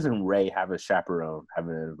 Why doesn't Ray have a chaperone, have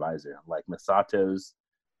an advisor? Like Misato's,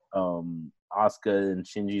 Asuka and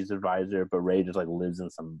Shinji's advisor, but Ray just like lives in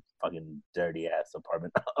some fucking dirty ass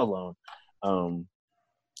apartment alone.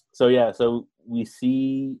 So yeah, so we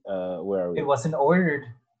see where are we? It wasn't ordered.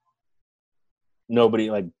 Nobody,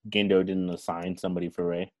 like Gendo didn't assign somebody for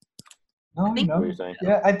Ray. No. What you're saying?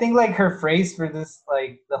 Yeah, I think like her phrase for this,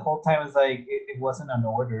 like the whole time was like it wasn't an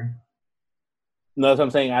order. No, that's what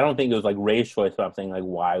I'm saying. I don't think it was like Ray's choice, but I'm saying like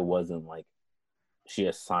why wasn't like she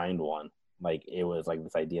assigned one? Like it was like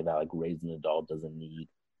this idea that like raising an adult doesn't need.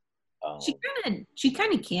 She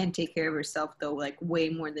kind of can take care of herself though, like way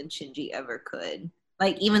more than Shinji ever could.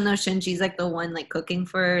 Like even though Shinji's like the one like cooking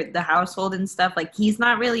for the household and stuff, like he's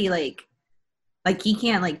not really like he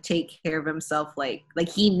can't like take care of himself. Like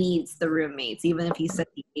he needs the roommates, even if he said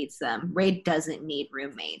he hates them. Ray doesn't need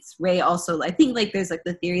roommates. Ray also, I think like there's like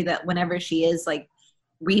the theory that whenever she is like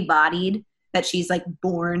rebodied, that she's like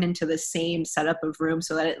born into the same setup of room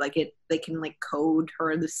so that they can like code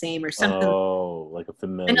her the same or something. Oh, like a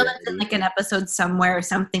familiar. I know that's in like an episode somewhere or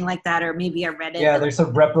something like that, or maybe I read it. Yeah, there's a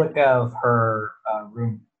replica of her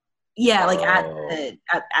room. Yeah, like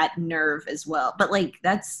at Nerve as well. But like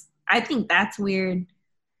I think that's weird.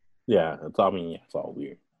 Yeah, it's all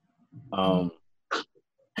weird.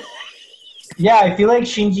 Yeah, I feel like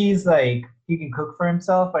Shinji's like he can cook for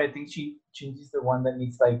himself, but I think Shinji's the one that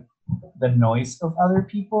needs like the noise of other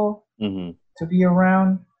people to be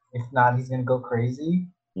around. If not, he's gonna go crazy.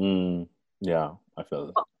 Yeah, I feel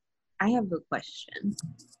it. I have a question.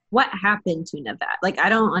 What happened to Nevada? Like, I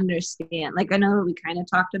don't understand. Like, I know we kind of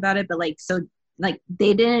talked about it, but like, so like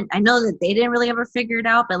they didn't. I know that they didn't really ever figure it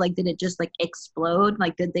out, but like, did it just like explode?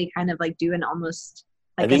 Like, did they kind of like do an almost?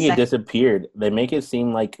 Like I think it disappeared. They make it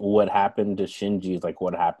seem like what happened to Shinji is like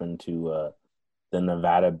what happened to the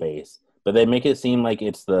Nevada base, but they make it seem like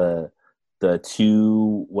it's the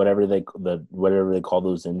two whatever they call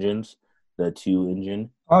those engines, the 2 engine.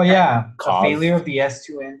 Oh yeah, the failure of the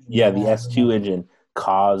S2 engine. Yeah, the S2 engine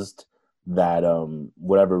caused that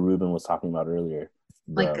whatever Ruben was talking about earlier.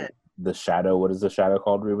 The shadow. What is the shadow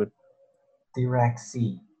called, Ruben? T-Rex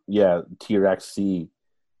C. Yeah, T-Rex C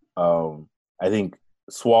I think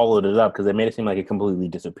swallowed it up because it made it seem like it completely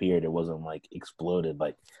disappeared. It wasn't like exploded,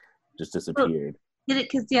 like just disappeared. Did it?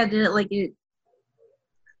 Because did it like it?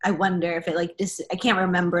 I wonder if it like I can't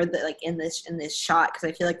remember that like in this shot because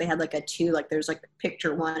I feel like they had like a two, like there's like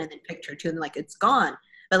picture one and then picture two and then like it's gone.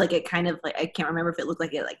 But like it kind of like I can't remember if it looked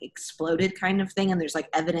like it like exploded kind of thing and there's like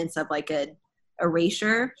evidence of like a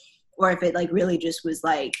erasure or if it like really just was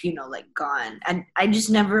like, you know, like gone. And I just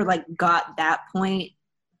never like got that point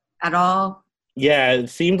at all. Yeah, it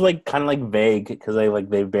seemed like kind of like vague because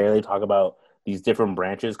they barely talk about these different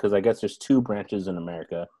branches because I guess there's two branches in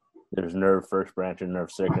America. There's Nerve First Branch and Nerve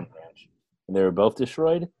Second Branch. And they were both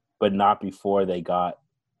destroyed, but not before they got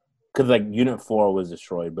because like Unit 4 was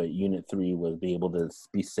destroyed, but Unit 3 was be able to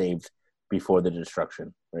be saved before the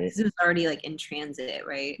destruction, right? It was already like in transit,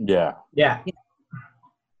 right? Yeah.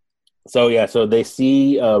 So they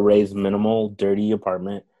see Ray's minimal, dirty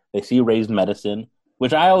apartment. They see Ray's medicine,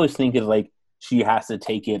 which I always think is like she has to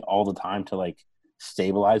take it all the time to like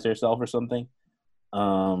stabilize herself or something.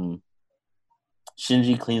 Shinji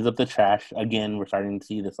cleans up the trash. Again, we're starting to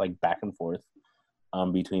see this like back and forth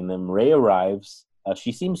between them. Ray arrives.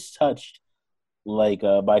 She seems touched like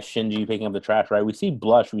by Shinji picking up the trash, right? We see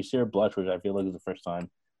blush. We see her blush, which I feel like is the first time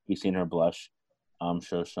we've seen her blush.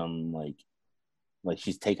 Show some like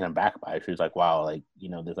she's taken aback by it. She's like, wow, like, you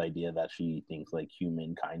know, this idea that she thinks like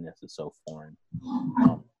human kindness is so foreign,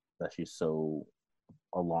 that she's so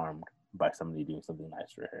alarmed by somebody doing something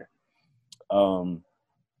nice for her.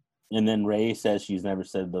 And then Ray says she's never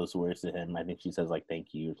said those words to him. I think she says like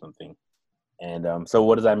thank you or something. And so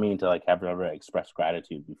what does that mean to like have ever expressed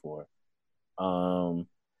gratitude before?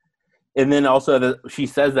 And then also she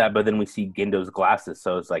says that, but then we see Gendo's glasses.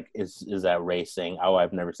 So it's like, is that Ray saying, oh,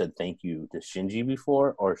 I've never said thank you to Shinji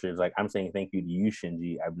before? Or she's like, I'm saying thank you to you,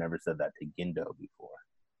 Shinji. I've never said that to Gendo before.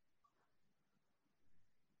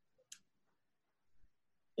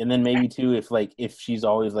 And then maybe too, if she's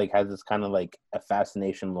always like has this kind of like a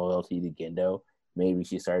fascination, loyalty to Gendo, maybe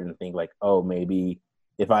she's starting to think like, oh, maybe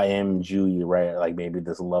if I am Jui, right, like maybe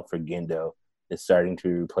this love for Gendo is starting to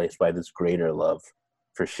be replaced by this greater love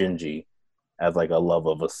for Shinji as like a love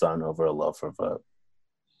of a son over a love of a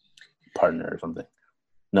partner or something.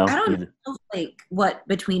 No, I don't know like what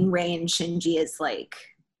between Ray and Shinji is like.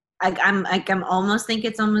 I'm almost think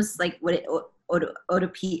it's almost like what it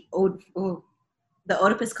the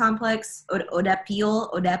Oedipus complex,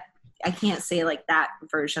 Oedipal, I can't say like that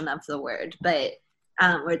version of the word, but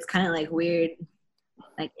where it's kind of like weird,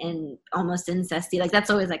 like in almost incesty. Like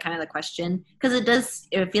that's always like kind of the question because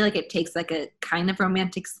I feel like it takes like a kind of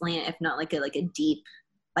romantic slant, if not like a deep,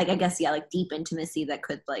 like I guess like deep intimacy that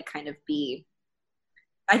could like kind of be.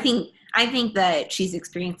 I think that she's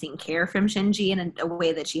experiencing care from Shinji in a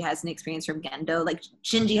way that she hasn't experienced from Gendo. Like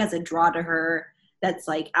Shinji has a draw to her that's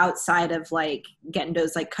like outside of like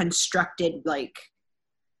Gendo's like constructed like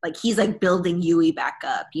he's like building Yui back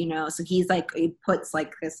up, you know? So he puts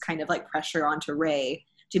like this kind of like pressure onto Ray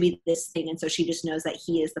to be this thing. And so she just knows that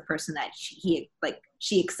he is the person that she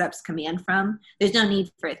accepts command from. There's no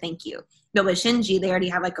need for a thank you. No, with Shinji, they already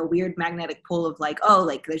have like a weird magnetic pull of like, oh,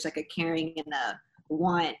 like there's like a caring and a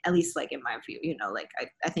want, at least like in my view, you know, like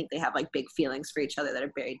I think they have like big feelings for each other that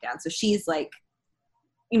are buried down. So she's like,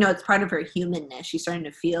 you know, it's part of her humanness. She's starting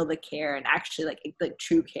to feel the care and actually like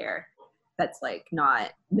true care that's like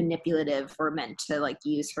not manipulative or meant to like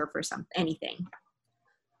use her for anything.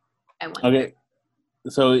 I wonder. Okay.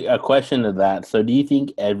 So a question to that. So do you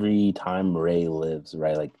think every time Ray lives,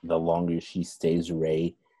 right, like the longer she stays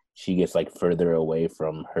Ray, she gets like further away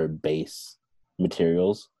from her base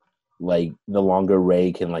materials? Like the longer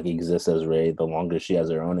Ray can like exist as Ray, the longer she has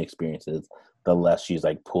her own experiences, the less she's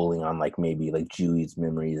like pulling on like maybe like Jui's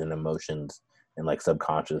memories and emotions and like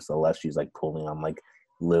subconscious, the less she's like pulling on like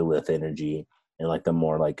Lilith energy. And like the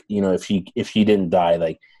more like, you know, if she didn't die,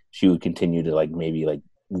 like she would continue to like maybe like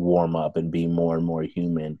warm up and be more and more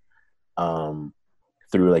human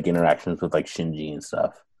through like interactions with like Shinji and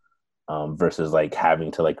stuff, versus like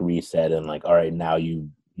having to like reset and like, all right, now you've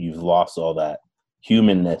lost all that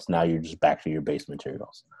humanness, now you're just back to your base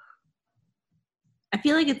materials. I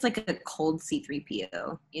feel like it's like a cold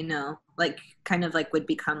C-3PO, you know, like kind of like would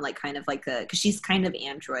become like kind of like because she's kind of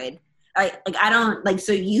android. I don't like.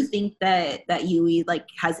 So you think that Yui like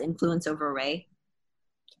has influence over Ray?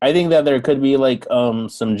 I think that there could be like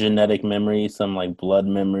some genetic memory, some like blood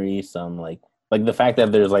memory, some like the fact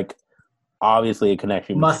that there's like obviously a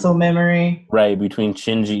connection, muscle memory, right, between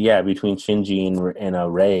Shinji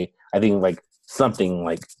and Ray. I think like something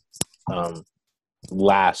like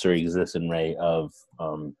lasts or exists in Ray of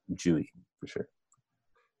Jui for sure.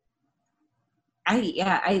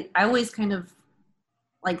 I always kind of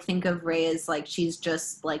like think of Rey as like she's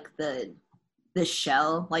just like the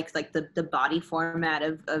shell, like the body format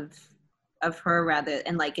of her rather,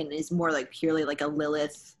 and like and is more like purely like a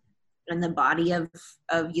Lilith in the body of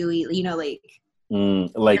Yui, you know, like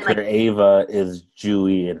like her Ava is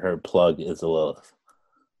Chewie and her plug is Lilith.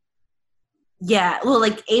 Yeah, well,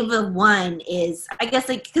 like Ava 1 is, I guess,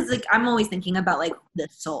 like because like I'm always thinking about like the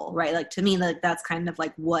soul, right? Like to me, like that's kind of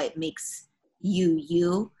like what makes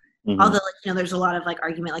you. Although like, you know, there's a lot of like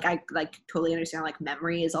argument, like I like totally understand like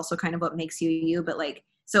memory is also kind of what makes you, but like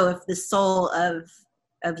so if the soul of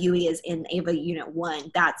Yui is in Ava Unit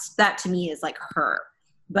 1, that to me is like her,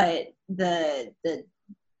 but the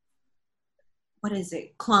what is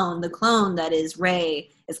it? The clone that is Rey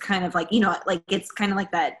is kind of like, you know, like it's kind of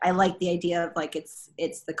like that. I like the idea of like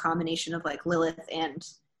it's the combination of like Lilith and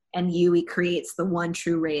Yui creates the one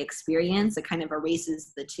true Rey experience. It kind of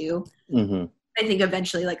erases the two. Mm-hmm. I think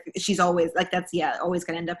eventually, like she's always like that's always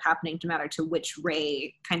going to end up happening, no matter to which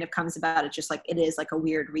Rey kind of comes about. It's just like it is like a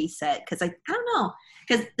weird reset because like I don't know,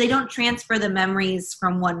 because they don't transfer the memories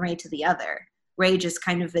from one Rey to the other. Rey just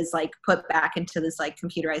kind of is like put back into this like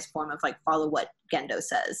computerized form of like follow what Gendo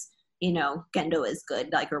says. You know, Gendo is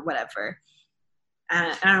good, like or whatever.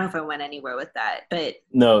 I don't know if I went anywhere with that, but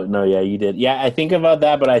No, yeah, you did. Yeah, I think about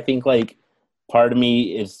that, but I think like part of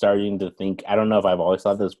me is starting to think. I don't know if I've always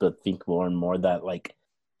thought this, but think more and more that like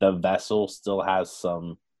the vessel still has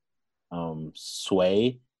some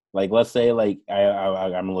sway. Like let's say like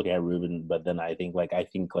I'm looking at Ruben, but then I think like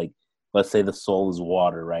let's say the soul is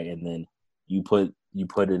water, right? And then you put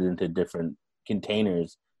it into different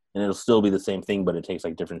containers and it'll still be the same thing, but it takes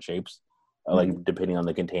like different shapes, like depending on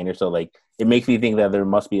the container. So like it makes me think that there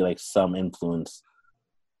must be like some influence,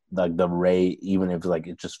 like the Rey, even if like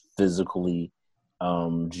it's just physically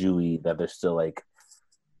Chewie, that there's still like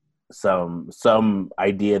some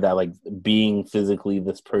idea that like being physically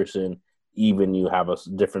this person, even you have a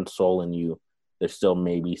different soul in you, there's still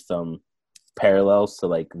maybe some parallels to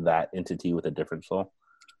like that entity with a different soul.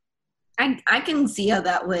 I can see how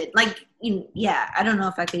that would like yeah. I don't know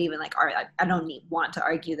if I could even like I don't want to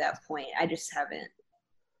argue that point. I just haven't,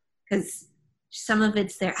 because some of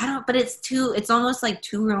it's there. I don't, but it's almost like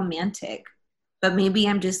too romantic. But maybe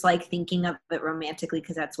I'm just like thinking of it romantically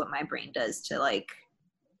because that's what my brain does to like.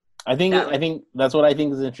 I think that's what I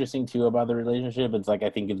think is interesting too about the relationship. It's like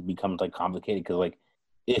I think it becomes like complicated because like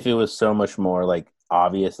if it was so much more like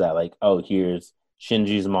obvious that like, oh, here's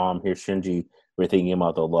Shinji's mom, here's Shinji, we're thinking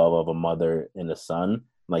about the love of a mother and a son,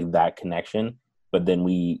 like that connection. But then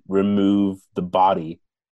we remove the body.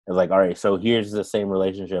 It's like, all right, so here's the same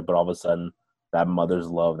relationship, but all of a sudden that mother's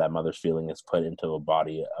love, that mother's feeling is put into a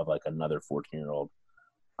body of like another 14-year-old.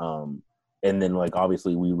 And then like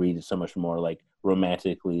obviously we read so much more like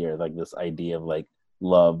romantically, or like this idea of like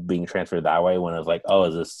love being transferred that way, when it's like, oh,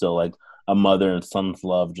 is this still like a mother and son's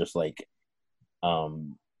love, just like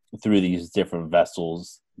through these different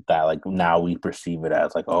vessels that like now we perceive it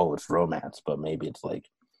as like, oh, it's romance, but maybe it's like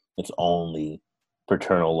it's only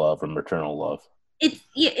paternal love or maternal love.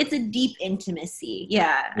 It's a deep intimacy.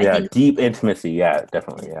 Yeah. I think deep intimacy. Yeah,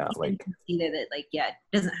 definitely. Yeah. Like either that like, yeah, it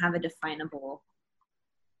doesn't have a definable,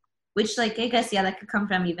 which like, I guess, yeah, that could come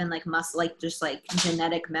from even like muscle, like just like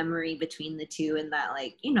genetic memory between the two. And that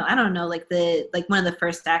like, you know, I don't know, like one of the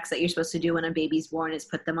first acts that you're supposed to do when a baby's born is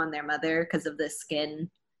put them on their mother because of the skin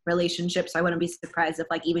relationship. So I wouldn't be surprised if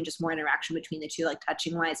like even just more interaction between the two, like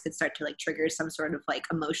touching wise, could start to like trigger some sort of like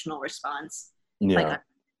emotional response. Yeah. Like, I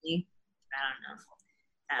don't know.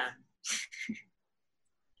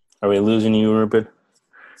 Are we losing you, Rupert?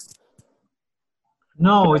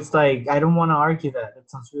 No, it's like I don't want to argue that. That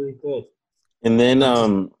sounds really good. And then,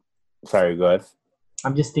 sorry, go ahead.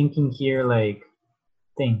 I'm just thinking here, like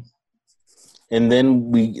things. And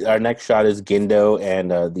then our next shot is Gendo and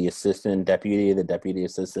the deputy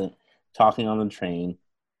assistant, talking on the train.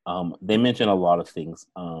 They mention a lot of things.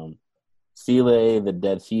 Seele, the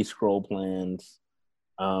Dead Sea Scroll plans.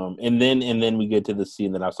 And then we get to the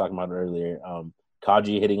scene that I was talking about earlier.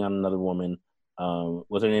 Kaji hitting on another woman.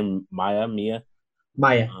 What's her name? Maya.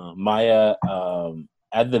 Maya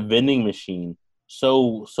at the vending machine.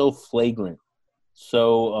 So flagrant.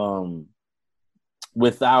 So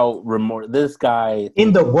without remorse. This guy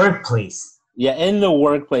in the workplace. Yeah, in the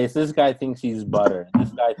workplace. This guy thinks he's butter.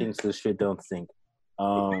 This guy thinks this shit don't sink.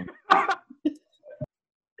 And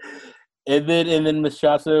then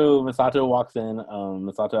Misato walks in.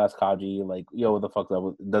 Misato asks Kaji, like, yo, what the fuck is up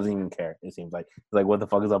with, doesn't even care, it seems like. He's like, what the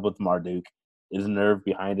fuck is up with Marduk? Is Nerve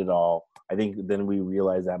behind it all? I think then we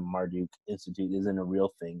realize that Marduk Institute isn't a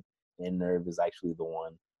real thing, and Nerve is actually the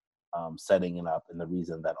one setting it up and the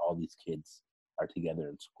reason that all these kids are together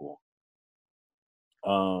in school.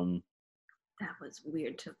 That was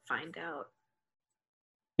weird to find out.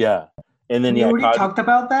 Yeah, and then We already talked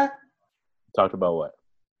about that. talked about what?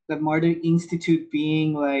 The Marduk Institute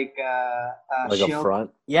being like a Like a shield.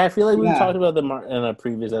 front? Yeah, I feel like we Yeah. talked about in a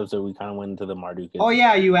previous episode. We kind of went into the Marduk. Oh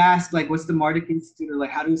yeah, you asked like what's the Marduk Institute, or like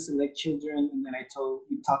how do you select children, and then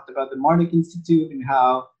we talked about the Marduk Institute and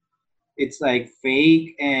how it's like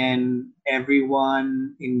fake and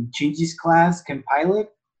everyone in Shinji's class can pilot.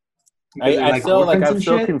 Because they're, I'm still orphans and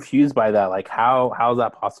shit. confused by that. Like, how's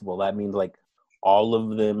that possible? That means like all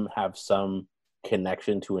of them have some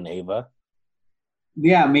connection to an Ava.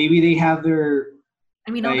 Yeah, maybe they have their.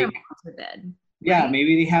 I mean, all their like, moms are dead. yeah, right?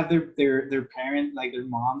 maybe they have their parent, like their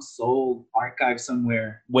mom's soul archived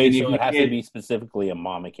somewhere. Wait, And so if it has you to be specifically a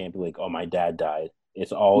mom. It can't be like, oh, my dad died.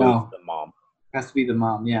 It's always No. the mom. has to be the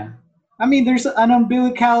mom. Yeah, I mean, there's an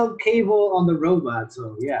umbilical cable on the robot,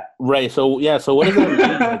 so yeah. Right. So yeah. So what does that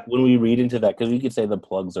mean like, when we read into that? Because we could say the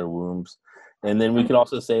plugs are wombs, and then we could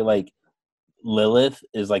also say like Lilith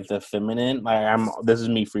is like the feminine. Like this is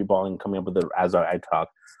me freeballing, coming up with it as I talk.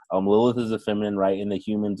 Lilith is the feminine, right? And the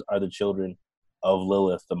humans are the children of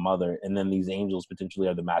Lilith, the mother, and then these angels potentially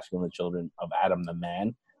are the masculine children of Adam, the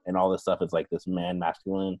man, and all this stuff is like this man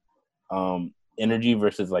masculine energy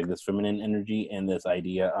versus like this feminine energy, and this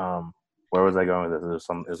idea. Where was I going with this?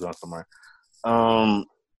 It's going somewhere. Oh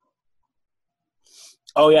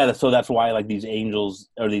yeah, so that's why like these angels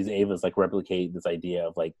or these Avas like replicate this idea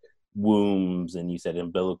of like wombs, and you said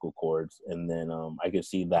umbilical cords, and then I could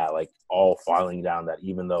see that like all falling down, that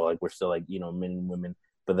even though like we're still like men and women,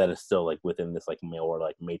 but that is still like within this like male or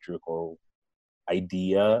like matriarchal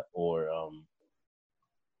idea or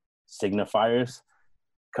signifiers,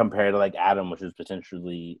 compared to like Adam, which is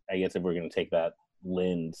potentially, I guess if we're gonna take that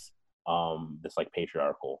lens, this like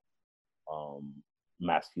patriarchal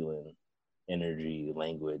masculine energy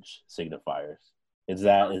language signifiers. Is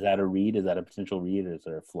that a read? Is that a potential read, or is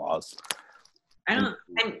there flaws? I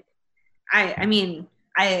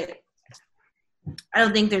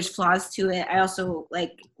don't think there's flaws to it. I also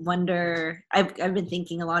like wonder. I've been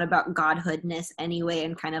thinking a lot about godhoodness anyway,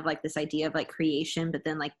 and kind of like this idea of like creation, but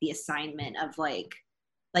then like the assignment of like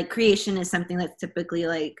creation is something that's typically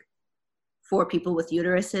like for people with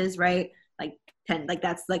uteruses, right? Like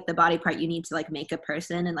that's like the body part you need to like make a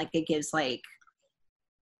person, and like it gives like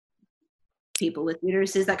people with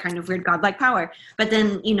uteruses that kind of weird godlike power. But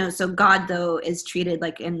then so God though is treated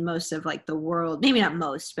like in most of like the world, maybe not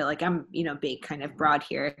most, but like I'm being kind of broad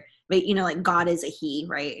here, but like God is a he,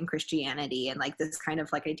 right, in Christianity, and like this kind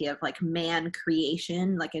of like idea of like man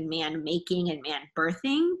creation, like in man making and man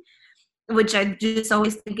birthing, which I just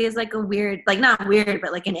always think is like a weird, like not weird,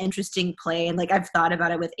 but like an interesting play. And like I've thought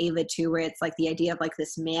about it with Ava too, where it's like the idea of like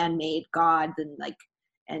this man-made God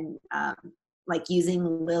and like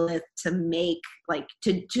using Lilith to make like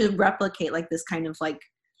to replicate like this kind of like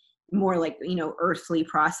more like earthly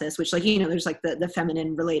process, which like there's like the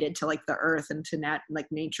feminine related to like the earth and to like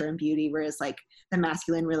nature and beauty, whereas like the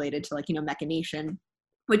masculine related to like machination,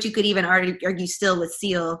 which you could even argue still with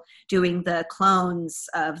Seal doing the clones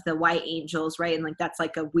of the white angels, right? And like that's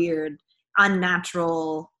like a weird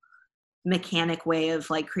unnatural mechanic way of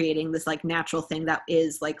like creating this like natural thing that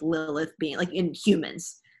is like Lilith being like in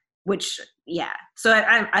humans, which yeah. So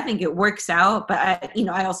I think it works out, but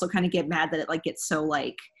I also kind of get mad that it like gets so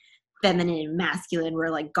like feminine and masculine,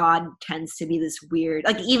 where like God tends to be this weird,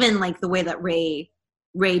 like even like the way that Ray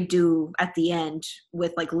do at the end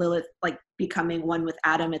with like Lilith like becoming one with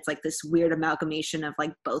Adam, it's like this weird amalgamation of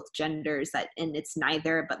like both genders and it's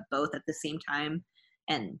neither but both at the same time.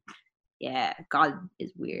 And yeah, God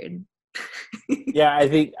is weird. Yeah, I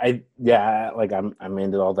think I'm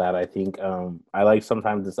into all that. I think I like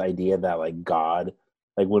sometimes this idea that like God,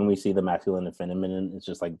 like when we see the masculine and feminine, it's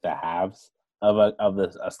just like the halves of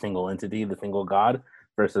a single entity, the single God,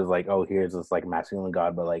 versus like, oh, here's this like masculine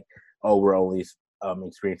God, but like, oh, we're only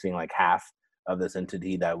experiencing like half of this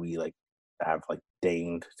entity that we like have like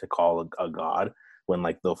deigned to call a God, when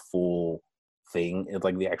like the full thing is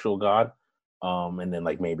like the actual God. And then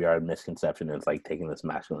like maybe our misconception is like taking this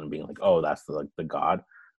masculine and being like, oh, that's the God.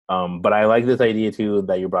 But I like this idea too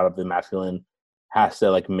that you brought up, the masculine has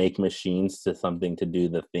to like make machines to something to do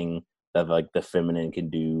the thing that like the feminine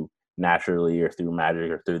can do naturally or through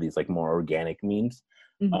magic or through these like more organic means.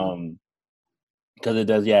 Mm-hmm. Because it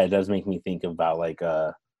does make me think about like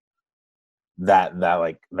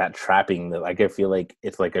that trapping, that like I feel like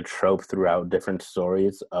it's like a trope throughout different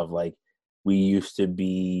stories of like we used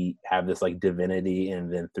to have this like divinity,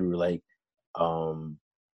 and then through like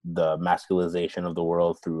the masculization of the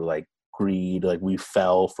world, through like greed, like we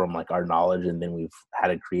fell from like our knowledge, and then we've had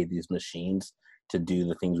to create these machines to do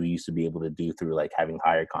the things we used to be able to do through like having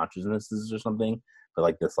higher consciousnesses or something. But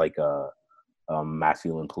like this like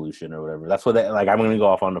masculine pollution or whatever. That's what they like. I'm gonna go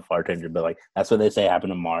off on the far tangent, but like that's what they say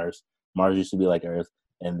happened to Mars. Mars used to be like Earth,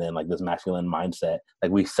 and then like this masculine mindset,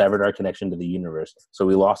 like we severed our connection to the universe, so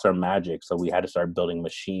we lost our magic. So we had to start building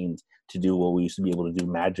machines to do what we used to be able to do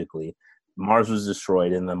magically. Mars was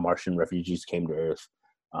destroyed, and the Martian refugees came to Earth.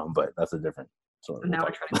 But that's a different story. Now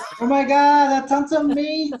we're trying Oh my god, that sounds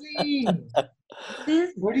amazing.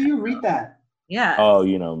 to. Where do you read that? Yeah. Oh,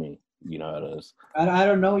 you know me. You know how it is. I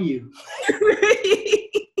don't know you.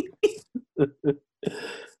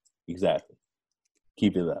 Exactly.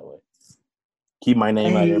 Keep it that way. Keep my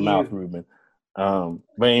name out of your mouth, Ruben. But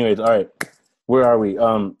anyways, all right. Where are we?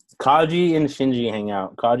 Kaji and Shinji hang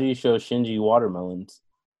out. Kaji shows Shinji watermelons.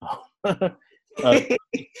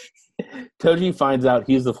 Toji finds out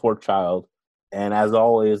he's the fourth child, and as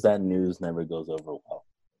always, that news never goes over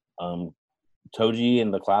well. Toji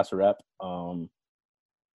and the class rep,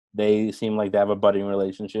 they seem like they have a budding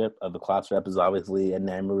relationship. The class rep is obviously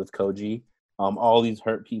enamored with Koji. All these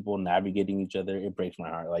hurt people navigating each other, it breaks my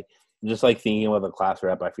heart. Like just like thinking about the class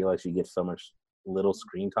rep, I feel like she gets so much little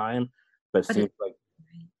screen time, but it seems like.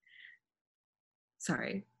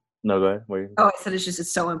 Sorry. No, go ahead. Where Oh, I said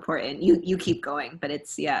it's so important. You keep going, but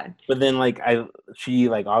it's But then like she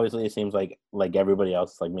like obviously it seems like everybody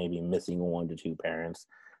else like maybe missing 1 to 2 parents,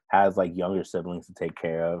 has like younger siblings to take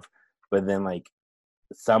care of, but then like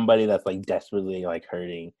somebody that's like desperately like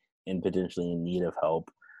hurting and potentially in need of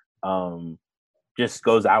help, just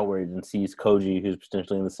goes outward and sees Koji, who's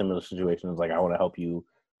potentially in a similar situation, is like, I want to help you.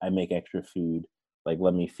 I make extra food. Like,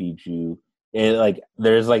 let me feed you. And like,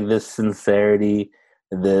 there's like this sincerity,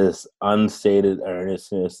 this unstated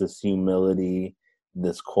earnestness, this humility,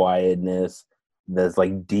 this quietness, this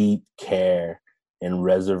like deep care and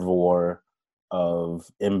reservoir of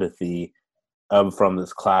empathy from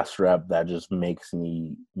this class rep that just makes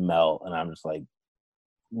me melt. And I'm just like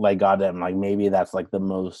goddamn, like maybe that's like the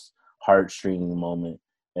most heartstringing moment,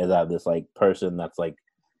 is that this like person that's like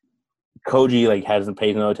Koji like hasn't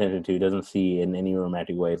paid no attention to, doesn't see in any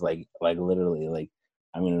romantic ways, like literally like,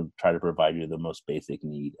 I'm gonna try to provide you the most basic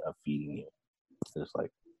need of feeding you. Just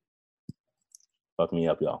like fuck me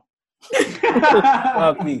up, y'all.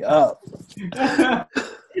 Fuck me up.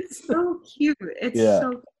 It's so cute. It's so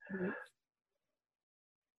cute.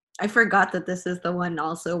 I forgot that this is the one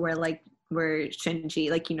also where Shinji,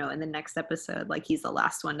 like, you know, in the next episode, like he's the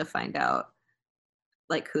last one to find out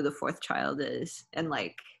like who the fourth child is, and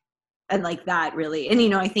like that really, and you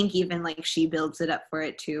know, I think even like she builds it up for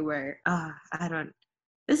it too, where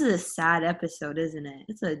this is a sad episode, isn't it?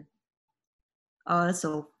 It's a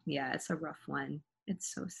rough one.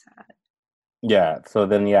 It's so sad. Yeah. So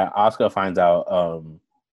then Asuka finds out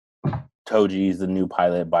Toji's the new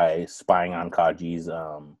pilot by spying on Kaji's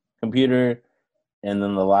computer, and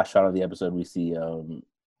then the last shot of the episode we see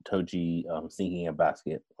Toji sinking a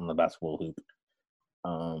basket on the basketball hoop,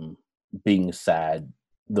 being sad,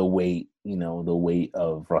 the weight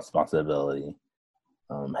of responsibility,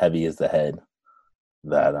 heavy as the head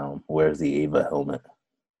that wears the Ava helmet.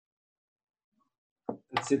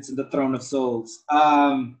 It sits in the throne of souls.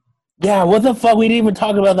 Yeah, what the fuck? We didn't even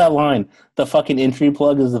talk about that line. The fucking entry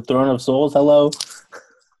plug is the throne of souls. Hello.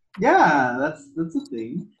 Yeah, that's a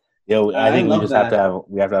thing. Yo, I think we just have to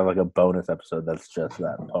have like a bonus episode that's just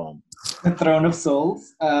that poem. The throne of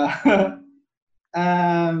souls.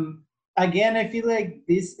 Again, I feel like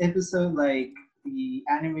this episode, like the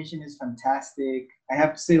animation is fantastic. I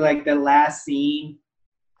have to say, like the last scene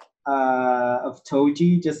of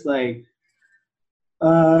Toji, just like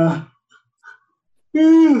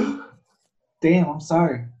damn, I'm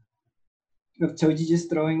sorry. Of Toji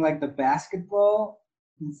just throwing like the basketball.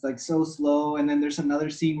 It's like so slow, and then there's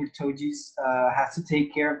another scene where Toji's has to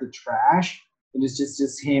take care of the trash, and it's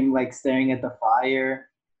just him like staring at the fire.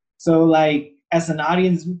 So like as an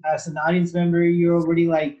audience member, you're already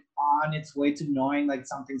like on its way to knowing like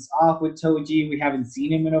something's off with Toji. We haven't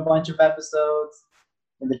seen him in a bunch of episodes,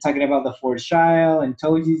 and they're talking about the fourth child, and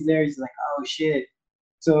Toji's there. He's like, oh shit.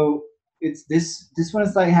 So it's this one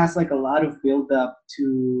is like has like a lot of build up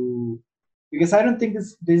to, because I don't think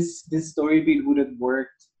this story beat would have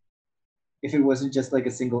worked if it wasn't just like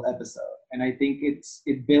a single episode. And I think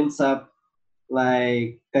it builds up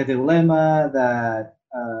like the dilemma that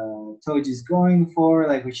Toji's going for,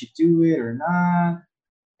 like we should do it or not.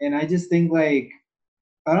 And I just think like,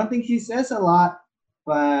 I don't think he says a lot,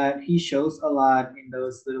 but he shows a lot in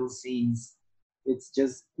those little scenes. It's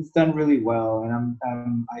done really well, and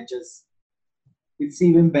it's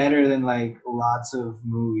even better than like lots of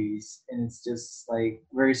movies, and it's just like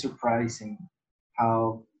very surprising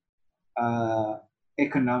how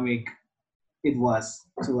economic it was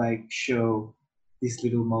to like show these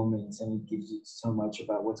little moments, and it gives you so much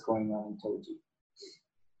about what's going on in Toji.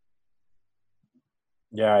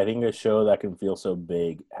 Yeah, I think a show that can feel so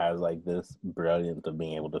big has like this brilliance of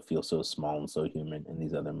being able to feel so small and so human in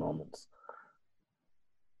these other moments.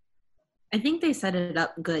 I think they set it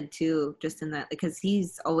up good too, just in that, because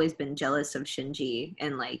he's always been jealous of Shinji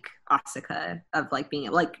and like Asuka, of like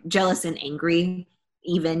being like jealous and angry,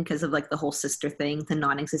 even because of like the whole sister thing, the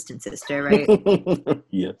non-existent sister, right?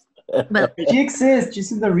 Yes. But She exists.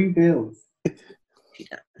 She's in the rebuild. she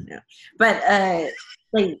doesn't, yeah. But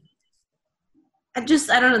like I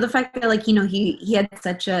don't know, the fact that like, you know, he had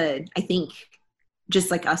such a, I think just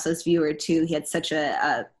like us as viewer too, he had such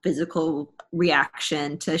a physical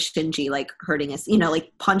reaction to Shinji like hurting us, you know,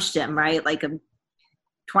 like punched him, right? Like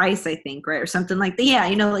twice, I think, right? Or something like that. Yeah,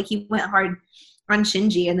 you know, like he went hard on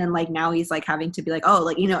Shinji, and then like now he's like having to be like, oh,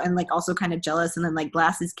 like, you know, and like also kind of jealous, and then like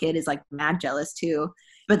Glass's kid is like mad jealous too.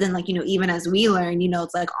 But then like, you know, even as we learn, you know,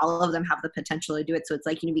 it's like all of them have the potential to do it. So it's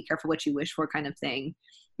like, you know, be careful what you wish for kind of thing.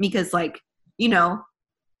 Because like, you know,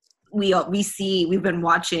 we've been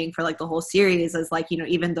watching for like the whole series as like, you know,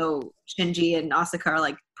 even though Shinji and Asuka are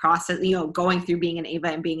like you know, going through being in Eva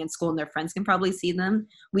and being in school, and their friends can probably see them,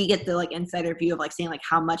 we get the like insider view of like seeing like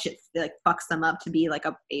how much it like fucks them up to be like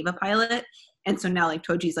a Eva pilot. And so now like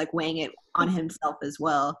Toji's like weighing it on himself as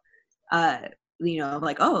well, you know,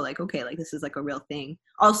 like, oh, like, okay, like this is like a real thing.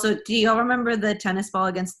 Also, do y'all remember the tennis ball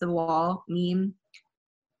against the wall meme?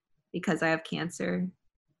 Because I have cancer.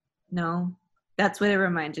 No, that's what it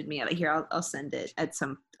reminded me of. Here, I'll send it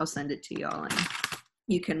I'll send it to y'all, and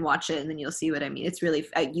you can watch it, and then you'll see what I mean. It's really,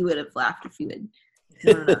 you would have laughed if you had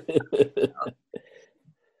known enough.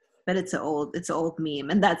 But it's an old meme,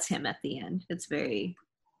 and that's him at the end. It's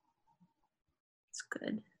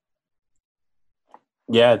good.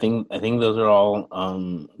 Yeah, I think those are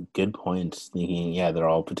all good points. Thinking, yeah, they're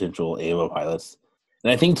all potential Ava pilots,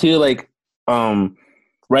 and I think too, like,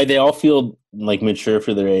 right, they all feel like mature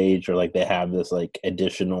for their age, or like they have this like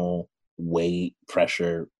additional weight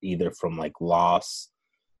pressure, either from like loss.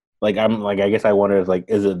 Like I'm like, I guess I wonder if like,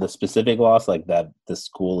 is it the specific loss, like that the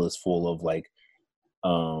school is full of like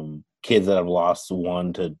kids that have lost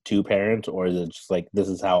 1 to 2 parents, or is it just like this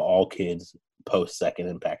is how all kids post Second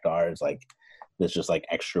Impact are? It's like there's just like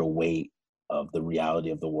extra weight of the reality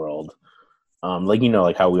of the world, like, you know,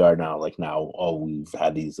 like how we are now. Like now, oh, we've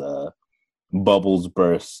had these bubbles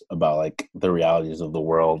burst about like the realities of the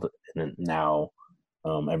world, and now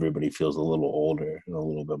everybody feels a little older and a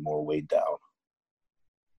little bit more weighed down.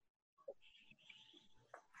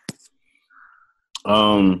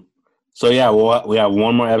 So yeah, we have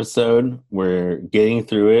one more episode. We're getting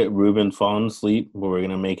through it. Ruben falling asleep, but we're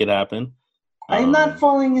gonna make it happen. I'm not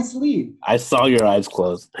falling asleep. I saw your eyes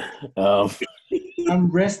closed. I'm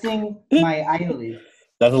resting my eyelid.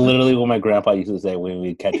 That's literally what my grandpa used to say when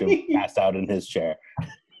we catch him passed out in his chair.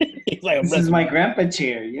 He's like, this is my grandpa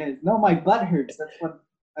chair. Yeah, no, my butt hurts. That's what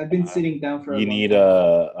I've been sitting down for. You need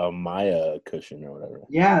a Maya cushion or whatever.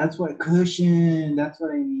 Yeah, that's what cushion. That's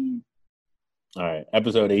what I need. All right,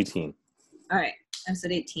 episode 18. All right,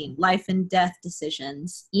 episode 18. Life and death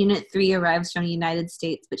decisions. Unit 3 arrives from the United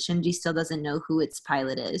States, but Shinji still doesn't know who its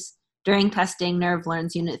pilot is. During testing, Nerve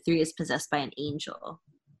learns Unit 3 is possessed by an angel.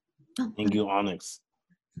 Thank you, Onyx.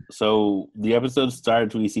 So the episode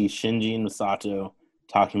starts, we see Shinji and Misato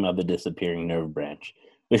talking about the disappearing Nerve branch,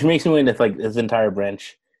 which makes me wonder if like this entire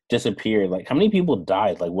branch disappeared. Like, how many people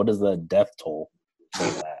died? Like, what is the death toll for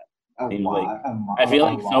that? I feel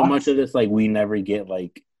like so much of this, like, we never get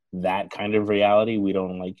like that kind of reality. We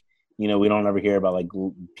don't like, you know, we don't ever hear about like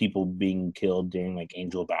people being killed during like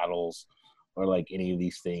angel battles or like any of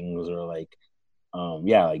these things, or like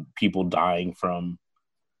like people dying from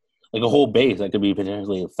like a whole base that could be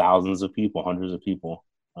potentially thousands of people, hundreds of people.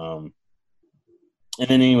 And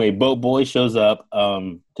then anyway, Boat Boy shows up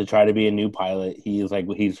to try to be a new pilot.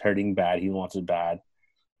 He's hurting bad. He wants it bad.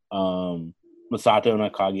 Misato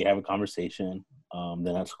and Akagi have a conversation.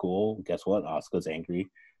 Then at school, guess what? Asuka's angry.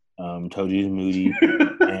 Toji's moody.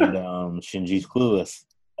 And Shinji's clueless,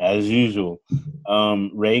 as usual.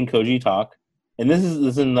 Rei and Koji talk. And this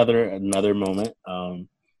is another moment.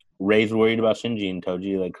 Rei's worried about Shinji, and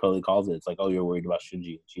Toji like totally calls it. It's like, oh, you're worried about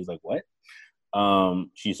Shinji. She's like, what?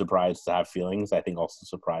 She's surprised to have feelings. I think also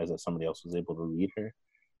surprised that somebody else was able to read her.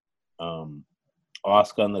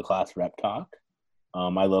 Asuka and the class rep talk.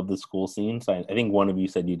 I love the school scenes. I think one of you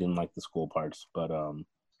said you didn't like the school parts, but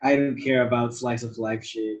I don't care about slice of life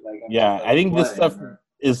shit. Like, I think this stuff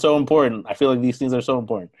is so important. I feel like these things are so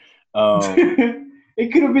important.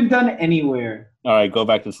 It could have been done anywhere. All right, go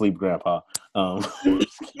back to sleep, Grandpa. Um,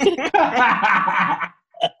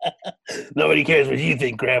 nobody cares what you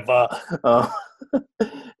think, Grandpa.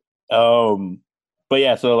 But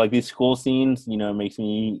yeah, so like these school scenes, you know, makes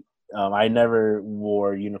me. I never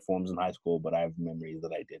wore uniforms in high school, but I have memories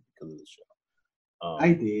that I did because of the show.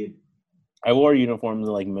 I did. I wore uniforms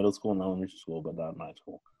in like middle school and elementary school, but not in high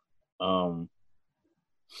school.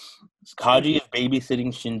 Kaji is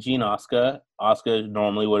babysitting Shinji and Asuka. Asuka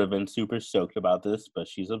normally would have been super stoked about this, but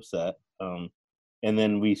she's upset. And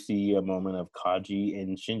then we see a moment of Kaji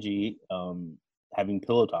and Shinji having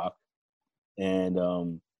pillow talk. And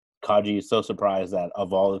Kaji is so surprised that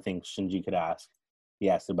of all the things Shinji could ask, he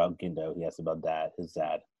asked about Gendo. He asked about his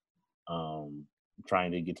dad,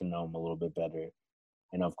 trying to get to know him a little bit better.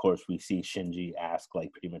 And of course, we see Shinji ask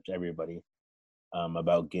like pretty much everybody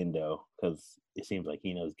about Gendo because it seems like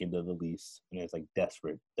he knows Gendo the least, and it's like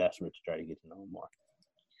desperate to try to get to know him more.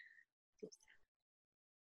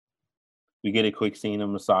 We get a quick scene of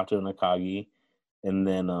Misato and Akagi, and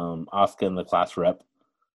then Asuka and the class rep.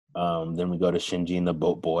 Then we go to Shinji and the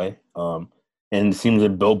boat boy. And it seems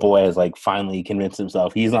that boat boy has like finally convinced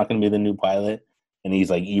himself he's not going to be the new pilot, and he's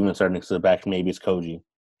like even starting to sit back. Maybe it's Koji.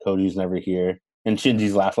 Koji's never here, and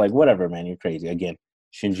Shinji's laugh like, "Whatever, man, you're crazy." Again,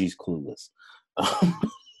 Shinji's clueless.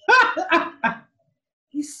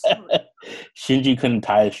 He's so... Shinji couldn't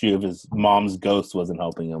tie a shoe if his mom's ghost wasn't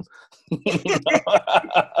helping him.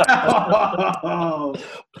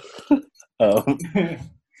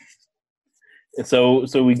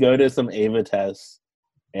 So we go to some Eva tests,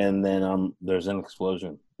 and then there's an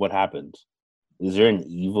explosion. What happens? Is there an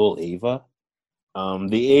evil Eva? The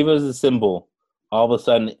Eva is a symbol. All of a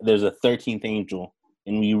sudden, there's a 13th angel,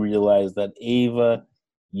 and we realize that Eva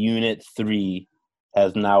Unit 3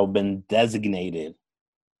 has now been designated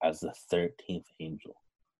as the 13th angel.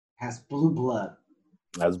 Has blue blood.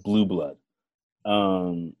 As blue blood.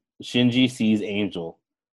 Shinji sees Angel.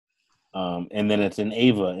 And then it's an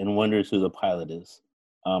Eva and wonders who the pilot is.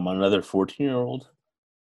 Another 14-year-old.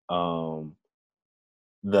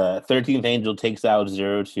 The 13th angel takes out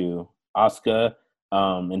 02. Asuka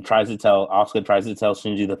tries to tell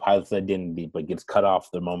Shinji the pilot's identity, but gets cut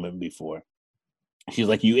off the moment before. She's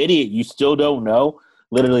like, "You idiot, you still don't know?"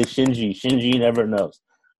 Literally, Shinji never knows.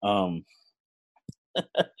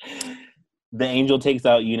 The angel takes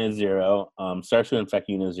out Unit 0, starts to infect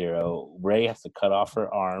Unit 0. Rei has to cut off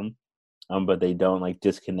her arm, but they don't like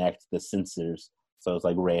disconnect the sensors. So it's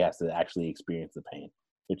like Rei has to actually experience the pain,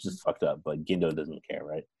 which is fucked up, but Gendo doesn't care,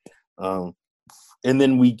 right? And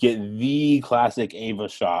then we get the classic Eva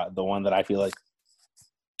shot, the one that I feel like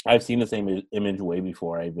I've seen the same image way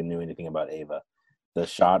before I even knew anything about Eva. The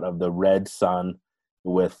shot of the red sun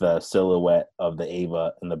with the silhouette of the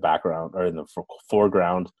Eva in the background or in the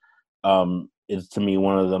foreground is to me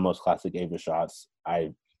one of the most classic Eva shots.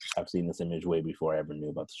 I've seen this image way before I ever knew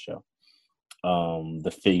about the show.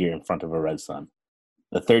 The figure in front of a red sun.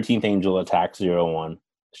 The 13th angel attacks 01,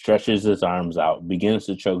 stretches his arms out, begins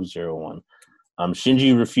to choke 01.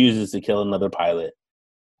 Shinji refuses to kill another pilot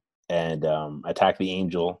and attack the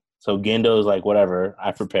angel. So Gendo's like, whatever,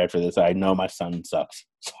 I prepared for this. I know my son sucks.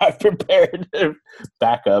 So I prepared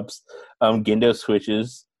backups. Gendo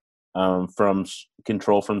switches from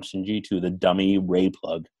control from Shinji to the dummy Rei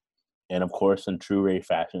plug. And of course, in true Rei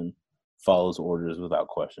fashion, follows orders without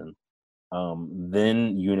question.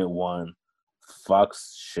 Then Unit 1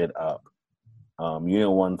 fucks shit up.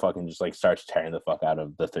 Unit 1 fucking just like starts tearing the fuck out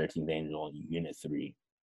of the 13th angel in Unit 3.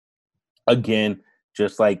 Again,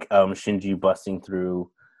 just like Shinji busting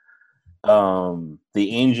through. The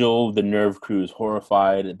angel, the nerve crew is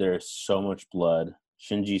horrified. There's so much blood.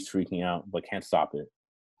 Shinji's freaking out, but can't stop it.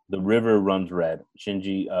 The river runs red.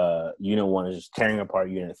 Shinji, Unit 1 is just tearing apart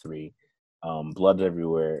Unit 3. Blood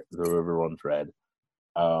everywhere. The river runs red.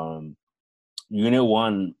 Unit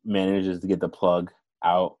 1 manages to get the plug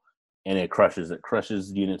out, and it crushes it.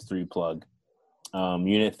 Crushes Unit 3 plug.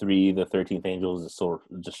 Unit 3, the 13th angel is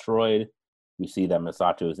destroyed. We see that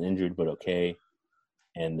Misato is injured, but okay.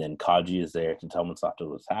 And then Kaji is there to tell Misato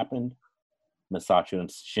what's happened. Misato and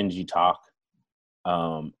Shinji talk.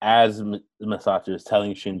 As Misato is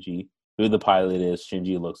telling Shinji who the pilot is,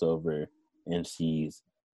 Shinji looks over and sees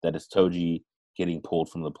that it's Toji getting pulled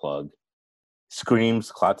from the plug.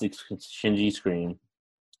 Screams, classic Shinji scream,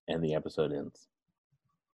 and the episode ends.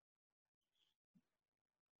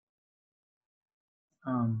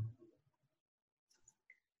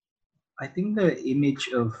 I think the image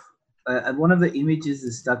of one of the images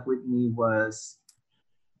that stuck with me was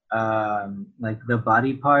like the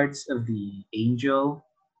body parts of the angel,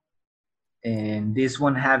 and this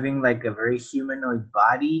one having like a very humanoid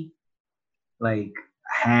body. Like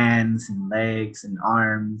hands and legs and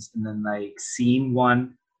arms, and then like scene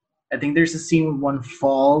one. I think there's a scene where one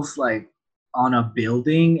falls like on a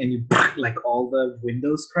building and you like all the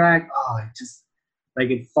windows crack. Oh, it just like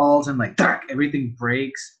it falls and like everything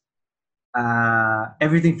breaks.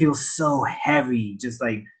 Everything feels so heavy, just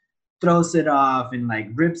like throws it off and like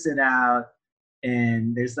rips it out.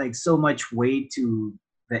 And there's like so much weight to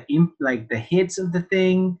like the hits of the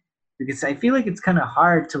thing, because I feel like it's kind of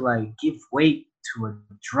hard to like give weight to a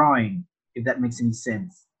drawing, if that makes any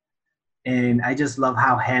sense. And I just love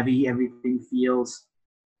how heavy everything feels.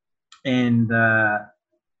 And I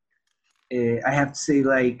have to say,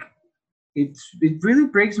 like, it really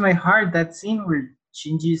breaks my heart, that scene where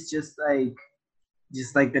Shinji's just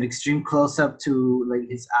like that extreme close up to like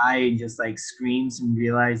his eye and just like screams and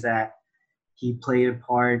realize that he played a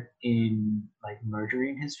part in like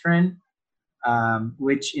murdering his friend,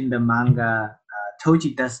 which in the manga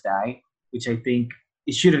Toji does die, which I think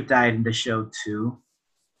it should have died in the show too.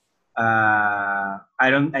 I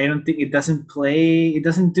don't think it doesn't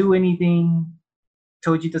do anything.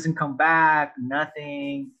 Toji doesn't come back,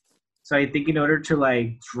 nothing. So I think in order to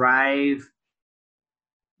like drive,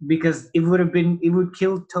 because it would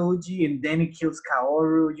kill Toji and then it kills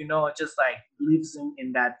Kaoru, it just like leaves him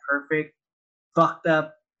in that perfect fucked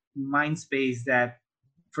up mind space that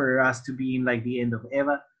for us to be in like the end of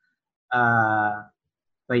Eva.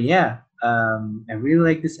 But yeah, I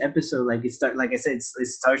really like this episode. Like like I said, it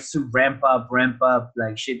starts to ramp up,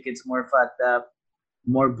 like shit gets more fucked up,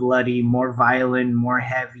 more bloody, more violent, more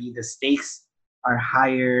heavy. The stakes are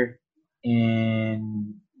higher,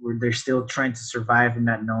 and they're still trying to survive and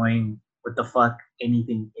not knowing what the fuck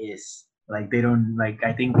anything is. Like they don't like.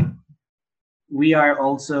 I think we are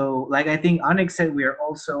also like. I think Onyx said we are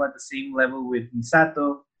also at the same level with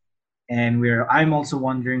Misato, and I'm also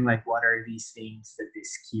wondering like what are these things that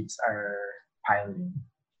these keeps are piloting.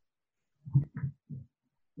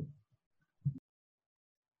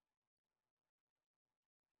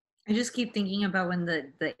 I just keep thinking about when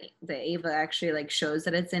the Ava actually like shows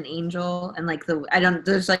that it's an angel, and like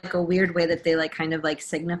there's like a weird way that they like kind of like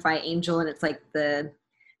signify angel, and it's like the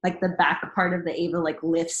back part of the Ava like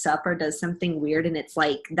lifts up or does something weird, and it's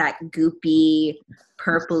like that goopy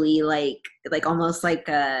purpley like almost like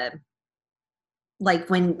a like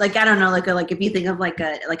when like I don't know like if you think of like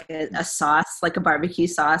a sauce, like a barbecue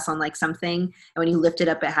sauce on like something, and when you lift it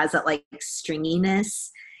up it has that like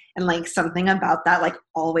stringiness. And like something about that like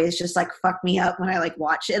always just like fuck me up when I like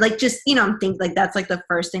watch it. Like just I'm think like that's like the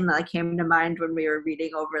first thing that like came to mind when we were reading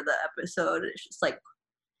over the episode. It's just like,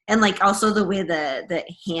 and like also the way the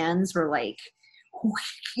hands were like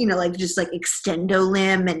like just like extendo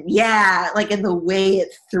limb, and yeah, like in the way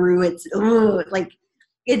it threw its like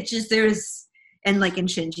it just there's and like in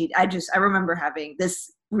Shinji I remember having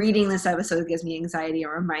this. Reading this episode gives me anxiety. It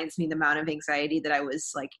reminds me the amount of anxiety that I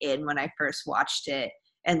was like in when I first watched it.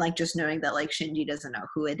 And like just knowing that like Shinji doesn't know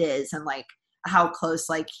who it is, and like how close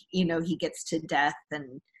like he gets to death,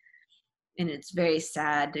 and it's very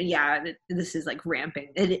sad. Yeah, this is like ramping.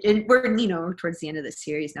 We're towards the end of the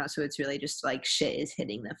series now, so it's really just like shit is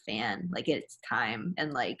hitting the fan. Like it's time,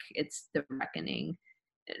 and like it's the reckoning.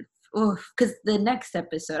 Because the next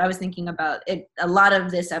episode, I was thinking about it. A lot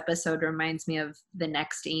of this episode reminds me of the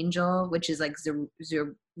next angel, which is like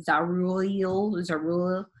Zaruel.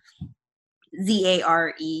 Zareul.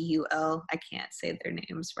 I can't say their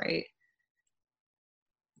names right.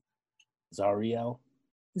 Zariel.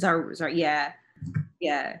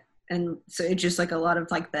 Yeah. And so it's just like a lot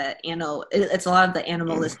of like it's a lot of the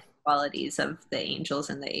animalistic qualities of the angels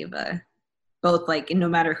and the Ava. Both like no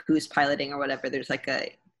matter who's piloting or whatever, there's like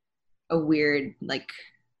a weird like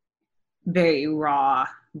very raw,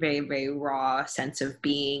 very very raw sense of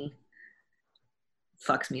being.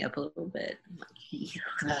 Fucks me up a little bit.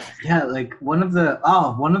 Yeah, like one of the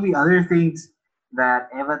other things that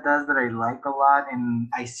Eva does that I like a lot, and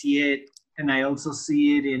I see it, and I also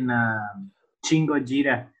see it in Shin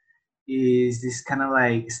Gojira, is this kind of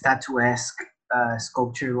like statuesque,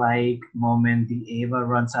 sculpture-like moment. The Eva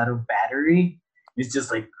runs out of battery. It's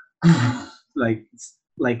just like, like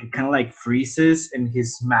it kind of like freezes, and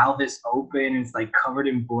his mouth is open, and it's like covered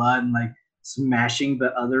in blood, and like smashing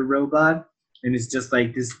the other robot. And it's just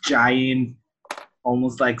like this giant,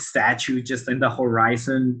 almost like statue just in the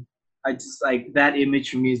horizon. I just like that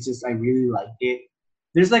image for me is just, I really like it.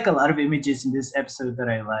 There's like a lot of images in this episode that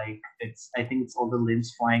I like. I think it's all the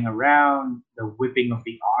limbs flying around, the whipping of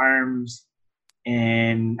the arms.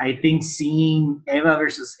 And I think seeing Eva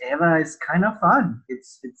versus Eva is kind of fun.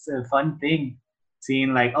 It's a fun thing.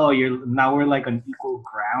 Seeing like, we're like on equal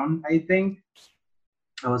ground, I think.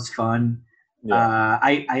 That was fun. Yeah.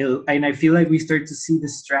 I feel like we start to see the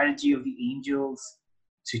strategy of the angels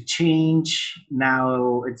to change.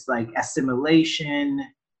 Now it's like assimilation.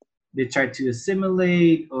 They try to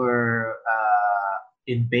assimilate or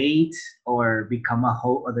invade or become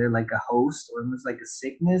or they're like a host, or almost like a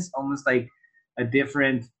sickness, almost like a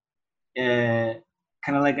different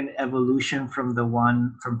kind of like an evolution from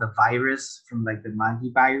the virus, from like the Magi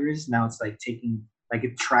virus. Now it's like taking, like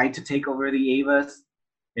it tried to take over the Avas,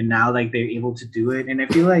 and now like they're able to do it. And I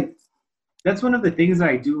feel like that's one of the things that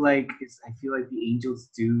I do like, is I feel like the angels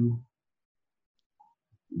do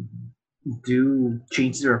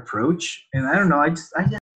change their approach. And I don't know, I just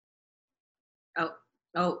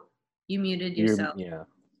Oh, you muted You're, yourself. yeah.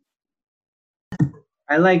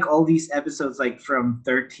 I like all these episodes, like from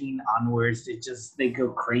 13 onwards. They go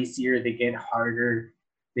crazier, they get harder,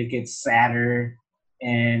 they get sadder,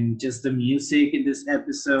 and just the music in this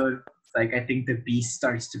episode, like I think the beast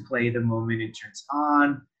starts to play the moment it turns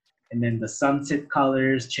on, and then the sunset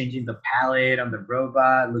colors changing the palette on the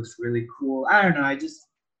robot looks really cool. I don't know, I just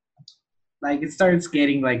like it starts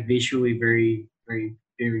getting like visually very, very,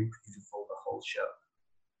 very beautiful, the whole show.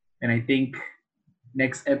 And I think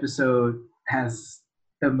next episode has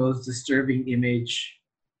the most disturbing image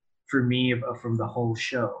for me from the whole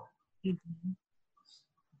show.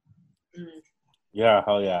 Yeah,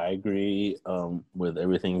 hell yeah, I agree with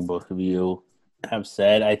everything both of you have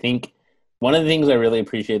said. I think one of the things I really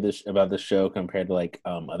appreciate about this show compared to like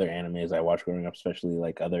other animes I watched growing up, especially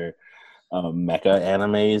like other mecha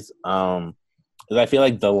animes, is I feel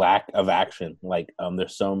like the lack of action. Like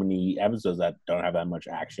there's so many episodes that don't have that much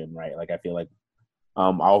action, right? Like I feel like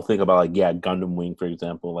I'll think about like Gundam Wing, for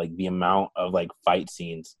example, like the amount of like fight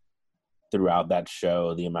scenes throughout that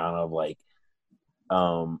show, the amount of like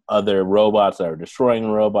other robots that are destroying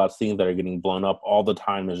robots, things that are getting blown up all the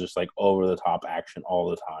time, is just like over the top action all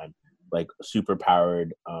the time, like super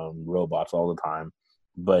powered robots all the time.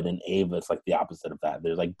 But in Ava, it's like the opposite of that.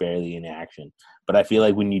 There's like barely any action. But I feel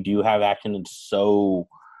like when you do have action, it's so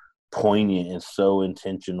poignant and so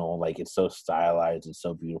intentional. Like it's so stylized, it's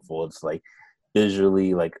so beautiful. It's like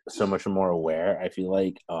visually like so much more aware. I feel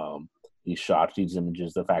like these shots, these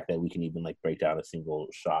images, the fact that we can even like break down a single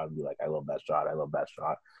shot and be like, I love that shot, I love that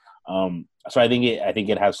shot. So I think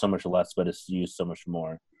it has so much less, but it's used so much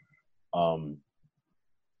more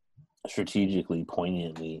strategically,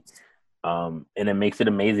 poignantly, and it makes it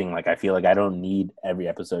amazing. Like I feel like I don't need every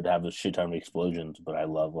episode to have a shit ton of explosions, but I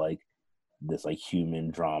love like this like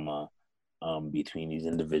human drama between these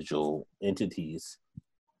individual entities.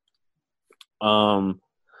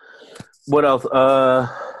 What else?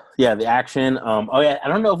 Yeah, the action. Oh yeah, I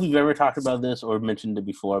don't know if we've ever talked about this or mentioned it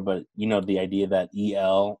before, but you know, the idea that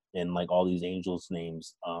EL and like all these angels'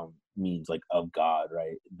 names means like of God,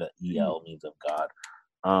 right? The EL means of God.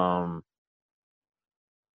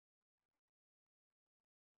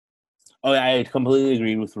 Oh yeah, I completely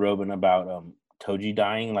agreed with Robin about Toji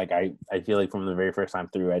dying. Like I feel like from the very first time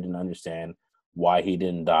through, I didn't understand why he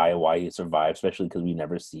didn't die, why he survived, especially because we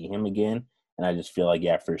never see him again. And I just feel like,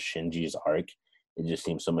 yeah, for Shinji's arc, it just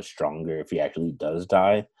seems so much stronger if he actually does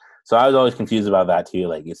die. So I was always confused about that too.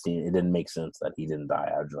 Like it didn't make sense that he didn't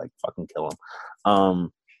die. I was just like, fucking kill him.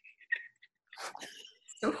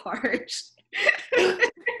 So harsh.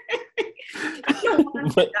 I don't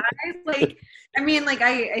want to die. Like, I mean, like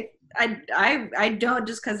I don't,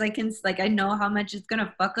 just because I can, like, I know how much it's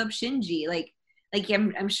gonna fuck up Shinji. Like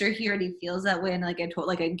I'm sure he already feels that way, and like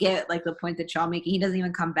I get like the point that y'all making. He doesn't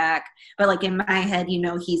even come back, but like in my head, you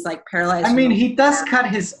know, he's like paralyzed. I mean, he does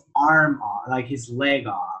cut his arm off, like his leg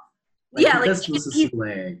off. Like, yeah, he like does lose his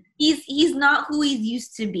leg. He's not who he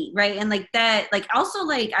used to be, right? And like that, like also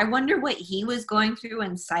like I wonder what he was going through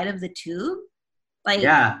inside of the tube. Like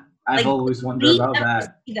yeah, I've always wondered about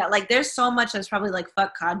that. Like there's so much that's probably like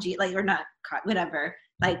fuck Kaji, like, or not, whatever,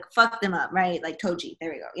 like fuck them up, right? Like Toji,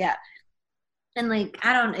 there we go, yeah. And like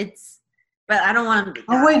but I don't want him to die.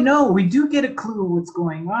 Oh wait, no, we do get a clue of what's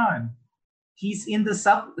going on. He's in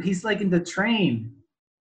he's like in the train.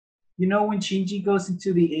 You know, when Shinji goes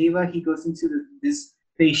into the Ava, he goes into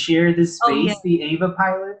they share this space, oh, yeah. The Ava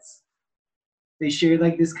pilots. They share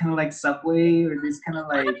like this kind of like subway or this kind of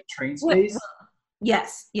like train space.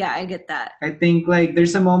 Yes, yeah, I get that. I think like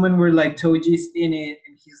there's a moment where like Toji's in it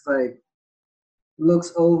and he's like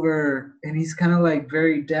looks over and he's kind of like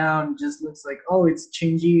very down, just looks like, oh, it's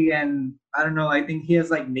Shinji, and I don't know, I think he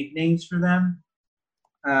has like nicknames for them.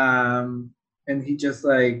 And he just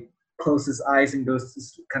like closes his eyes and goes to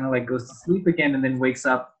sleep again, and then wakes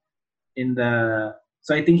up so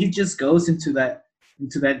I think he just goes into that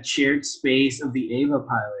shared space of the Ava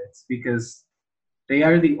pilots, because they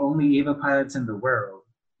are the only Ava pilots in the world.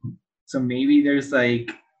 So maybe there's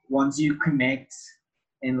like once you connect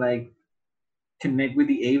and like connect with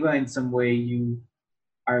the Ava in some way, you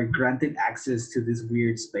are granted access to this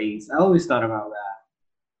weird space. I always thought about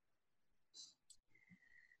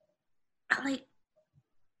that. Like,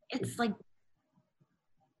 it's like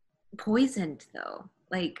poisoned though.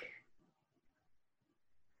 Like,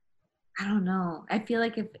 I don't know. I feel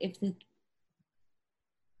like if the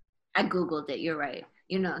I googled it, you're right.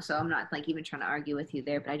 You know, so I'm not like even trying to argue with you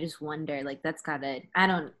there, but I just wonder, like, that's gotta. I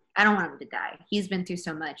don't want him to die. He's been through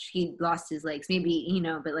so much. He lost his legs, maybe, you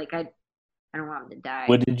know, but like I don't want him to die.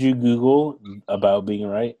 What did you Google about being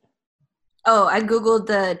right? Oh, I googled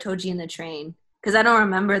the Toji in the train because I don't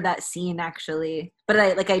remember that scene actually, but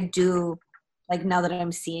I do like now that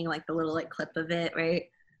I'm seeing like the little like clip of it, right?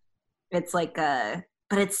 It's like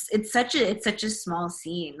but it's such a small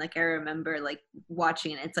scene. Like I remember like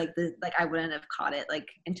watching it. It's like I wouldn't have caught it like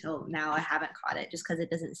until now. I haven't caught it just because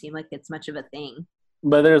it doesn't seem like it's much of a thing.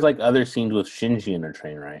 But there's like other scenes with Shinji in a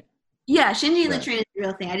train, right? Yeah, Shinji in the train is the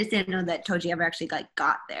real thing. I just didn't know that Toji ever actually like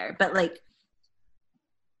got there. But like,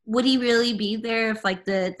 would he really be there if like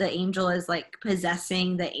the angel is like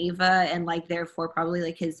possessing the Ava and like therefore probably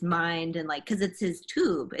like his mind and like because it's his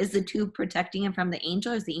tube? Is the tube protecting him from the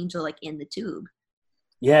angel or is the angel like in the tube?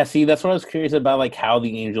 Yeah, see, that's what I was curious about, like how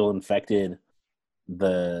the angel infected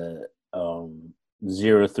the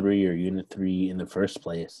 03 or Unit 3 in the first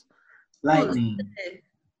place. Lightning.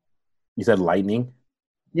 You said lightning?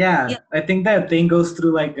 Yeah, I think that thing goes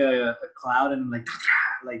through like a cloud and like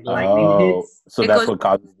lightning hits. So It that's goes what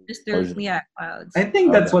causes the Just through explosion. clouds. I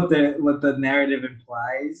think that's what the narrative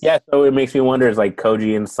implies. Yeah, so it makes me wonder, is like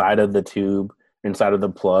Koji inside of the tube, inside of the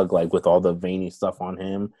plug, like with all the veiny stuff on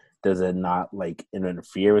him, does it not like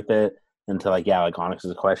interfere with it? Until like like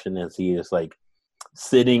Onyx's question is, he is like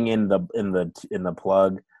sitting in the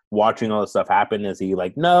plug, watching all this stuff happen. Is he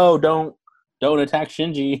like, no, don't attack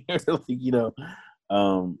Shinji? You know,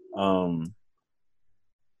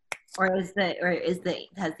 Or has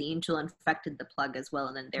the angel infected the plug as well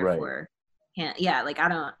and then therefore can't? Yeah, like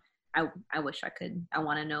I wish I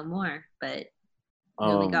want to know more, but we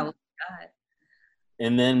only got what we got.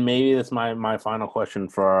 And then maybe that's my final question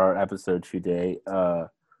for our episode today.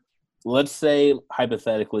 Let's say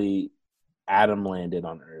hypothetically Adam landed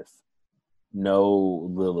on Earth. No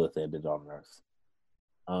Lilith ended on Earth.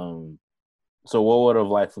 So what would have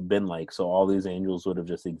life have been like? So all these angels would have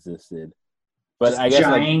just existed. But just I guess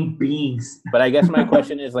giant beings. But I guess my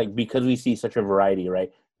question is like, because we see such a variety,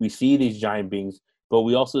 right? We see these giant beings, but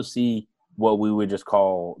we also see what we would just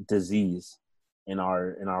call disease in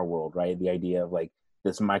our world, right? The idea of like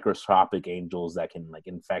this microscopic angels that can like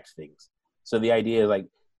infect things. So the idea is like,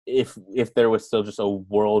 if there was still just a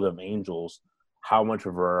world of angels, how much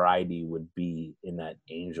variety would be in that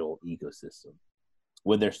angel ecosystem?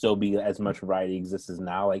 Would there still be as much variety exists as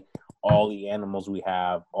now? Like all the animals we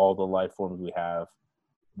have, all the life forms we have,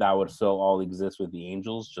 that would still all exist with the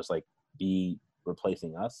angels, just like be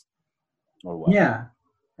replacing us, or what? Yeah,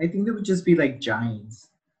 I think there would just be like giants,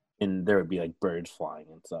 and there would be like birds flying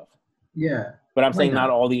and stuff. Yeah, but I'm saying not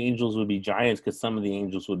all the angels would be giants, because some of the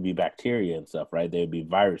angels would be bacteria and stuff, right? They would be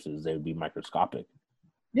viruses. They would be microscopic.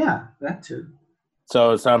 Yeah, that too.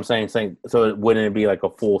 So I'm saying, so wouldn't it be like a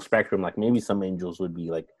full spectrum? Like maybe some angels would be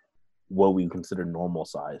like what we consider normal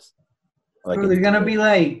size. Like they're gonna be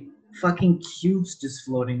like fucking cubes just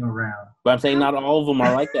floating around. But I'm saying not all of them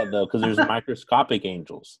are like that though, because there's microscopic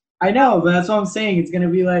angels. I know, but that's what I'm saying. It's gonna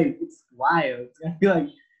be like, it's wild. It's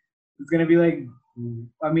gonna be like.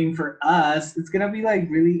 I mean, for us, it's gonna be like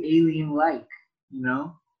really alien-like, you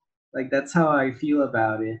know. Like that's how I feel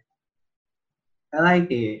about it. I like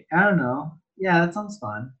it. I don't know. Yeah, that sounds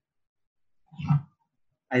fun.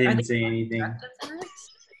 I didn't say anything.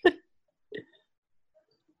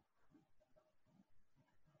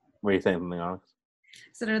 What are you saying, something, Alex?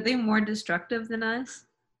 So are they more destructive than us?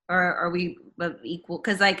 Or are we equal?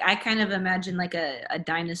 Because like I kind of imagine like a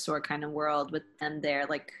dinosaur kind of world with them there,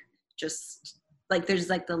 like just like there's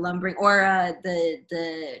like the lumbering or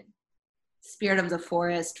the spirit of the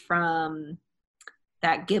forest from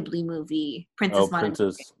that Ghibli movie, Princess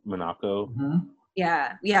Monaco. Mm-hmm.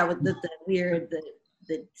 Yeah, with the weird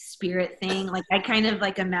the spirit thing. Like I kind of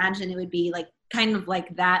like imagine it would be like kind of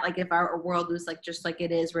like that. Like if our world was like just like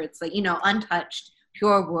it is, where it's like, you know, untouched,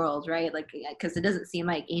 pure world, right? Like because it doesn't seem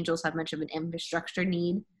like angels have much of an infrastructure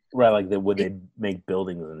need. Right, like they make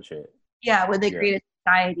buildings and shit. Yeah, would they create a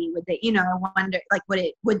society? Would they, you know, I wonder, like,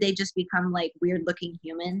 would they just become like weird looking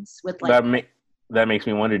humans with like that makes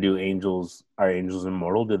me wonder, are angels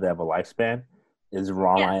immortal? Do they have a lifespan? Is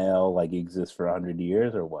Ramael like exist for 100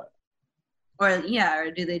 years or what? Or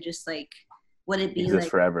do they just like would it be exist like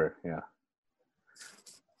forever? Yeah.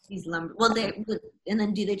 these lumber? Well, and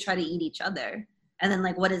then do they try to eat each other? And then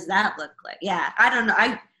like, what does that look like? Yeah, I don't know.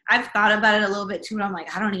 I've thought about it a little bit too, but I'm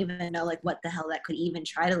like, I don't even know like what the hell that could even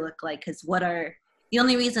try to look like. Because the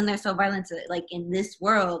only reason they're so violent, like in this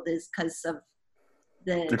world, is because of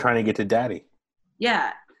they're trying to get to daddy.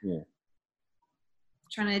 Yeah. Yeah.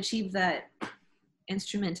 Trying to achieve that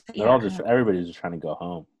instrument. Everybody's just trying to go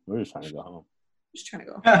home. We're just trying to go home. Just trying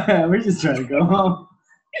to go. We're just trying to go home.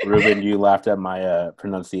 Ruben, you laughed at my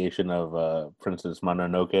pronunciation of Princess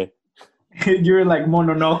Mononoke. You were like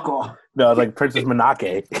Mononoko. No, I was like Princess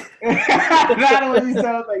Mononoke. That always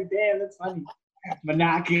sounds like, damn, that's funny.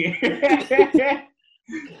 Mononoke.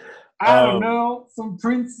 I don't know, some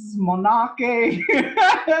Princess Mononoke.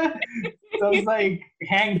 So it's like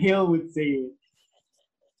Hank Hill would say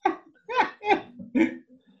it.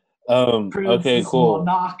 Okay, cool.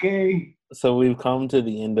 Mononoke. So we've come to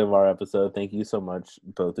the end of our episode. Thank you so much,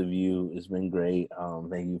 both of you. It's been great.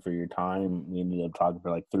 Thank you for your time. We ended up talking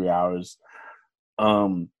for like 3 hours.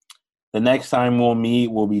 The next time we'll meet,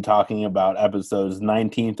 we'll be talking about episodes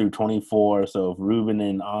 19 through 24. So if Ruben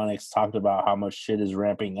and Onyx talked about how much shit is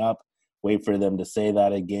ramping up, wait for them to say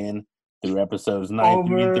that again through episodes 19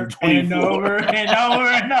 through 24. And over and over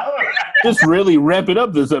and over. Just really ramp it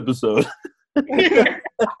up this episode. I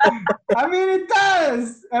mean, it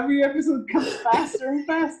does. Every episode comes faster and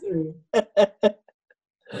faster.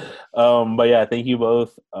 But yeah, thank you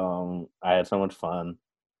both. I had so much fun.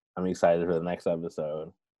 I'm excited for the next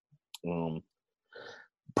episode.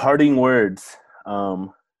 Parting words.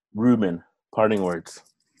 Ruben, parting words.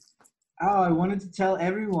 Oh, I wanted to tell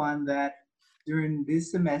everyone that during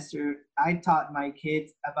this semester, I taught my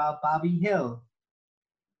kids about Bobby Hill.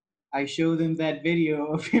 I showed them that video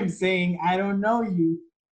of him saying, "I don't know you.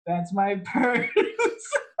 That's my purse."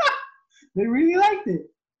 They really liked it.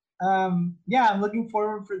 Yeah, I'm looking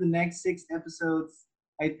forward for the next 6 episodes.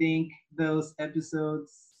 I think those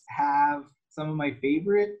episodes have some of my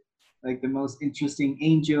favorite, like the most interesting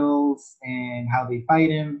angels and how they fight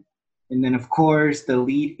him. And then, of course, the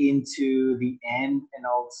lead into the end, and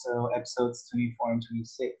also episodes 24 and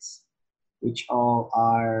 26, which all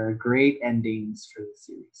are great endings for the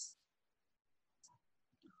series.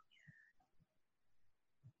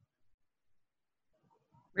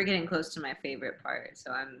 We're getting close to my favorite part,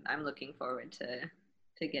 so I'm looking forward to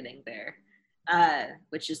getting there,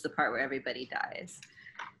 which is the part where everybody dies.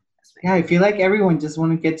 Yeah, I feel like everyone just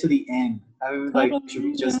want to get to the end. I was like, should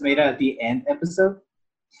we just made a the end episode?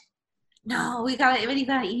 No, we gotta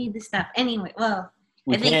eat this stuff anyway. Well,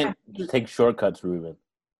 we can't take shortcuts, Ruben.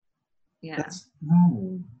 Yeah,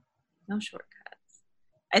 no shortcuts.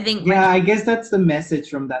 I think. Yeah, I guess that's the message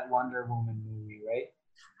from that Wonder Woman movie, right?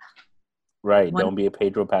 Right. Don't be a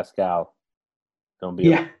Pedro Pascal. Don't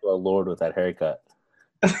be a lord with that haircut.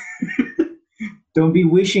 Don't be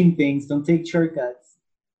wishing things. Don't take shortcuts.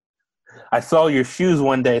 I saw your shoes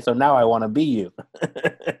one day, so now I want to be you.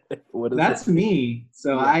 That's me.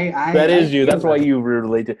 So I that is you. That's why you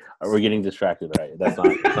relate to. We're getting distracted, right? That's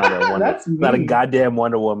not not a goddamn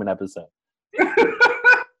Wonder Woman episode.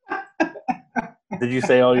 Did you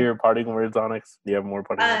say all your parting words, Onyx? Do you have more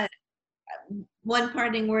parting words? One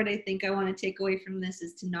parting word I think I want to take away from this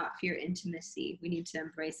is to not fear intimacy. We need to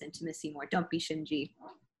embrace intimacy more. Don't be Shinji.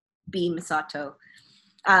 Be Misato.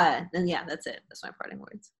 Then yeah, that's it. That's my parting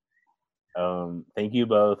words. Thank you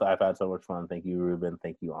both. I've had so much fun. Thank you, Ruben.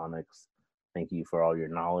 Thank you, Onyx. Thank you for all your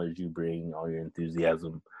knowledge you bring, all your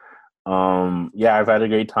enthusiasm. Yeah, I've had a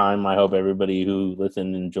great time. I hope everybody who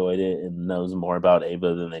listened enjoyed it and knows more about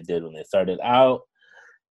Ava than they did when they started out.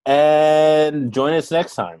 And join us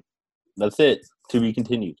next time. That's it. To be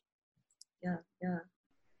continued. Yeah.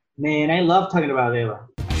 Man, I love talking about Ava.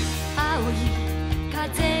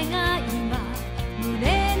 風が今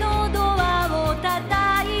胸のドアを叩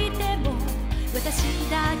いても私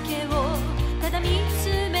だけをただ見つ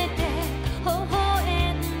めて微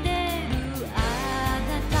笑んでるあ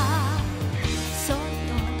なたそっと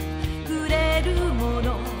触れるも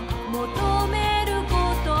の求めるこ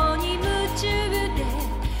とに夢中で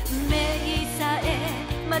運命さえ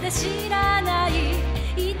まだ知らない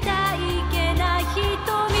痛いけな瞳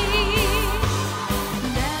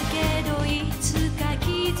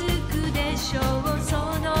そ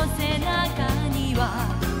の背中には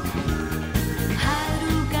遥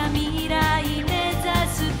か未来目指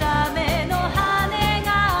すための羽が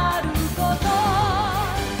あること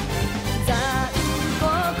残酷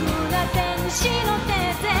な天使の手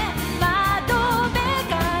で